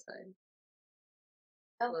is inside.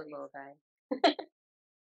 Oh. Little guy.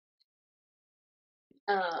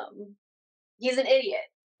 He's an idiot,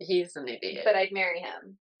 He's an idiot. but I'd marry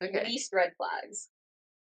him. Okay. Least red flags.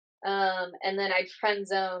 And then I'd friend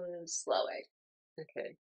zone Slowick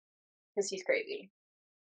Okay. because he's crazy.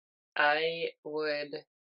 I would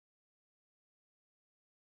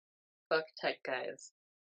fuck tech guys.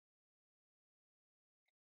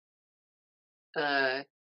 Uh,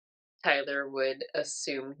 Tyler would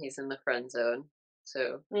assume he's in the friend zone,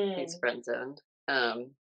 so he's Mm, friend zoned.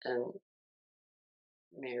 and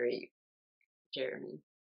marry Jeremy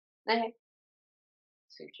Okay,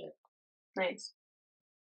 Suchek. nice.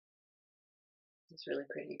 He's really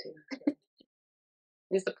pretty too.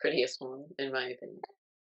 He's the prettiest one, in my opinion.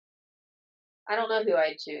 I don't know who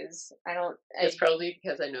I'd choose. I don't. It's probably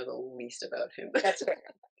because I know the least about him. That's fair.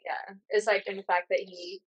 Yeah, aside from the fact that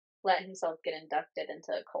he let himself get inducted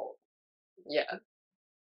into a cult. Yeah.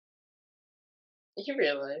 You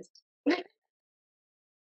realized.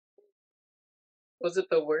 Was it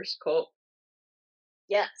the worst cult?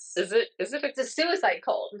 Yes, Is it it's a suicide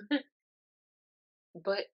cult.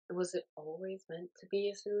 but was it always meant to be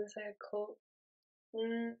a suicide cult?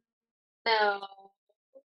 Mm, no.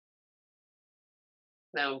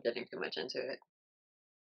 Now I'm getting too much into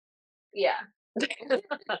Yeah. it.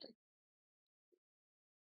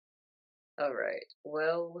 Alright.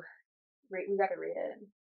 Well, We gotta read it.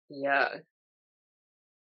 yeah.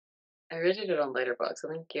 I rated it on Letterboxd. I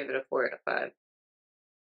think I gave it a 4 out of 5.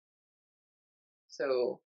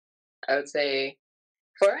 So I would say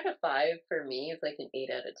 4 out of 5 for me is like an 8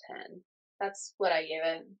 out of 10. That's what I gave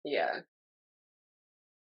it. Yeah.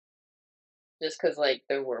 Just because, like,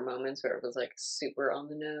 there were moments where it was, like, super on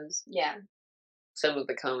the nose. Yeah. Some of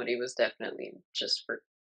the comedy was definitely just for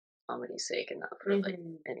comedy's sake and not for, like,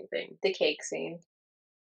 Mhm. anything. The cake scene.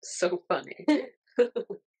 So funny.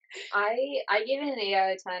 I give it an 8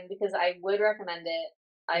 out of 10 because I would recommend it.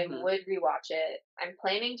 I Mhm. would rewatch it. I'm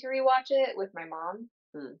planning to rewatch it with my mom.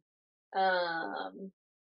 Mm. Um,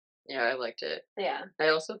 Yeah, I liked it. yeah. I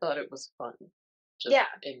also thought it was fun, just Yeah.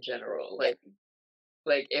 in general. Yeah.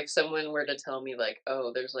 Like, if someone were to tell me, like,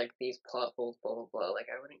 "Oh, there's, like, these plot holes, blah, blah, blah," like,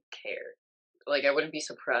 I wouldn't care. Like, I wouldn't be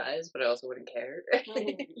surprised, but I also wouldn't care,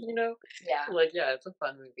 Mhm. you know? Yeah. Like, yeah, it's a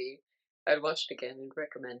fun movie. I'd watch it again and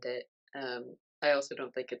recommend it. I also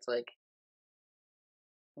don't think it's, like,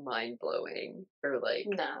 mind-blowing or, like,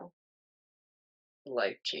 No.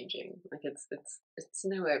 life-changing. Like, it's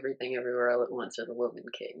no Everything Everywhere All at Once or The Woman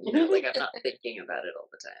King, you know? Like, I'm not thinking about it all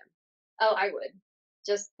the time. Oh, I would.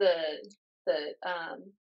 Just the.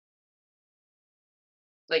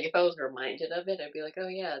 Like, if I was reminded of it, I'd be like, "Oh,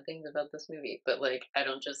 yeah, things about this movie," but, like, I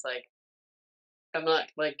don't just, like I'm not,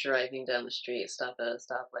 like, driving down the street, stop at a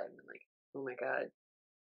stoplight, and I'm like, "Oh my god,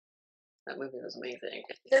 that movie was amazing."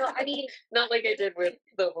 No, I mean, Not like I did with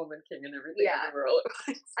The Woman King and Everything yeah. Everywhere All at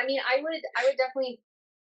Once. I mean, I would definitely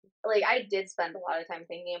like I did spend a lot of time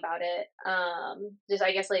thinking about it. Just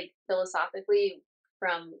I guess like philosophically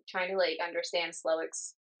from trying to like understand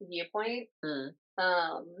Slowick's viewpoint, Mm.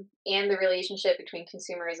 and the relationship between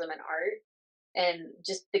consumerism and art, and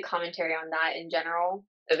just the commentary on that in general.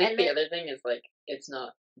 I think And the then, other thing is, like, it's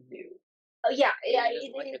not new. oh yeah, yeah, It isn't,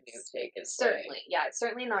 it like, a new is take, it's like certainly, yeah, it's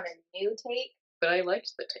certainly not a new take. but I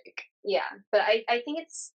liked the take. Yeah, but I think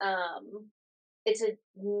it's a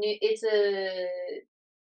new, it's a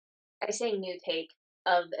I say new take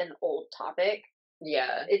of an old topic.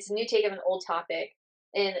 Yeah. It's a new take of an old topic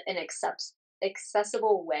in an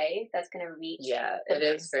accessible way that's going to reach Yeah, the it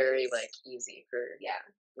is very, masses. like, easy for, Yeah,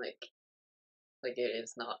 like it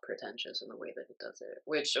is not pretentious in the way that it does it,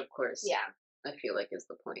 which, of course, yeah, I feel like is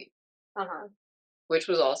the point. uh huh, Which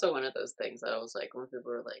was also one of those things that I was like when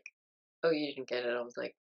people were like, "Oh, you didn't get it," I was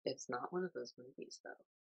like, "It's not one of those movies, though."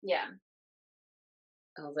 yeah.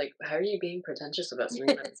 I was like, "How are you being pretentious about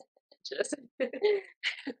something that's pretentious?"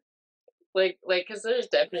 Because there's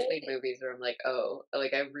definitely movies where I'm like, "Oh,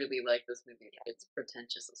 like, I really like this movie, but it's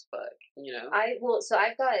pretentious as fuck," you know? So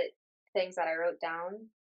I've got things that I wrote down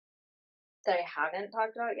that I haven't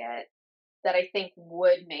talked about yet that I think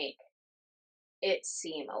would make it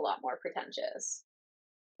seem a lot more pretentious.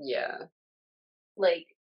 Yeah. Like,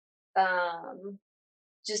 um,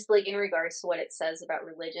 just like in regards to what it says about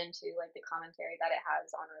religion too, like the commentary that it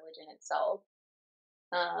has on religion itself.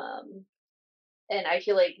 Um, and I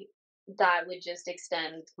feel like that would just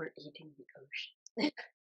extend. We're eating the ocean.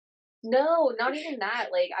 No, not even that.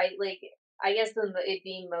 I guess it'd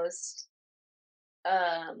be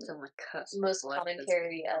um It's on the cusp of most life is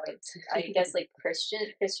commentary of I guess white. like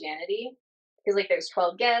Christianity, because like there's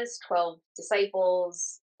 12 guests, 12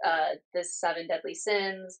 disciples, the seven deadly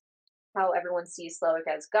sins, how everyone sees Slowick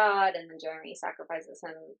as God, and then Jeremy sacrifices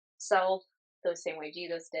himself the same way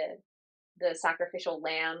Jesus did. The sacrificial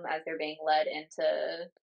lamb as they're being led into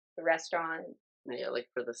the restaurant. Yeah, like,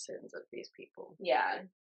 for the sins of these people. Yeah.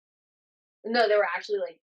 No, they were actually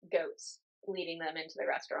like goats leading them into the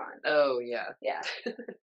restaurant. Oh, yeah. Yeah.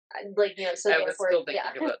 Like, so I was therefore, still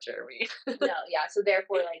yeah. thinking about Jeremy. No, yeah. So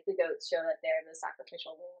therefore, like the goats show that they're the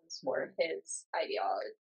sacrificial lambs for Mhm. his ideal.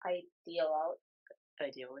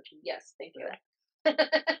 Ideology. Yes, thank you. Yeah.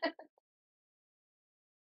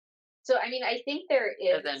 So, I mean, I think there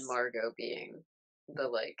And then is. Margot being the,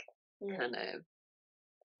 like, Mm, kinda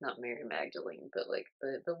not Mary Magdalene, but, like,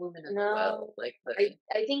 the woman at the well, no, like,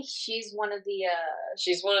 I think she's one of the.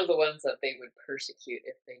 she's one of the ones that they would persecute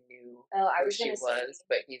if they knew Oh, I who was she gonna say. was,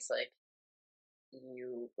 but he's like,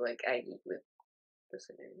 "You like, I eat with the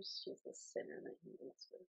sinners. She's the sinner that he eats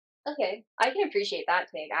with." Okay, I can appreciate that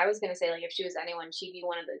take. I was gonna say, like, if she was anyone, she'd be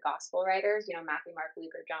one of the gospel writers. Matthew, Mark,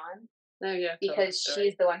 Luke, or John, Oh, yeah, tell the because she's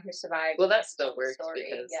story. the one who survived Well, and that gets to still tell the works story.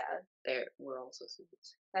 because Yeah, we're also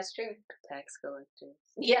citizens, that's true. tax collectors.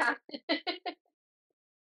 Yeah.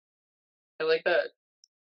 I like that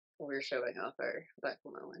we're showing off our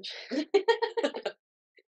Bible knowledge.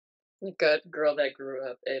 Good girl that grew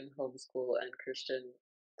up in homeschool and Christian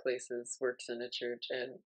places, works in a church,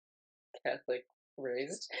 and Catholic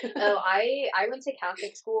raised. Oh, I went to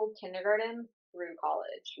Catholic school, kindergarten through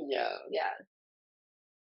college. Yeah. Yeah,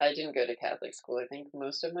 I didn't go to Catholic school. I think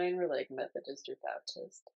most of mine were, like, Methodist or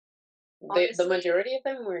Baptist. The honestly, majority of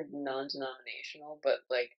them were non-denominational, but,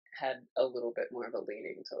 like, had a little bit more of a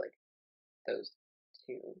leaning to, like, those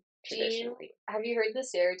 2 traditionally. have you heard the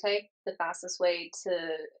stereotype? The fastest way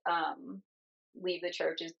to leave the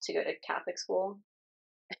church is to go to Catholic school.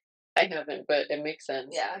 I haven't, but it makes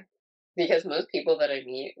sense Yeah. because most people that I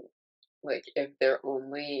meet, like, if their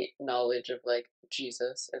only knowledge of, like,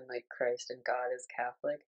 Jesus and, like, Christ and God is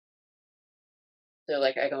Catholic, they're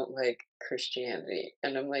like, "I don't like Christianity."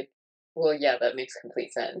 And I'm like, "Well, yeah, that makes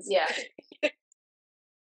complete sense." Yeah.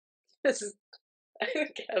 This is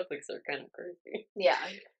Catholics are kind of crazy. Yeah.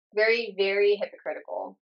 Very, very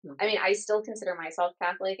hypocritical. I mean, Mhm. I still consider myself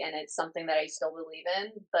Catholic and it's something that I still believe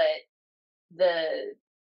in, but the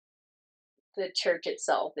the church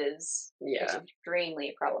itself is Yeah.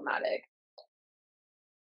 extremely problematic.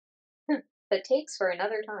 That takes for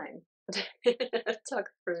another time. Talk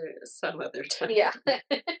for some other time. Yeah.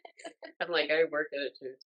 I'm like, I work at a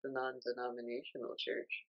church, a non-denominational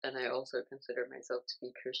church, and I also consider myself to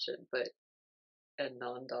be Christian, but a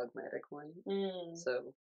non-dogmatic one. Mm.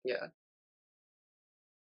 So, yeah,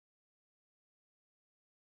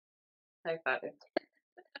 high five.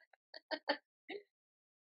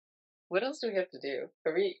 What else do we have to do?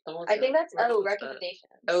 Are we almost I think done? that's We're almost done.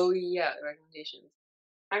 Oh, recommendations. yeah, recommendations.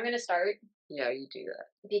 I'm gonna start Yeah, you do that.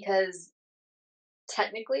 because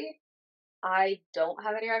technically I don't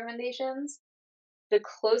have any recommendations. The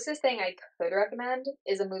closest thing I could recommend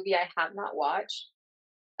is a movie I have not watched.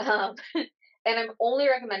 Um, and I'm only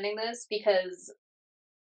recommending this because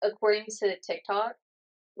according to TikTok,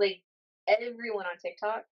 like everyone on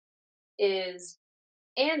TikTok is,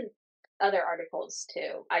 and other articles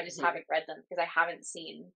too. I just Mhm. haven't read them because I haven't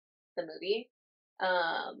seen the movie.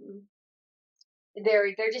 Um,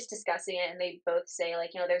 they're just discussing it, and they both say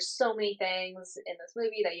like, there's so many things in this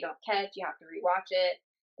movie that you don't catch. You have to rewatch it.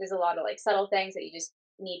 There's a lot of like subtle things that you just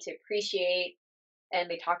need to appreciate, and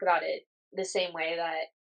they talk about it the same way that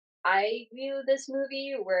I view this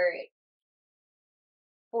movie. Where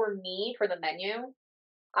for me, for the menu,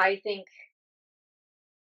 I think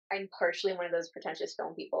I'm partially one of those pretentious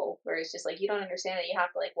film people where it's just like you don't understand it, you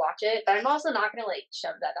have to like watch it. But I'm also not gonna like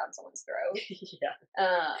shove that down someone's throat.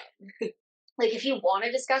 Yeah. Like if you want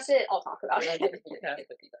to discuss it, I'll talk about We're not it. gonna be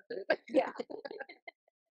Catholic about it. Yeah,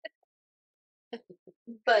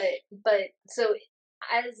 but so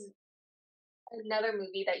as another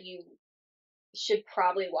movie that you should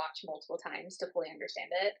probably watch multiple times to fully understand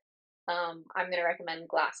it, I'm gonna recommend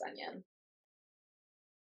Glass Onion.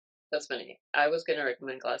 That's funny. I was gonna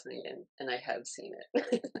recommend Glass Onion, and I have seen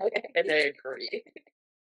it. Okay. And I agree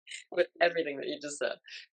with everything that you just said.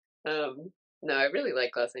 Um, no, I really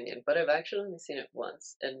like Glass Onion, but I've actually only seen it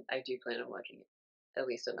once, and I do plan on watching it at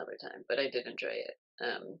least another time, but I did enjoy it.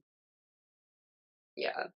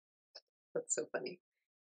 Yeah, that's so funny.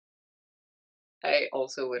 I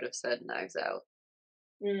also would have said Knives Out,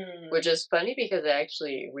 which Mm, is funny because I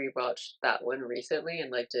actually rewatched that one recently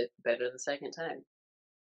and liked it better the second time.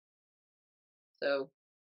 So,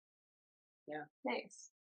 yeah. nice.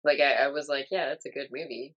 Like, I was like, "Yeah, it's a good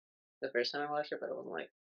movie," the first time I watched it, but I'm like,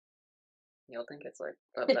 "You don't think it's, like,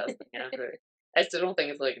 the best thing ever?" I still don't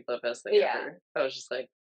think it's, like, the best thing Yeah. ever. I was just like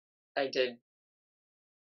I did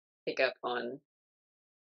pick up on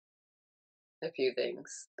a few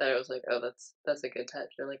things that I was like, "Oh, that's a good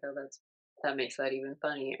touch," or like, "Oh, that makes that even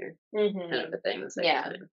funnier," kind of Hmm. a thing the second Yeah.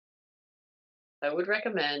 time. I would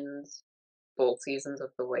recommend both seasons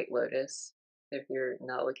of The White Lotus if you're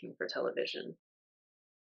not looking for television.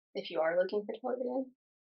 If you are looking for television.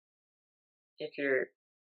 If you're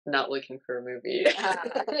not looking for a movie.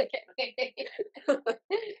 Okay.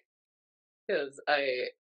 Because I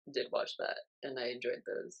did watch that and I enjoyed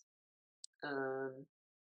those. Um,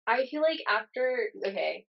 I feel like after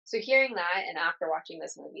okay, so hearing that and after watching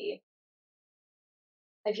this movie,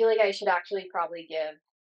 I feel like I should actually probably give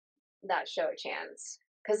that show a chance.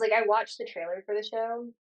 Cause like, I watched the trailer for the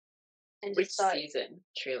show and Which just thought season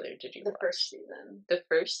trailer did you the first watch? season. The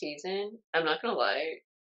first season? I'm not gonna lie,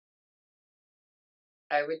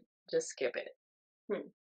 I would just skip it. Hmm,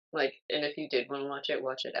 Like, and if you did wanna watch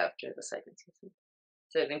it after the second season.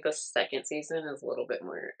 So I think the second season is a little bit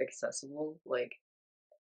more accessible, like,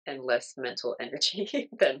 and less mental energy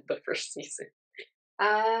than the first season.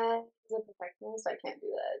 as a perfectionist, I can't do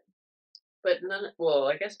that. But none well,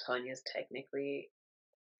 I guess Tanya's technically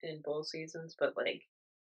in both seasons, but, like,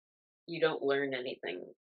 you don't learn anything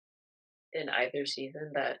in either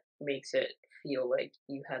season that makes it feel like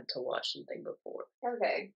you had to watch something before.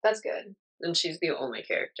 Okay, that's good. And she's the only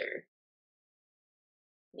character.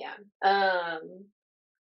 Yeah.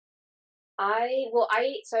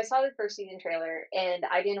 I saw the first season trailer and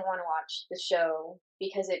I didn't want to watch the show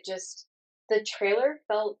because the trailer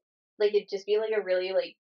felt like it'd just be like a really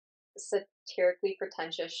like satirically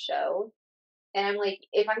pretentious show. And I'm like,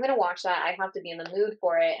 if I'm gonna watch that, I have to be in the mood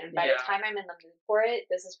for it. And by the Yeah. time I'm in the mood for it,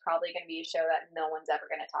 this is probably gonna be a show that no one's ever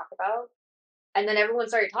gonna talk about. And then everyone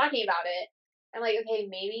started talking about it. I'm like, okay,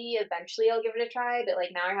 maybe eventually I'll give it a try, but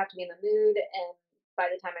like now I have to be in the mood, and by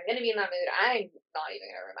the time I'm gonna be in that mood, I'm not even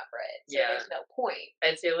gonna remember it. So Yeah. there's no point.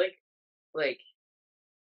 I'd say, like,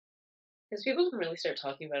 because people didn't really start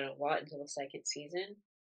talking about it a lot until the second season,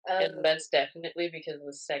 and Um, that's definitely because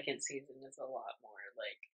the second season is a lot more,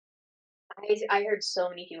 I heard so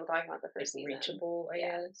many people talking about the like, first season. reachable, I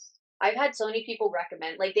Yeah, guess. I've had so many people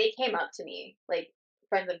recommend. Like they came up to me, like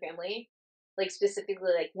friends and family, like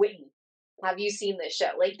specifically like Whitney, have you seen this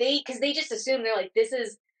show? Like because they just assume they're like this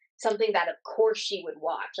is something that of course she would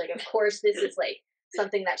watch. Like of course this is like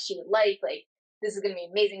something that she would like. Like this is gonna be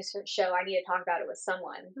an amazing show. I need to talk about it with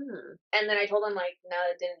someone. Hmm, And then I told them like no,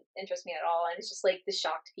 it didn't interest me at all. And it's just like the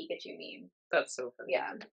shocked Pikachu meme. that's so funny.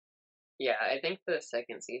 Yeah, Yeah, I think the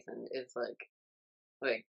second season is,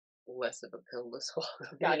 like, less of a pill to swallow,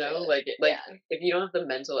 you gotcha. know? Yeah, If you don't have the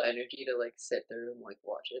mental energy to, like, sit through and, like,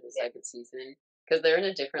 watch it the yeah. second season, because 'cause they're in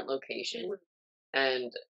a different location,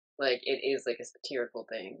 and, like, it is, like, a satirical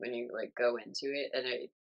thing when you, like, go into it, and I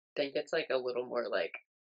think it's, like, a little more, like,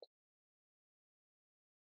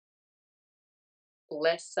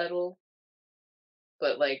 less subtle,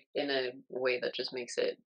 but, like, in a way that just makes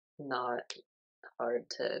it not hard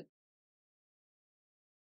to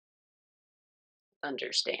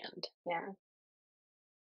understand. Yeah.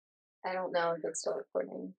 I don't know if it's still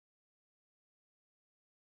recording.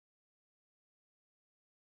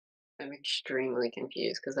 I'm extremely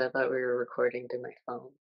confused because I thought we were recording through my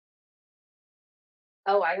phone.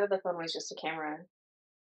 Oh, I thought the phone was just a camera.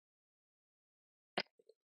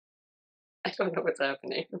 I don't know what's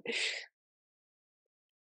happening.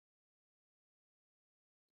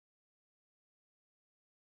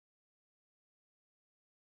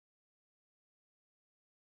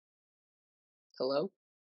 Hello?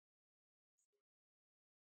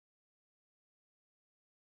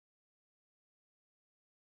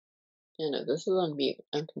 Yeah, no, this is on mute.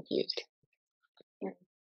 I'm confused. Yeah.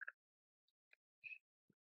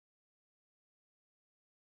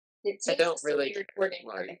 It I seems to don't still really be care recording.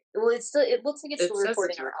 anymore. Okay. Well, it looks like it's It still says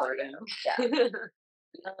recording it's our audio. recording.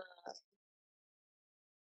 Yeah. Uh,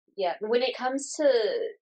 yeah. When it comes to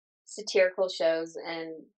satirical shows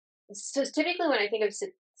and so typically when I think of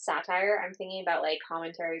satire, I'm thinking about like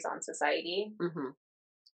commentaries on society. Mhm.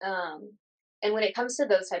 Um, and when it comes to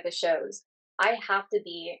those type of shows, I have to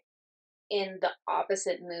be in the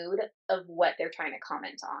opposite mood of what they're trying to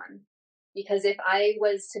comment on. Because if I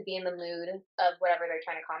was to be in the mood of whatever they're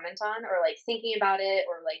trying to comment on, or like thinking about it,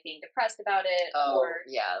 or like being depressed about it, Oh, or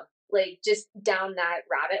yeah. like just down that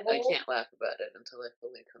rabbit I hole. can't laugh about it until I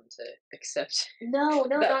fully come to accept No,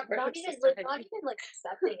 no, that part not of even like not society. even like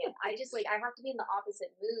accepting it. I just like I have to be in the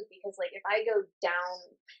opposite mood because like if I go down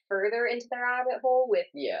further into the rabbit hole with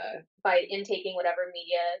Yeah. by intaking whatever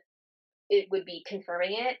media it would be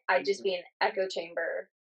confirming it, I'd just Mhm. be an echo chamber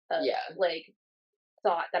of Yeah. like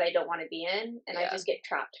thought that I don't want to be in, and I Yeah. just get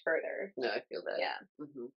trapped further. No, I feel that. Yeah,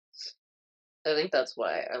 Mhm. I think that's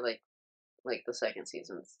why I like, the second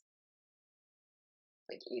season's,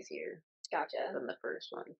 like, easier gotcha. than the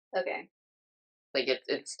first one. Okay, Like,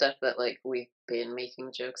 it's stuff that, like, we've been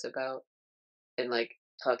making jokes about and, like,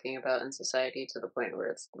 talking about in society to the point where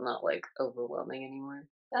it's not, like, overwhelming anymore.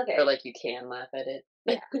 Or, okay, like, you can laugh at it.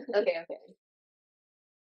 yeah, okay, okay.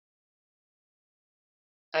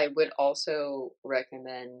 I would also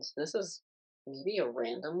recommend this is maybe a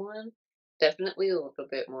random one, definitely a little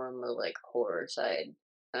bit more on the, like, horror side,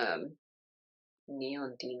 um,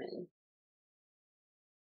 Neon Demon.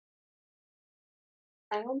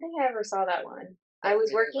 I don't think I ever saw that one. I I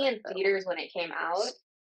was really working like in that theaters when it came out.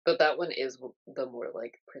 But that one is the more,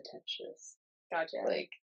 like, pretentious. Gotcha. Like,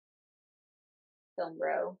 Film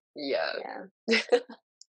bro. yeah. Yeah.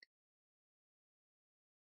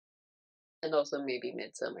 And also maybe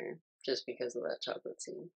Midsummer, just because of that chocolate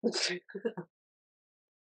scene.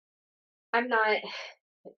 I'm not.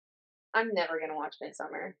 I'm never gonna watch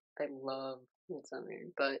Midsummer. I love Midsummer,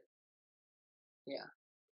 but yeah.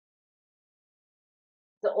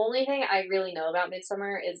 The only thing I really know about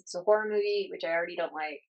Midsummer is it's a horror movie, which I already don't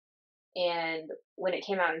like. And when it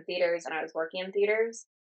came out in theaters and I was working in theaters,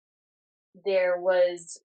 there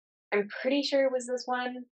was, I'm pretty sure it was this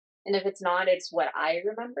one. And if it's not, it's what I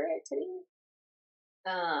remember it to be.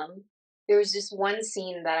 There was just one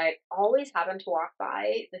scene that I always happened to walk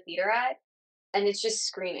by the theater at, and it's just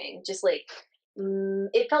screaming, just like,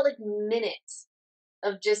 it felt like minutes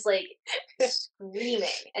of just like screaming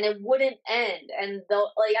and it wouldn't end. And though,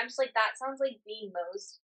 like, I'm just like, that sounds like the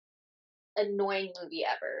most annoying movie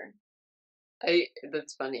ever.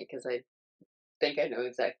 That's funny because I think I know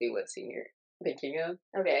exactly what scene you're thinking of,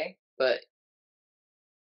 Okay. but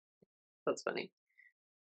that's funny.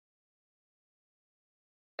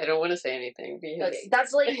 I don't want to say anything because Okay.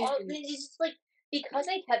 That's like, all, it's just like, because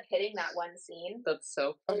I kept hitting that one scene that's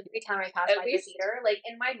so funny. every time I passed At by least- the theater, like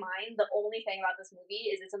in my mind, the only thing about this movie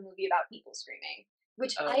is it's a movie about people screaming,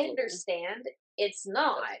 which I Oh. understand it's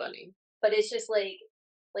not, That's funny. but it's just like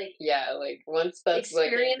Yeah, like once that's like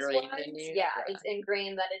experience ingrained wise, in you. yeah, it's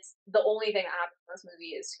ingrained that it's the only thing that happens in this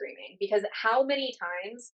movie is screaming. Because how many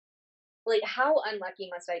times, like, how unlucky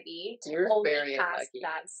must I be to You're only very pass unlucky.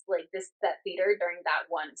 that theater during that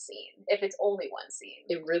one scene? If it's only one scene,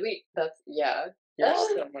 It really yeah. You're Ugh.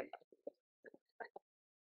 so unlucky.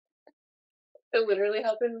 It literally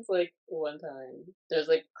happens like one time. There's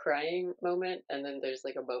like crying moment, and then there's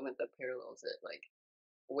like a moment that parallels it, like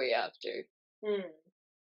way after.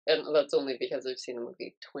 And that's only because I've seen the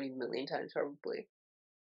movie 20 million times, probably.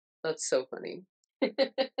 That's so funny.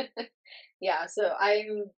 Yeah, so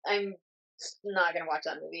I'm not gonna watch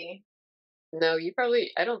that movie. No,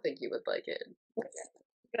 I don't think you would like it.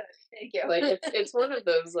 Good, thank you. Like it's one of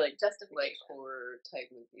those like Justification. horror type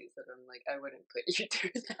movies that I'm like, I wouldn't put you through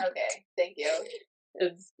that. Okay, thank you.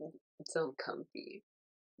 It's uncomfy.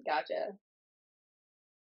 Gotcha.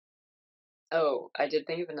 Oh, I did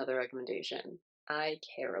think of another recommendation. I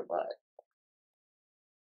Care a Lot.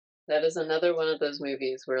 That is another one of those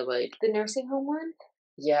movies where like The nursing home one?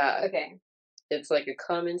 yeah, Okay. it's like a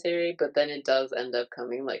commentary, but then it does end up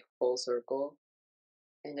coming like full circle.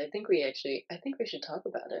 And I think we should talk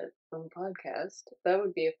about it on the podcast. That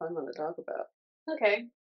would be a fun one to talk about. Okay.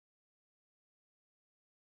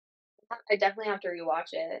 I definitely have to rewatch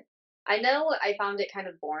it. I know I found it kind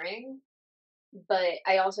of boring, but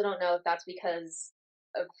I also don't know if that's because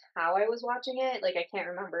of how I was watching it. Like, I can't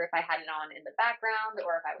remember if I had it on in the background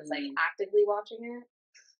or if I was like actively watching it.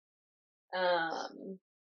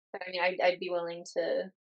 But I mean, I'd be willing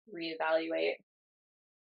to reevaluate.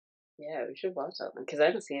 Yeah, we should watch that one because I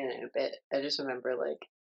haven't seen it in a bit. I just remember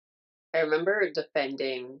I remember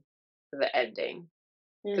defending the ending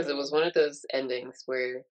because it was one of those endings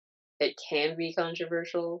where it can be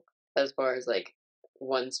controversial as far as like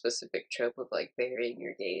one specific trope of like burying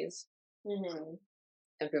your gaze. Mm-hmm.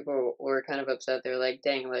 And people were kind of upset. They were like,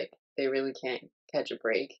 "Dang, like they really can't catch a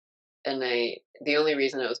break." And the only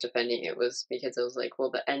reason I was defending it was because it was like, well,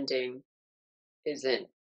 the ending isn't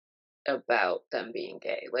about them being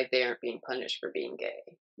gay. Like they aren't being punished for being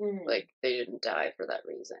gay. Mm-hmm. Like they didn't die for that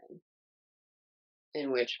reason.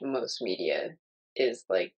 In which most media is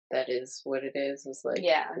like that is what it is like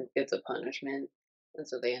Yeah. it's a punishment. And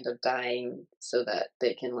so they end up dying so that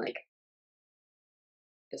they can like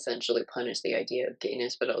essentially punish the idea of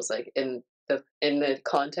gayness. But I was like in the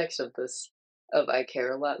context of this of I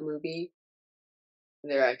Care a Lot movie,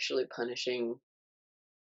 they're actually punishing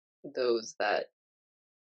those that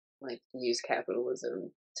like use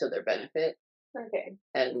capitalism to their benefit Okay.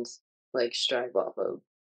 and like strive off of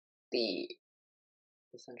the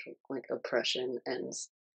essential like oppression and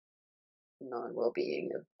non well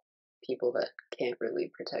being of people that can't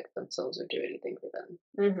really protect themselves or do anything for them.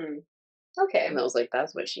 Mm-hmm. Okay. And I was like,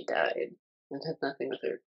 that's why she died. It had nothing with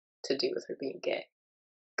her to do with her being gay.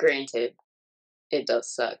 Granted, it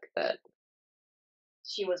does suck that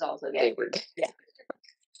She was also gay. they were gay. Yeah.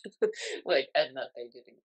 Like, and that they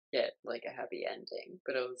didn't get like a happy ending.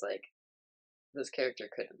 But it was like, this character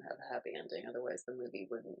couldn't have a happy ending, otherwise the movie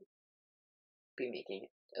wouldn't be making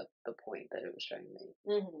the point that it was trying to make.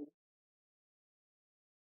 Mm-hmm.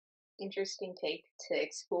 interesting take to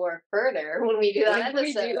explore further when we do that When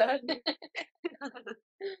we do episode. that.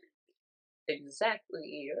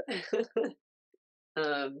 Exactly.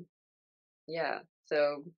 um, yeah.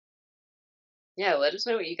 So yeah, let us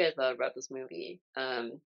know what you guys thought about this movie.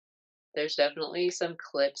 There's definitely some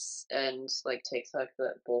clips and like TikTok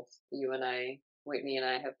that both you and I, Whitney and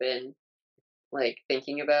I, have been like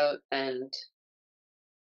thinking about and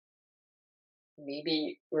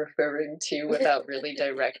maybe referring to without really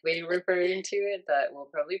directly referring to it that we'll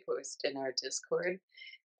probably post in our Discord.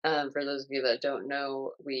 For those of you that don't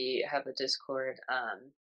know, we have a Discord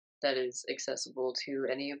that is accessible to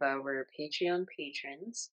any of our Patreon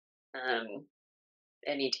patrons,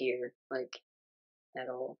 any tier, like at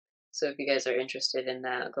all. So if you guys are interested in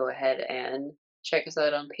that, go ahead and check us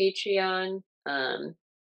out on Patreon.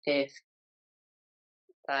 If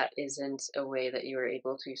that isn't a way that you are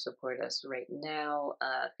able to support us right now,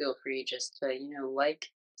 feel free just to, like,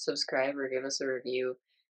 subscribe, or give us a review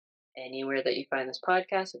anywhere that you find this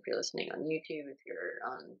podcast. If you're listening on YouTube, if you're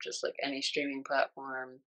on just like any streaming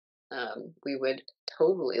platform, we would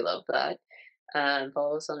totally love that.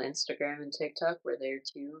 Follow us on Instagram and TikTok. We're there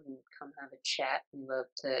too, and come have a chat. We love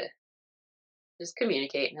to just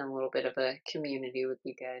communicate and have a little bit of a community with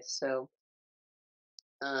you guys. So,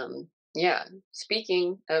 yeah,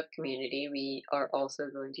 speaking of community, we are also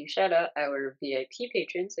going to shout out our VIP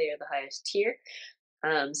patrons. They are the highest tier.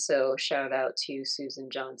 So shout out to Susan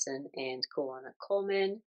Johnson and Kawana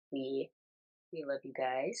Coleman. We love you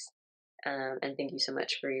guys. And thank you so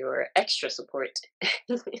much for your extra support.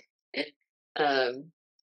 um,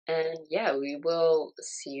 and yeah, we will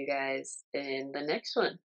see you guys in the next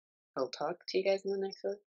one. I'll talk to you guys in the next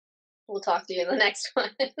one. We'll talk to you in the next one.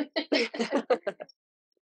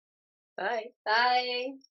 Bye.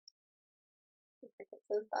 Bye. It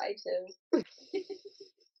says bye too.